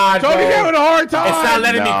 my god, Tony's bro. having a hard time. It's not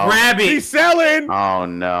letting me No. grab it. He's selling. Oh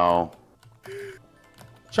no.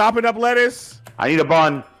 Chopping up lettuce. I need a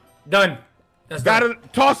bun. Done. That's done. Gotta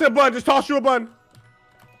toss a bun. Just toss you a bun.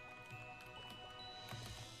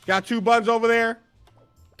 Got 2 buns over there.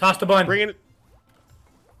 Toss the bun. Bring it.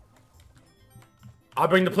 I'll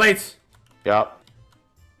bring the plates. Yep.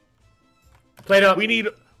 Plate up. We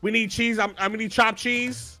need cheese. I'm gonna need chopped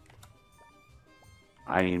cheese.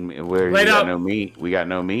 I need. Where we Plate got up. no meat. We got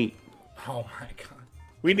no meat. Oh my god.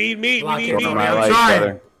 We need meat. Lock We it need Story meat. of my I'm life, trying.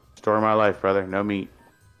 brother. Story of my life, brother. No meat.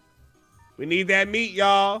 We need that meat,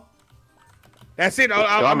 y'all. That's it.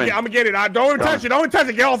 I'm coming. gonna get it. Don't touch it. Don't touch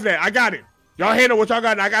it. Get off that. I got it. Y'all handle what y'all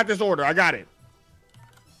got. I got this order. I got it.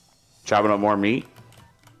 Chopping up more meat,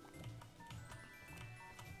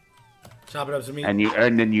 Chop it up some meat.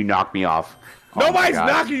 and then you knock me off. Oh my Nobody's God.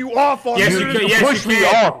 knocking you off on Yes, this. you can. Yes, push you me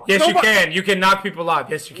can. off. Yes, you Nobody- can. You can knock people off.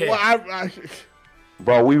 Yes, you can. Well,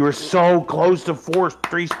 Bro, we were so close to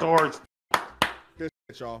 3 stars. Good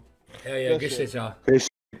shit, y'all. Hell yeah, good shit, y'all. This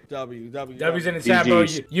W. W's in the chat, bro.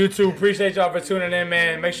 GGs. YouTube, appreciate y'all for tuning in,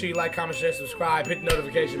 man. Make sure you like, comment, share, subscribe, hit the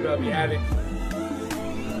notification bell if you haven't.